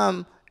I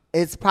come,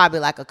 it's probably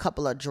like a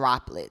couple of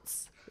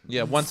droplets.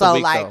 Yeah, once a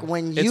week, like though.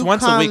 when It's you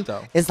once come, a week,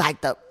 though. it's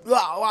like the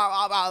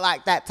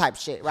like that type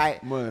shit,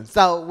 right? Man.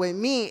 So with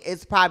me,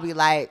 it's probably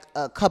like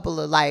a couple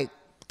of like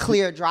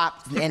clear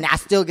drops, and I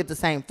still get the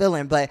same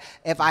feeling. But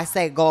if I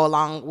say go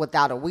along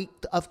without a week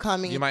of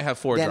coming, You might have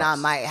 4 then drops.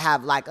 I might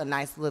have like a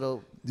nice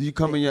little. Do you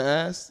come in your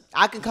ass?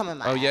 I can come in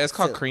my ass. Oh, yeah, it's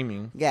called too.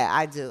 creaming. Yeah,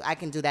 I do. I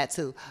can do that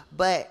too.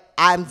 But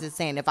I'm just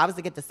saying, if I was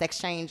to get the sex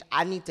change,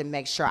 I need to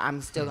make sure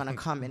I'm still going to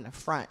come in the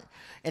front.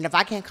 And if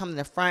I can't come in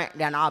the front,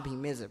 then I'll be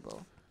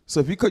miserable. So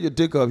if you cut your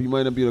dick off, you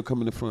might not be able to come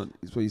in the front.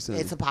 Is what you're saying?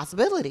 It's a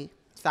possibility.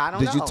 So I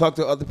don't know. Did you talk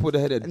to other people that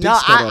had their dicks No,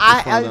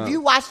 cut off? if you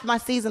watched my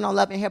season on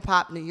Love and Hip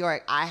Hop New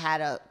York, I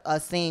had a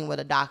scene with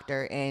a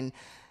doctor, and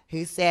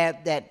he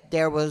said that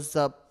there was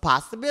a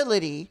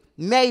possibility,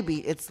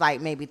 maybe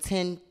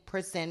 10%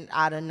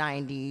 out of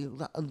 90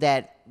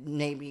 that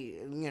maybe,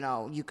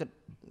 you could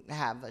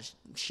have a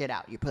shit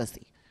out your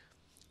pussy.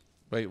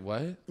 Wait,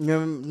 what?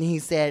 He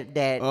said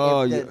that,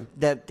 Oh,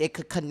 that it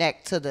could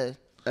connect to the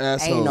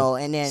Asshole. anal,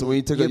 and then So when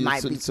you took you it,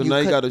 might so, be, so you now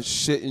you could- got a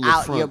shit in your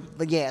out front.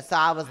 yeah. So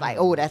I was like,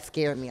 oh, that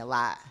scared me a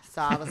lot.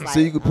 So I was like, So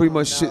you could pretty oh,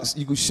 much no. shit.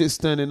 You could shit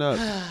standing up.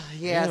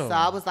 Yeah, so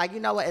I was like, you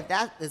know what? If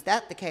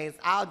that the case,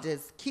 I'll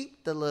just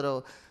keep the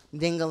little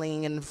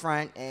dingling in the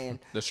front, and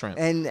The shrimp.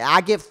 and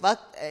I get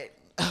fucked.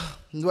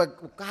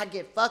 I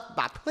get fucked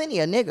by plenty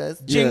of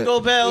niggas. Jingle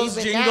bells,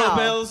 Even jingle now.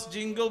 bells,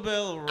 jingle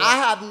bell. I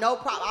have no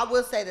problem. I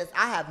will say this: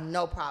 I have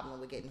no problem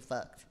with getting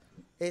fucked.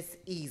 It's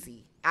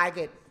easy. I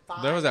get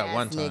fine There was that ass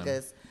one time.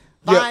 niggas,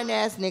 Yeah. fine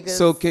ass niggas.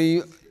 So can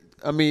you?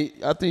 I mean,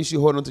 I think you should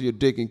hold on to your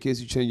dick in case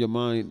you change your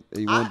mind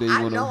and one day you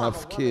I want to know I'm a have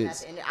woman at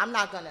kids. the end. I'm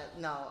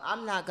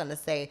not gonna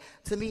say.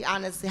 To be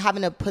honest,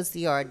 having a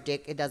pussy or a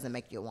dick, it doesn't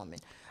make you a woman.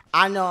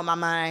 I know in my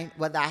mind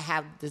whether I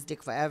have this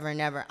dick forever and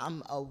ever,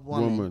 I'm a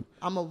woman.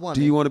 I'm a woman.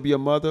 Do you want to be a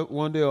mother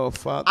one day or a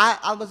father?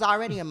 I was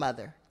already a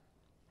mother.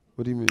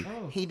 What do you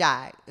mean? He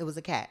died. It was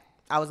a cat.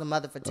 I was a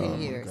mother for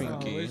 10 years. Oh,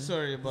 we're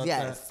sorry about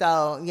Yeah. that.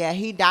 So yeah,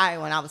 he died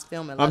when I was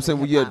filming. I'm Love saying,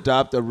 and will you Hip Hop.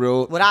 adopt a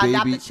real Would I baby?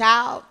 adopt a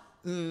child?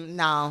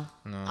 No,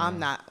 I'm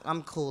not.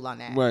 I'm cool on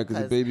that. Right,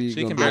 because the baby. She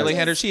gonna can be barely like-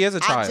 handle. She is a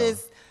child.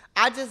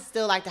 I just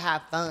still like to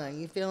have fun.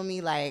 You feel me?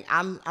 Like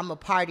I'm a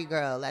party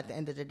girl at the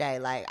end of the day.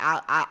 Like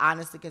I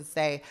honestly can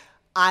say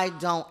I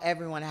don't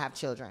ever want to have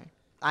children.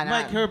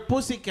 Mike, her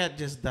pussycat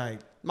just died.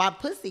 My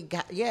pussy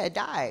it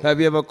died. Have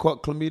you ever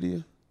caught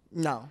chlamydia?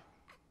 No.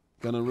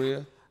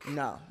 Gonorrhea?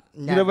 No.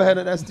 You never had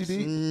an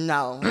STD?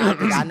 No. Not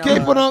that I know Gay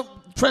people of.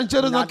 don't,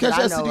 transgenders Not don't catch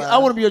that I know STD. of. I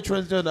want to be a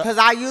transgender. Because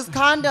I use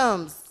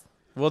condoms.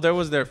 Well,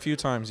 there a few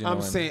times, you know.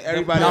 I'm saying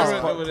everybody No.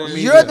 has caught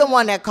chlamydia. You're the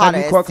one that caught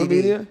Have a you caught STD.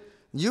 chlamydia?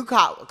 You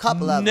caught a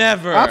couple of them.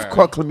 Never. I've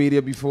caught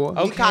chlamydia before.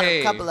 You caught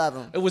a couple of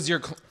them. It was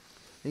your.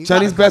 You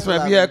Chinese caught a best couple friend.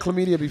 Have of you had them.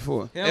 chlamydia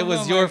before? Hell It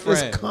was no, your Mike.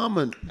 friend. It's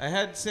common. I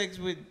had sex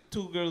with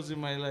 2 girls in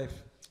my life.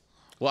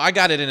 Well, I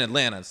got it in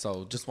Atlanta,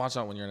 so just watch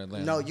out when you're in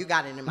Atlanta. No, you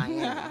got it in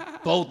Miami.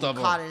 Both You of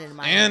them. caught it in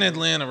Miami. And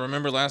Atlanta.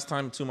 Remember last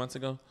time 2 months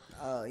ago?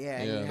 Oh,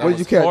 yeah. Yeah. You that What did you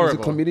was catch? Was it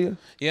horrible. chlamydia?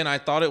 Yeah, and I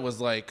thought it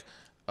was like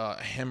a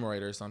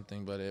hemorrhoid or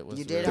something, but it was.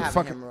 You did really- have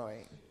a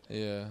hemorrhoid.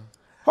 Yeah.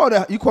 Hold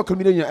on. You caught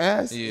chlamydia in your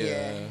ass?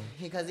 Yeah.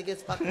 Because he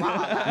gets fucked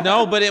raw.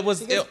 No, but it was.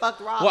 He gets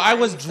fucked raw. Well, I right?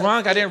 was He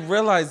drunk. I sucks didn't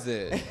realize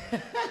it.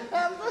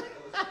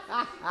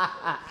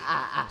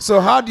 So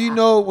how do you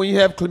know when you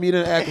have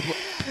chlamydia and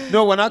ass?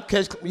 No, when I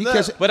catch, you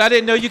catch. But I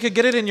didn't know you could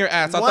get it in your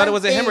ass. I thought it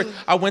was a One hemorrhoid.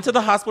 thing- I went to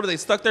the hospital. They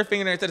stuck their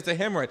finger in there and said it's a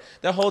hemorrhoid.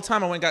 The whole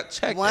time I went and got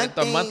checked. One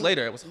A month thing-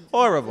 later, it was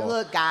horrible.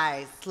 Look,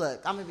 guys,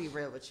 look, I'm going to be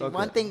real with you. Okay.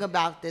 One thing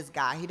about this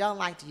guy, he don't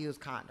like to use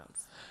condoms.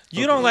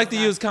 You don't like to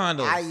use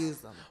condoms. I use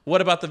them. What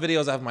about the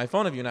videos I have on my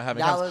phone of you not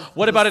having That condoms? was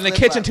What about in the slip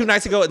kitchen up. 2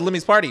 nights ago at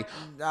Limmy's party?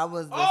 That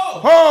was the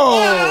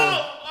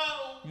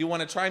You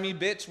want to try me,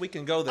 bitch? We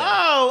can go there.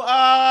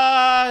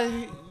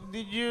 Oh,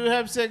 did you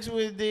have sex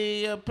with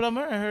the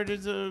plumber? I heard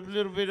there's a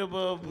little bit of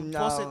a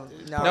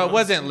faucet. No, it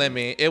wasn't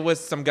Lemmy. It was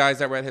some guys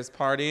that were at his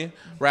party,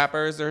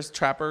 rappers or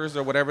trappers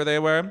or whatever they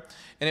were,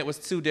 and it was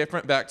 2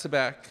 different back to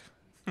back.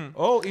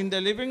 Oh, in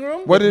the living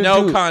room? What did it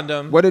No do?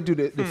 condom. What did it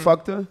do? They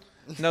fucked her?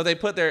 No, they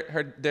put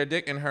their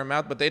dick in her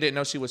mouth, but they didn't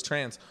know she was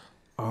trans.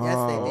 Yes,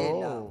 they did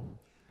know.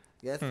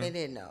 Yes, they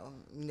did know.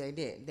 They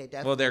did. They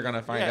definitely. Well, they're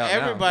gonna find Yeah, out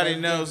now. everybody They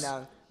did knows.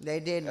 know. They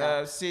did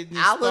know. Sydney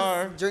I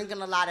Star. was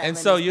drinking a lot at And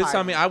so Linda's you party.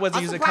 tell me I wasn't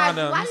I'm using surprised.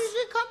 condoms. Why you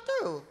didn't come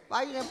through?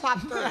 Why you didn't pop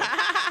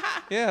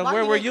through? Yeah, Why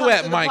where you were didn't you come at,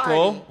 to the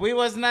Michael? party? We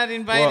was not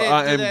invited Well,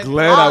 I to am that.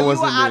 glad I Oh, you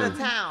wasn't were out there. of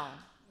town.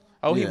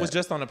 Oh, he Yeah. was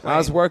just on a plane. I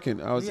was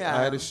working. I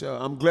Yeah. had a show.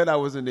 I'm glad I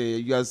wasn't there.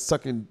 You guys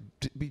sucking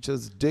each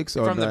other's dicks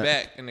all from the night.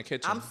 back in the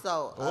kitchen. I'm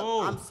so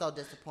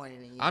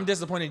disappointed in you. I'm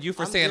disappointed in you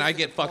for I'm saying I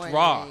get fucked disappointed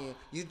raw. in you.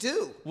 You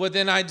do. Well,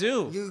 then I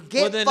do. You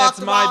get well, then fucked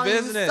that's my raw and you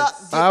business. suck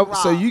dick raw.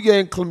 So you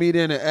getting chlamydia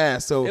in the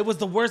ass. So It was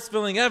the worst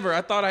feeling ever.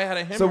 I thought I had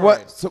a hemorrhoid. so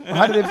what? So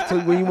how did it? So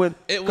when you went?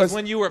 It was 'cause-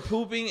 when you were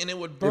pooping and it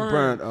would burn.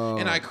 burned, oh.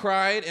 And I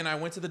cried and I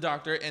went to the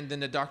doctor and then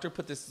the doctor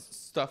put this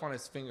stuff on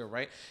his finger,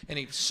 right? And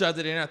he shoved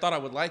it in. I thought I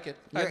would like it.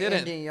 I You're didn't.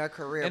 ending your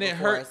career and it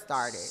before hurt it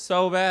started.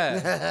 so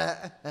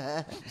bad.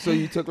 So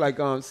you took like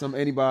some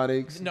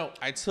antibiotics. No,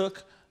 I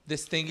took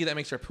this thingy that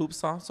makes your poop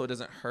soft so it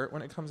doesn't hurt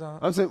when it comes out.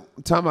 I'm saying,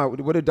 time out.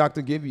 What did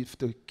doctor give you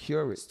to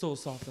cure it? Stool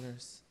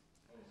softeners.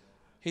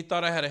 He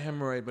thought I had a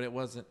hemorrhoid, but it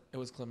wasn't. It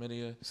was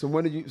chlamydia. So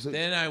when did you? So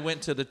Then I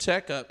went to the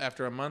checkup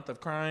after a month of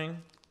crying.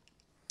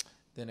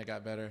 Then it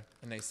got better.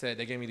 And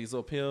they gave me these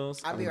little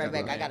pills. I'll be right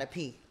back. I gotta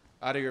pee.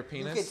 Out of your You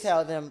penis? could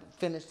tell them.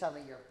 Finish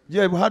telling your.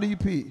 yeah, but how do you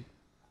pee?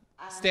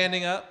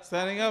 Standing up.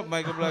 Standing up,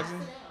 Michael Blackson.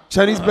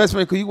 Chinese best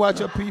friend, could you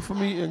watch your pee for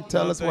me and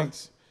tell No, us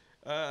thanks.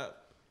 what?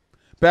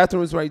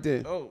 Bathroom's right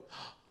there. Oh.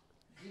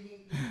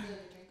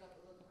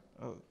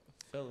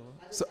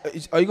 So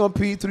are you gonna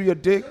pee through your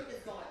dick?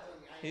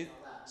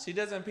 She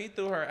doesn't pee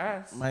through her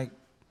ass. Mike,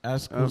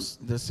 ask us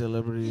the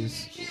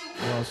celebrities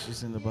while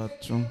she's in the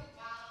bathroom.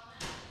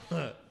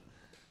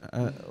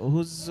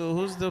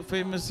 Who's the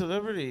famous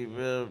celebrity?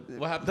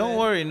 What happened? Don't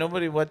worry,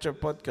 nobody watch our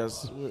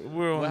podcast.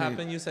 We're only, What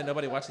happened? You said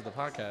nobody watches the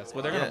podcast.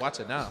 Well, they're going to watch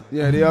it now.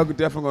 Yeah, they are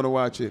definitely gonna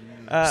watch it.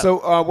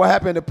 So what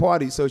happened at the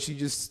party? So she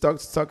just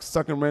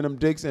sucking random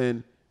dicks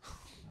and.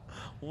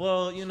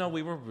 Well,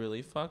 we were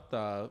really fucked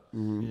up.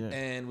 Mm-hmm. Yeah.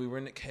 And we were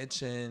in the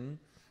kitchen.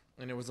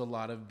 And there was a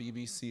lot of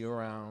BBC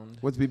around.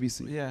 What's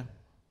BBC? Yeah.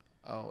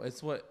 Oh,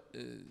 it's what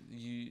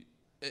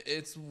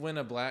it's when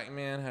a black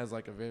man has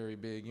like a very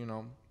big,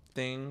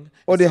 thing.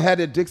 Or they had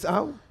their dicks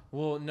out?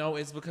 Well, no,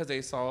 it's because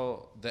they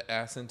saw the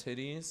ass and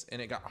titties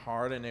and it got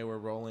hard and they were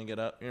rolling it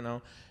up,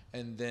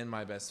 And then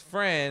my best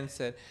friend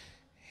said,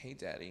 "Hey,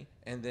 daddy."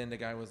 And then the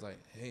guy was like,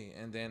 "Hey."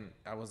 And then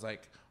I was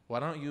like, "Why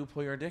don't you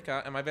pull your dick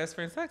out?" And my best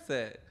friend sucks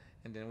it.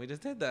 And then we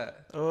just did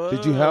that. Oh.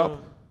 Did you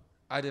help?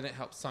 I didn't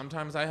help.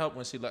 Sometimes I help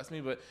when she lets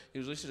me, but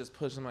usually she just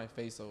pushes my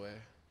face away.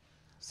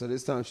 So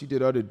this time she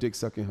did other dick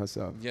sucking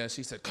herself. Yeah,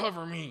 she said,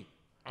 "Cover me.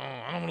 Oh,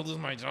 I don't want to lose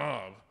my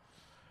job."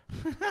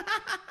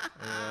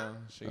 Yeah,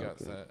 she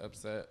got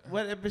upset.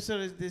 What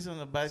episode is this on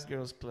the Bad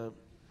Girls Club?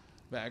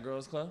 Bad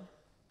Girls Club?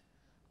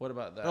 What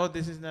about that? Oh,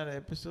 this is not an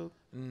episode?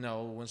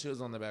 No, when she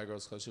was on the Bad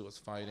Girls Club, she was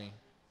fighting.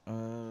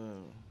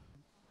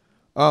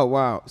 Oh,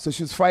 wow. So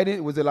she was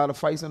fighting? Was there a lot of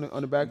fights on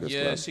the Bad Girls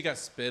Club? Yeah, she got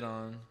spit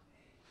on.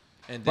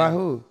 And by then,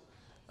 who?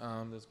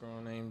 This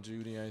girl named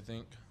Judy, I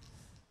think.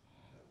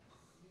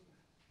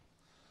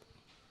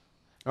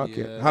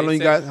 Okay. Yeah, How long you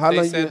got? How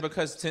long? They said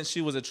because since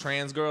she was a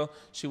trans girl,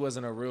 she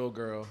wasn't a real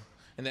girl,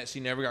 and that she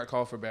never got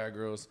called for Bad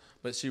Girls,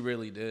 but she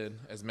really did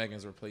as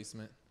Megan's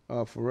replacement.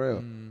 Oh, for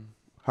real?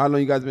 How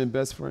long you guys been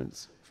best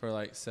friends? For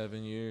like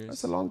 7 years.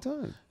 That's a long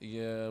time.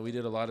 Yeah, we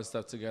did a lot of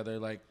stuff together.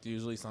 Like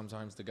usually,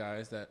 sometimes the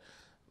guys that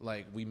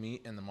like we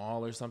meet in the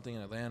mall or something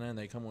in Atlanta, and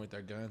they come with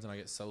their guns, and I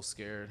get so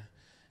scared.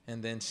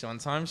 And then one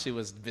time she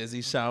was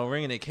busy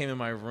showering, and they came in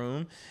my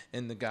room,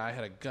 and the guy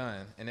had a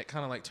gun, and it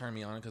kind of like turned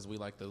me on because we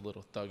like the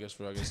little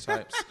thuggish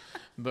types.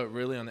 But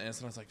really, on the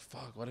instant, I was like,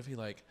 "Fuck! What if he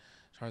like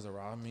tries to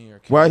rob me or?"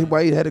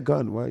 Why he had a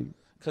gun? Why?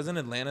 Because in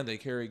Atlanta they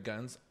carry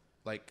guns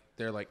like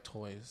they're like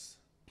toys.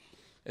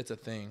 It's a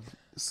thing.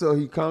 So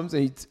he comes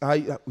and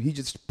he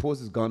just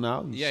pulls his gun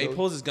out. He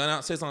pulls his gun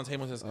out, sits on the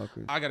table, and says,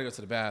 "I gotta go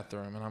to the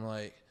bathroom," and I'm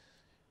like,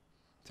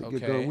 "Take your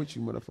gun with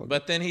you, motherfucker."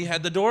 But then he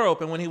had the door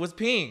open when he was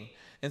peeing.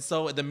 And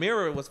so the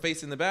mirror was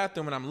facing the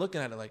bathroom, and I'm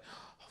looking at it like,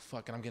 oh,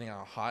 fuck, and I'm getting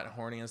all hot and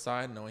horny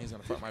inside, knowing he's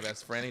going to fuck my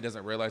best friend. He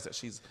doesn't realize that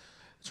she's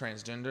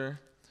transgender.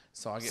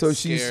 So I get scared.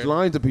 She's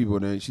lying to people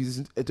then.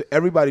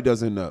 Everybody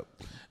doesn't know.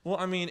 Well,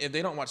 I mean, if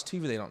they don't watch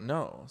TV, they don't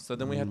know. So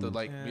then we have to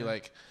be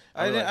like.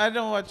 I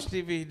don't watch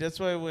TV. That's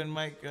why when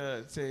Mike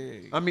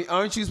say. I mean,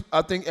 aren't you?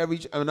 I think I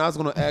was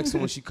going to ask her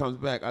when she comes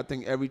back. I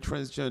think every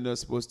transgender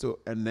is supposed to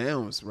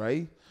announce,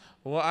 right?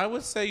 Well, I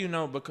would say,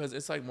 because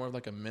it's like more of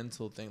like a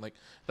mental thing. Like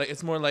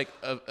it's more like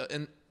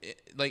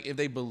like if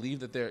they believe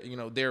that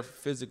they're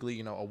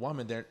physically, a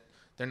woman, they're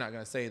not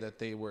going to say that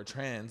they were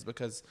trans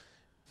because,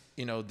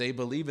 they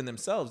believe in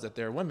themselves that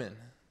they're women.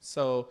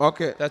 So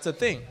that's a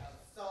thing.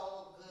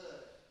 So good.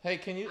 Hey,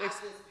 can you? I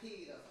just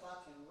peed a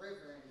fucking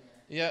river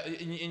in Yeah, there.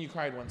 and you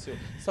cried one too.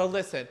 So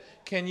listen,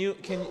 can you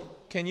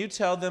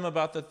tell them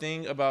about the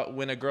thing about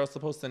when a girl's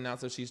supposed to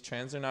announce if she's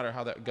trans or not, or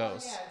how that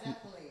goes? Oh, yeah,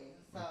 definitely.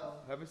 So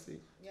have a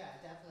seat. Yeah,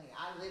 definitely.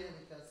 I literally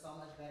feel so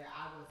much better.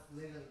 I was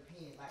literally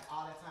peeing like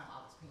all the time.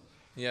 I was peeing.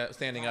 Yeah,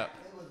 standing up.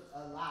 It was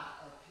a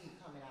lot of pee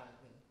coming out of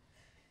me.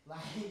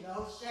 Like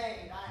no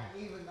shade. I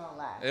ain't even gonna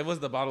lie. It was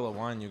the bottle of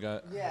wine you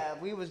got. Yeah,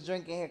 we was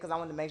drinking here because I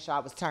wanted to make sure I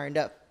was turned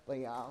up for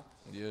y'all.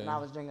 Yeah. And I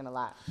was drinking a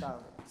lot. So.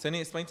 Cindy,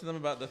 explain to them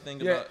about the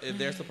thing about if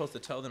they're supposed to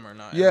tell them or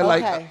not. Yeah,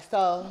 okay,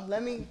 so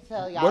let me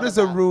tell y'all. What is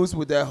the rules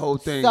with that whole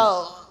thing?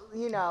 So,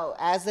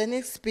 as an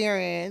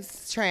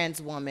experienced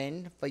trans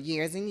woman for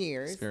years and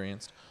years.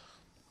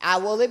 I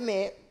will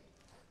admit,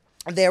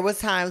 there was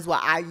times where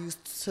I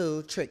used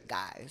to trick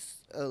guys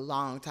a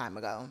long time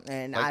ago.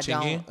 And like I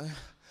Chingy? don't.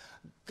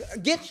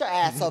 Get your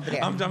ass over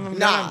there. I'm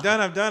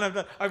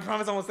done. I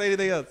promise I won't say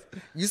anything else.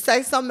 You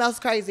say something else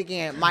crazy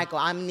again, Michael,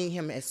 I need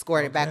him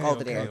escorted back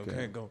over there.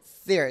 Okay, go.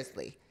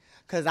 Seriously.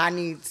 Because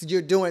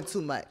you're doing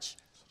too much.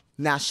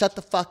 Now shut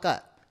the fuck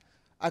up.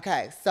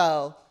 Okay,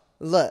 so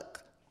look,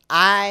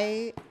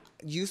 I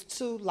used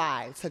to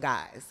lie to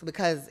guys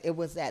because it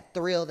was that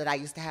thrill that I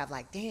used to have,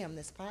 like, damn,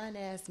 this fine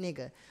ass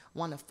nigga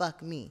want to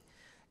fuck me.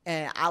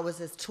 And I was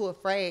just too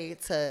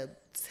afraid to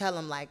tell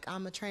him, like,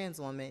 I'm a trans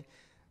woman,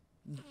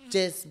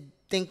 just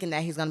thinking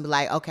that he's going to be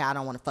like, okay, I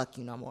don't want to fuck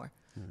you no more.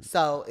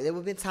 So there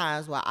would be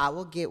times where I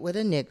will get with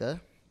a nigga,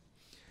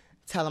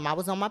 tell him I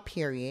was on my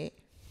period,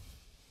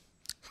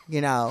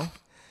 he'd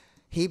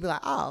be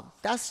like, oh,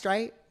 that's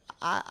straight.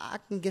 I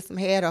can get some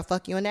head or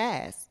fuck you in the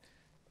ass.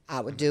 I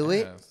would do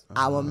it.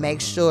 I would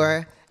make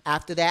sure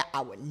after that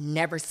I would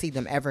never see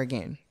them ever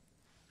again.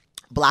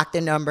 Block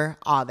their number,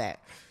 all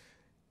that.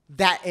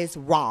 That is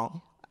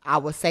wrong. I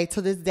would say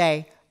to this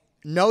day,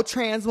 no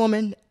trans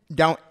woman,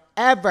 don't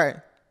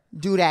ever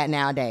do that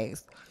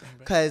nowadays,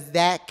 because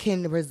that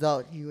can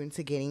result you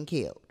into getting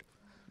killed.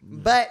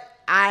 But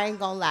I ain't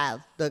gonna lie,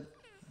 the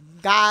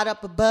God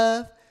up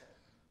above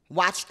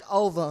watched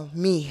over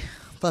me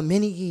for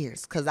many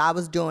years, because I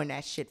was doing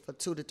that shit for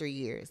 2 to 3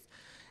 years.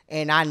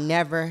 And I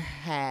never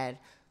had,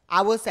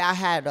 I would say I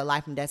had a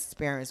life and death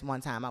experience one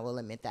time, I will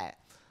admit that.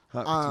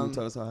 Can you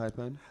tell us how it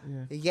happened?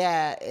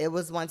 Yeah, it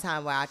was one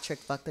time where I trick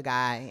fucked a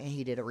guy and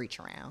he did a reach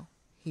around.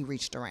 He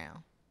reached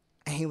around.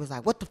 And he was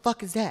like, what the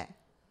fuck is that?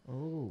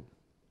 Oh.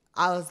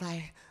 I was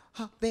like,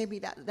 oh, baby,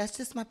 that's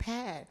just my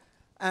pad.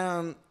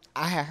 I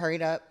had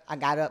hurried up. I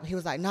got up. He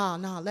was like, no,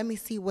 let me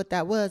see what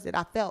that was that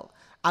I felt.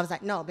 I was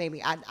like, no,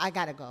 baby, I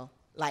got to go.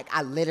 Like,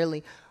 I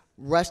literally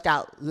rushed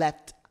out,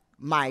 left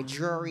my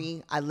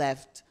jewelry. I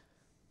left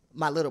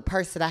my little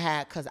purse that I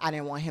had because I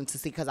didn't want him to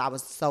see because I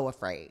was so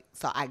afraid.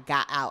 So I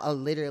got out. I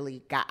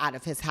literally got out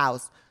of his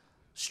house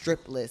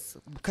stripless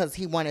because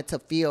he wanted to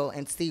feel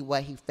and see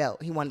what he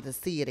felt. He wanted to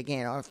see it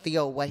again or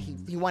feel what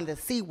he wanted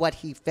to see what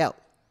he felt.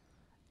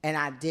 And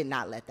I did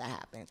not let that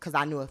happen because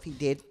I knew if he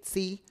did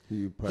see,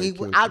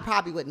 I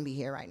probably wouldn't be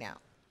here right now.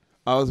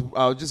 I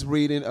was just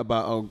reading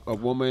about a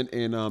woman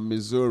in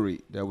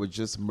Missouri that was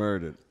just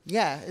murdered.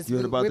 Yeah,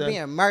 we're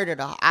being murdered.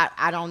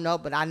 I don't know,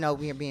 but I know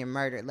we're being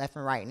murdered left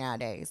and right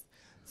nowadays.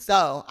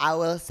 So I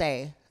will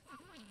say,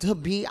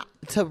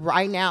 to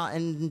right now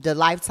in the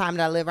lifetime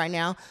that I live right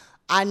now,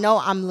 I know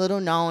I'm little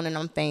known and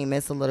I'm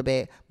famous a little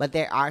bit, but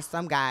there are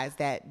some guys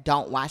that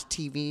don't watch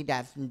TV,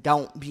 that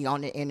don't be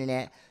on the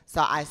internet.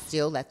 So I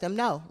still let them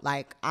know.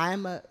 Like,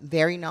 I'm a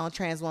very known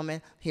trans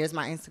woman. Here's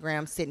my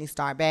Instagram, Sydney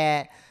Star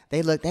Bad.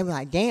 They were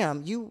like,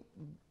 damn,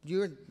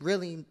 you're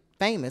really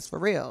famous for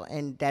real.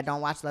 And that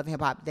don't watch Love and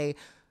Hip Hop.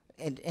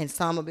 And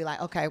some will be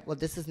like, okay, well,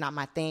 this is not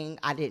my thing.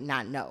 I did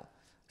not know.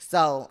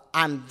 So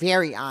I'm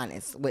very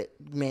honest with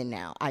men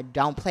now. I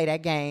don't play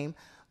that game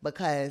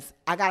because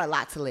I got a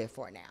lot to live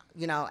for now.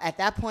 You know, at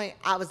that point,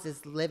 I was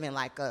just living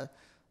like I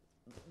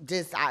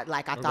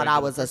thought I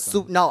was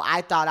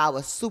I thought I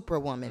was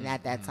Superwoman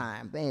at that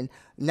time. And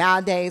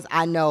nowadays,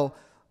 I know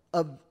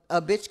a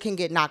bitch can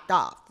get knocked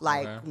off,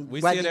 like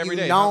we whether see it every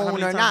you day. known How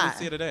many or times not. we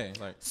see it a day?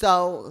 Like,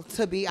 so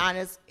to be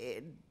honest,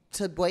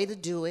 the way to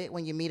do it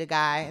when you meet a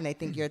guy and they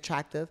think you're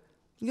attractive,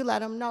 you let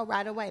them know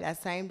right away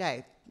that same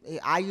day.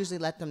 I usually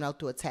let them know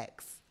through a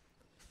text.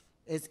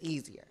 It's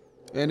easier.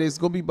 And it's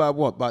gonna be by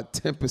what? About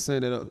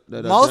 10%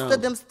 that most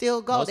of them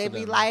still go. They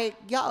be like,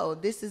 "Yo,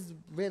 this is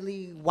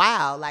really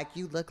wild. Like,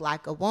 you look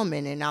like a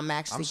woman, and I'm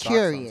actually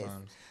curious."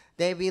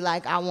 They be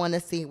like, "I want to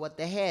see what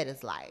the head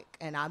is like,"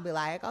 and I'll be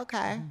like,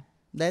 "Okay,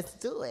 let's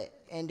do it."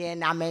 And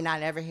then I may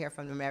not ever hear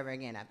from them ever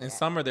again after that.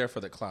 some are there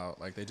for the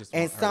clout, like they just.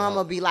 And some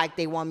will be like,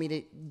 they want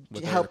me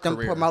to help them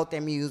promote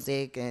their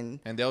music, and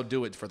they'll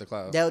do it for the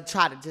clout. They'll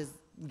try to just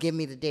give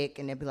me the dick,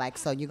 and they'll be like,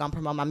 "So you gonna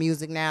promote my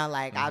music now?"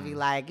 Like, I'll be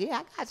like,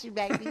 "Yeah, I got you,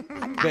 baby.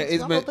 I got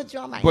you. I'm gonna put you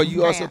on my But Instagram."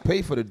 you also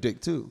pay for the dick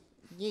too.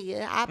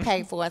 Yeah, I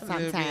pay for it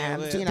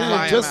sometimes. You know,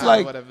 Yeah, just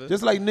like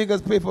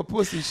niggas pay for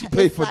pussy, she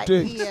pay for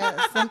dick.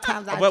 Yeah,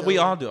 sometimes I But do. we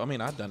all do. I mean,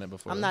 I've done it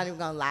before. I'm not even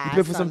gonna lie. You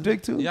pay for some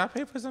dick too? Yeah, I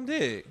pay for some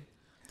dick.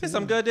 Pay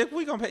some good dick.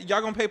 We gonna pay.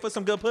 Y'all gonna pay for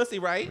some good pussy,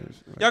 right?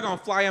 Y'all gonna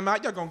fly him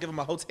out. Y'all gonna give him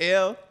a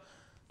hotel,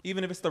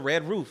 even if it's the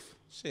Red Roof.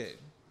 Shit.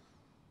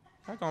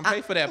 Y'all gonna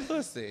pay for that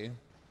pussy.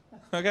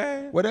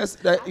 Okay. Well, that's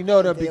that. You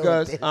know that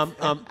because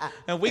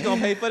and we gonna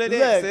pay for the dick,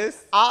 Look,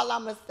 sis. all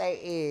I'm gonna say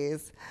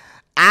is,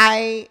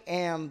 I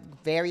am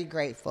very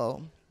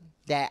grateful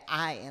that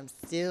I am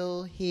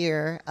still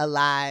here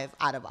alive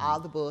out of all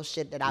the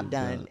bullshit that I've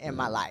done in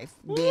my life,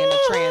 being a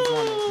trans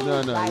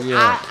woman.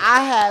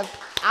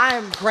 I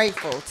am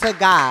grateful to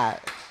God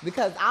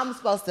because I'm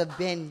supposed to have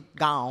been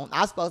gone.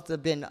 I'm supposed to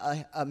have been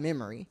a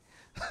memory,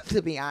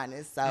 to be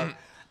honest. So,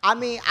 I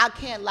mean, I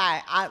can't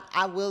lie.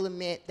 I will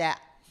admit that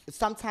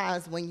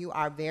sometimes when you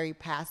are very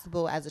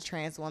passable as a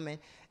trans woman,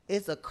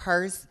 it's a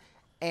curse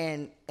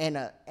and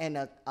a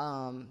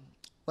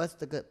what's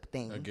the good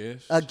thing? A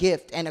gift. A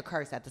gift and a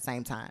curse at the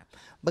same time.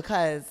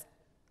 Because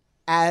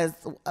as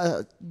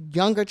a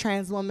younger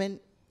trans woman,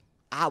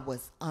 I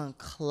was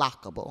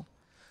unclockable.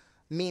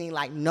 Meaning,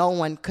 like, no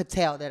one could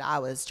tell that I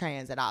was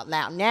trans at all.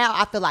 Now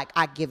I feel like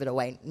I give it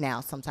away now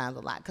sometimes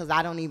a lot because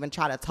I don't even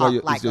try to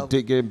talk like. Is your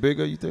dick getting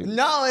bigger, you think?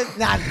 No, it's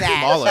not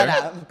that. Shut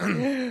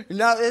up.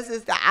 No, it's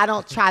just that I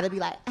don't try to be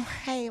like,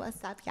 hey,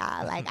 what's up,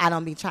 y'all? Like, I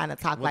don't be trying to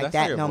talk like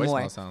that no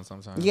more. Sound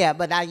sometimes. Yeah,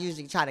 but I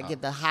usually try to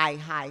get the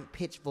high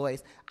pitch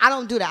voice. I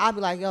don't do that. I'll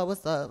be like, yo,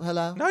 what's up?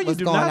 Hello? No, you what's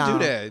do going not on?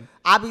 do that.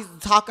 I be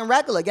talking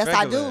regular. Yes,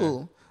 I Regular.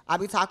 do. I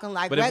be talking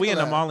like But regular. if we in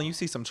the mall and you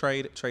see some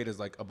trade is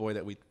like a boy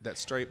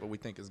that's straight, but we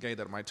think is gay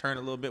that might turn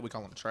a little bit, we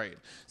call him trade.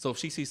 So if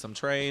she sees some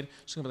trade,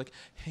 she's gonna be like,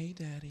 hey,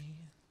 daddy.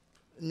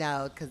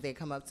 No, because they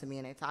come up to me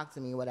and they talk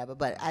to me, whatever.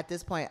 But at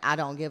this point, I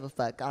don't give a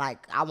fuck.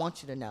 Like, I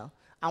want you to know.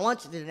 I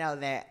want you to know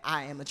that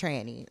I am a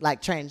tranny,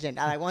 like transgender.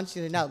 I want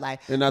you to know,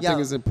 like. And I think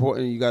it's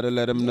important. You got to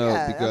let them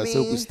know because I so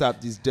mean, we stop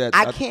these deaths.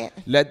 I can't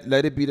let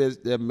it be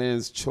that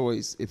man's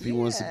choice if he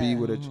wants to be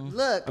with a.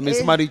 Look, I mean,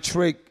 somebody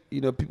trick. You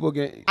know, people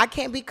get. I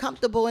can't be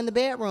comfortable in the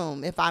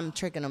bedroom if I'm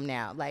tricking them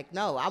now. Like,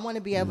 no, I want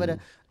to be able to.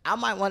 I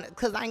might want to,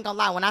 because I ain't gonna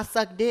lie. When I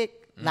suck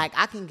dick, like,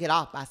 I can get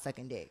off by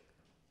sucking dick.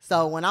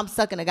 So when I'm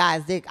sucking a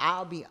guy's dick,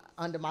 I'll be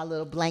under my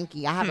little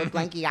blankie. I have a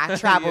blankie I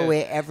travel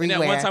with everywhere.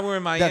 And that one time we were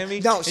in Miami.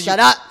 No, shut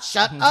up.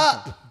 Shut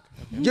up.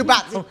 You're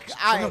about to. All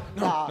right,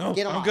 no,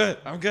 get him I'm off. good.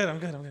 I'm good.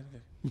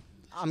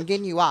 I'm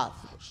getting you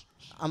off.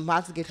 I'm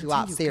about to get you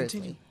off,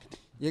 seriously.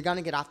 You're going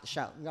to get off the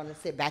show. You're going to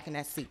sit back in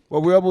that seat.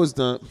 Well, we're almost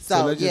done.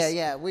 So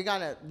yeah. We're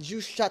going to,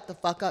 you shut the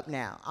fuck up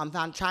now.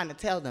 I'm trying to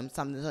tell them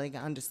something so they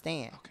can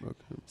understand. Okay.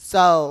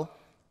 So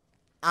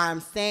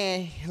I'm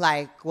saying,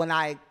 like, when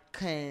I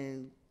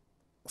can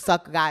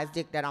suck a guy's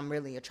dick that I'm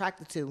really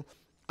attracted to,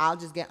 I'll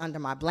just get under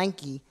my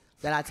blankie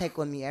that I take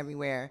with me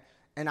everywhere,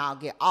 and I'll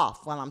get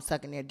off while I'm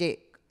sucking their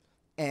dick.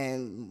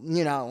 And,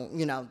 you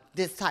know,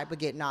 this type of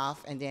getting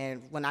off. And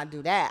then when I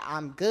do that,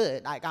 I'm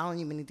good. Like, I don't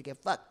even need to get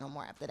fucked no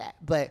more after that.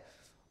 But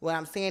what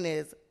I'm saying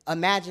is,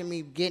 imagine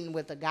me getting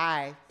with a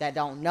guy that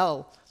don't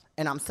know,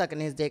 and I'm sucking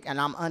his dick,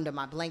 and I'm under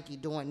my blankie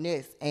doing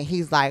this. And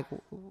he's like,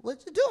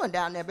 what you doing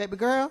down there, baby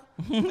girl?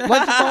 What you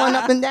going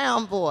up and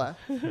down for?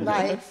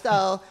 Like,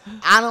 so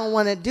I don't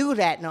want to do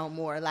that no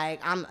more.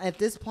 Like, I'm at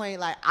this point,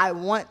 like, I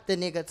want the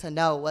nigga to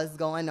know what's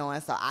going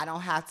on, so I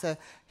don't have to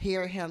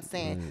hear him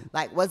saying,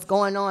 like, what's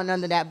going on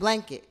under that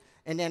blanket.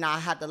 And then I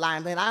have to lie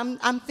and be like,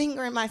 I'm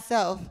fingering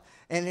myself.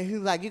 And then he's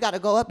like, you got to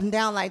go up and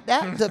down like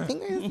that? The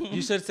fingers?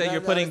 You should say you're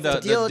putting the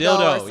dildo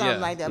dildo. or something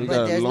like that, You but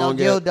got a there's no long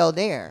dildo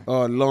there.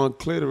 Long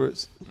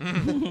clitoris.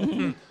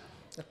 So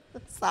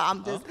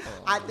I'm just,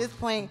 at this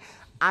point,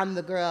 I'm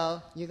the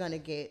girl. You're going to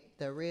get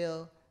the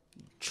real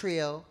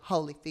Trill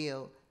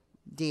Holyfield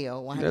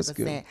deal, 100%. That's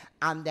good.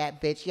 I'm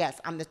that bitch. Yes,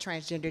 I'm the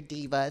transgender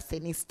diva,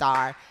 Sydney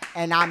Star,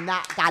 and I'm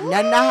not got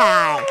nothing to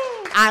hide.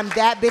 I'm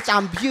that bitch.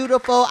 I'm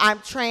beautiful.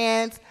 I'm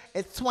trans.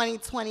 It's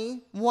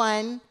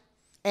 2021,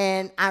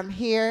 and I'm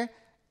here.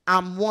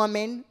 I'm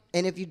woman,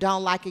 and if you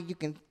don't like it, you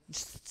can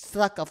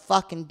suck a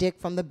fucking dick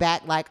from the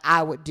back like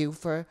I would do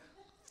for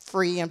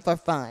free and for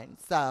fun.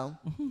 So,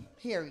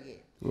 period.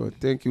 Well,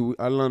 thank you.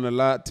 I learned a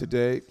lot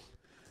today.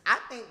 I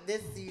think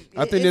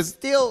it's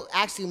still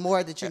actually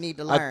more that you need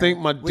to learn. I think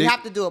we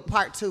have to do a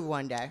part 2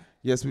 one day.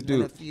 Yes, we do.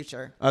 In the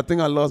future. I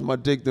think I lost my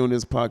dick doing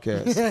this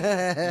podcast.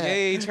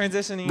 Yay,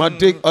 transitioning. My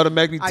dick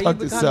automatically Are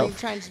tucked you becoming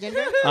itself.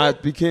 transgender? I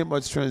became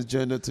much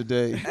transgender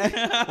today.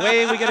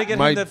 Wait, we gotta get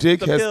my him the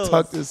dick has pills.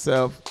 tucked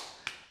itself.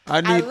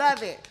 I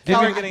love it.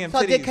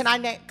 Can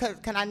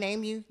I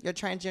name you your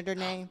transgender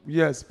name?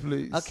 Yes,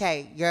 please.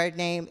 Okay, your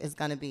name is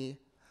gonna be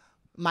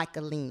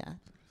Michaelina.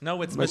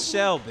 No, it's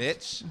Michelle,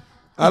 bitch.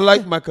 I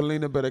like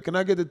Michaelina better. Can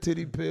I get the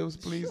titty pills,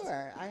 please?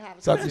 Sure, I have.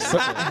 So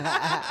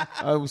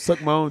I will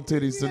suck my own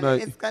titties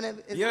tonight.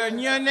 Your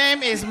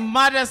name is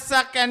Mother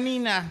Sucker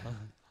Nina.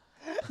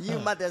 You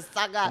mother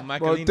sucker.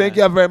 Well, thank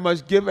you very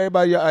much. Give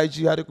everybody your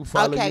IG, how they can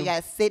follow you. Okay,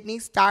 yes, Sydney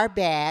Star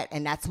Bad,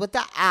 and that's with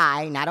the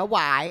I, not a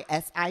Y.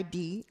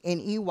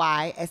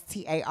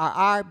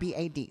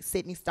 SIDNEYSTARRBAD.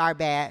 Sydney Star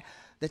Bad,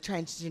 the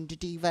transgender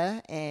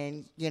diva,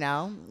 and you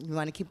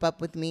want to keep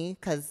up with me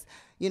because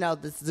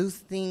the Zeus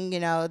thing,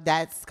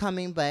 that's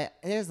coming, but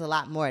there's a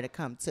lot more to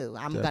come too.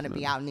 I'm gonna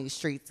be out in these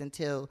streets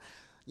until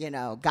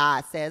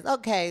God says,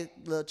 okay,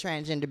 little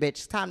transgender bitch,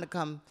 it's time to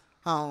come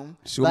home.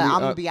 But I'm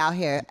gonna be out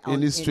here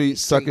in the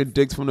streets sucking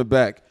dicks from the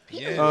back.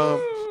 Yeah.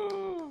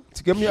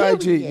 To give me your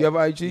IG. You have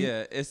IG?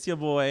 Yeah, it's your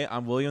boy.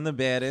 I'm William the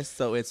Baddest,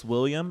 so it's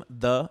William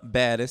the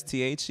Baddest,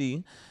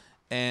 THE.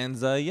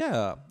 And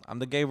yeah, I'm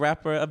the gay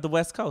rapper of the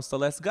West Coast, so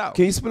let's go.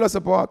 Can you spill us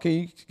a bar?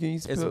 Can you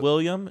spill? It's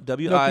William,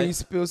 W-I. No, can you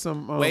spill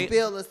some? Wait,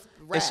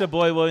 it's your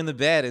boy William the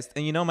Baddest.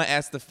 And my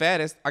ass the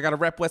fattest. I got to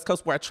rap West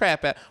Coast where I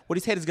trap at, where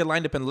these haters get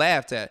lined up and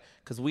laughed at.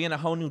 Because we in a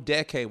whole new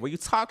decade where you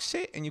talk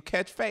shit and you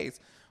catch face.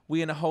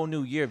 We in a whole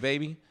new year,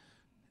 baby.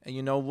 And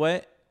you know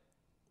what?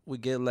 We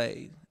get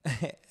laid.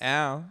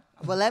 Ow.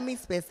 Well, let me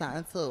spit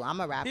something, too.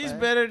 I'm a rapper. He's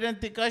better than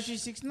Tekashi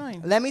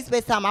 6ix9ine. Let me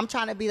spit something. I'm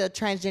trying to be the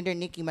transgender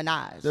Nicki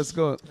Minaj. Let's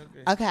go.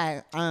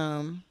 Okay.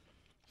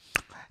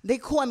 They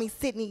call me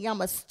Sydney, I'm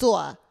a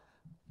star.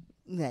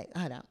 Wait,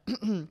 hold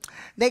on.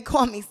 They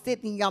call me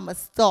Sydney, I'm a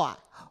star.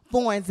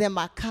 Foreigns in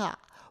my car.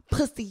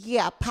 Pussy,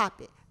 yeah, I pop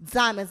it.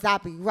 Diamonds, I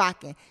be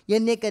rocking. Your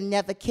nigga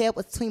never cared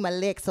what's between my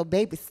legs, so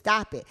baby,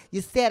 stop it.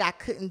 You said I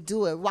couldn't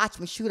do it. Watch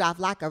me shoot off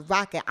like a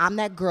rocket. I'm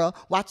that girl.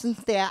 Watch them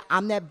stare.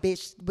 I'm that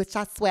bitch, which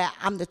I swear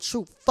I'm the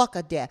truth. Fuck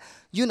her there.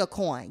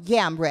 Unicorn.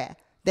 Yeah, I'm rare.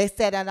 They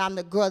said that I'm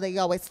the girl they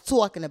always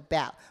talking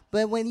about.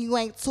 But when you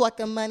ain't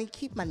talking money,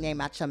 keep my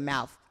name out your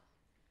mouth.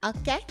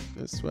 Okay?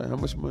 That's right. How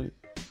much money?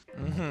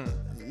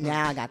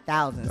 Now I got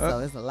thousands, so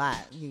it's a lot.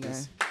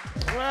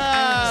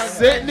 Wow,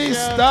 Sydney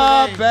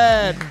Star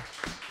Bad.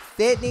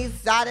 Sydney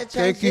Star, the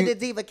transgender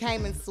diva,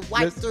 came and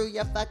swiped through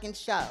your fucking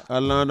show. I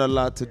learned a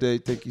lot today.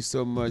 Thank you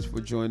so much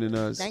for joining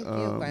us. Thank you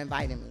for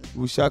inviting me.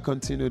 We shall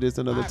continue this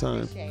another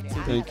time.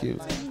 Thank you.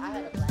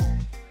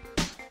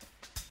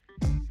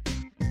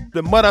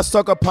 The Mother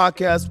Sucker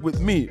Podcast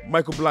with me,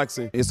 Michael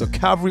Blackson, is a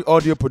Calvary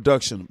audio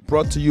production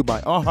brought to you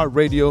by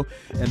iHeartRadio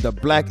and the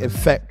Black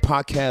Effect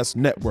Podcast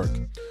Network.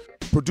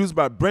 Produced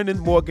by Brendan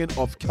Morgan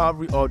of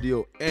Calvary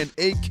Audio and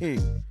A.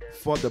 King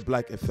for the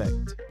Black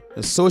Effect.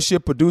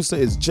 Associate producer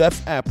is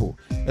Jeff Apple.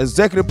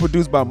 Executive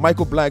produced by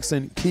Michael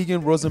Blackson,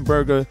 Keegan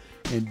Rosenberger,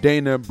 and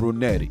Dana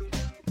Brunetti.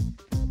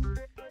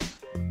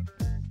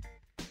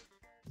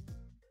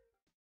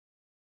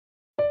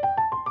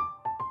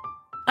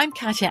 I'm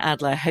Katya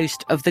Adler,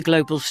 host of The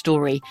Global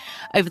Story.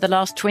 Over the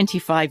last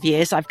 25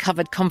 years, I've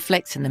covered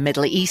conflicts in the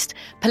Middle East,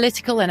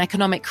 political and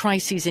economic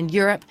crises in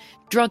Europe,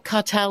 drug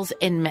cartels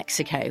in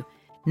Mexico.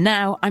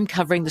 Now I'm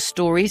covering the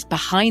stories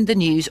behind the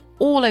news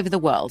all over the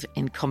world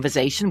in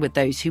conversation with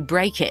those who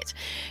break it.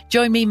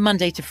 Join me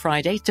Monday to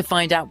Friday to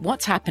find out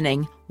what's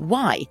happening,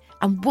 why,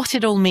 and what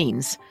it all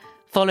means.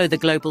 Follow The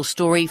Global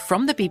Story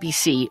from the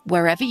BBC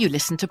wherever you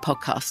listen to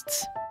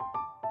podcasts.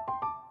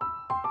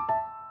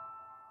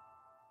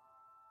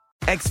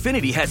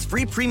 Xfinity has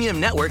free premium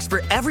networks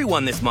for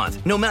everyone this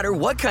month, no matter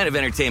what kind of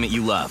entertainment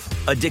you love.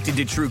 Addicted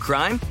to true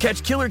crime?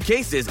 Catch killer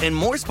cases and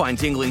more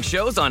spine-tingling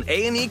shows on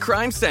A&E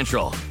Crime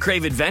Central.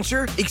 Crave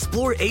adventure?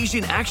 Explore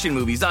Asian action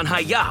movies on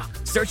Hi-Ya.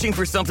 Searching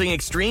for something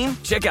extreme?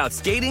 Check out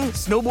skating,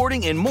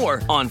 snowboarding, and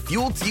more on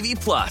Fuel TV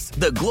Plus,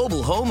 the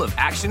global home of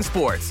action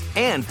sports.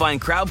 And find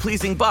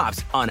crowd-pleasing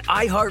bops on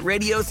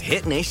iHeartRadio's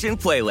Hit Nation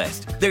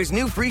playlist. There's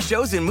new free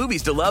shows and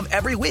movies to love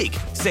every week.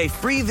 Say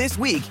free this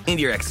week in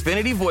your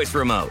Xfinity voice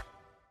remote.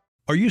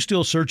 Are you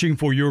still searching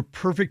for your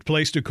perfect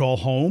place to call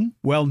home?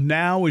 Well,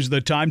 now is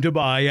the time to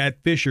buy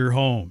at Fisher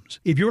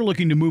Homes. If you're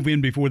looking to move in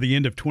before the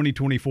end of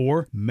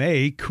 2024,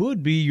 May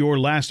could be your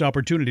last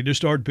opportunity to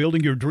start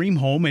building your dream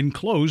home and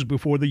close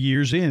before the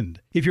year's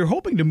end. If you're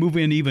hoping to move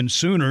in even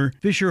sooner,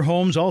 Fisher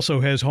Homes also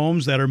has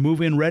homes that are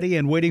move-in ready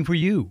and waiting for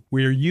you,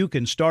 where you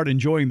can start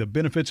enjoying the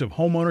benefits of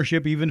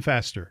homeownership even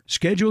faster.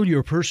 Schedule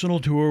your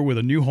personal tour with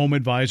a new home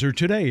advisor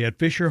today at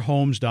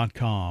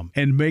FisherHomes.com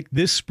and make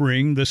this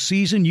spring the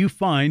season you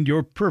find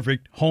your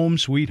perfect home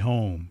sweet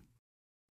home.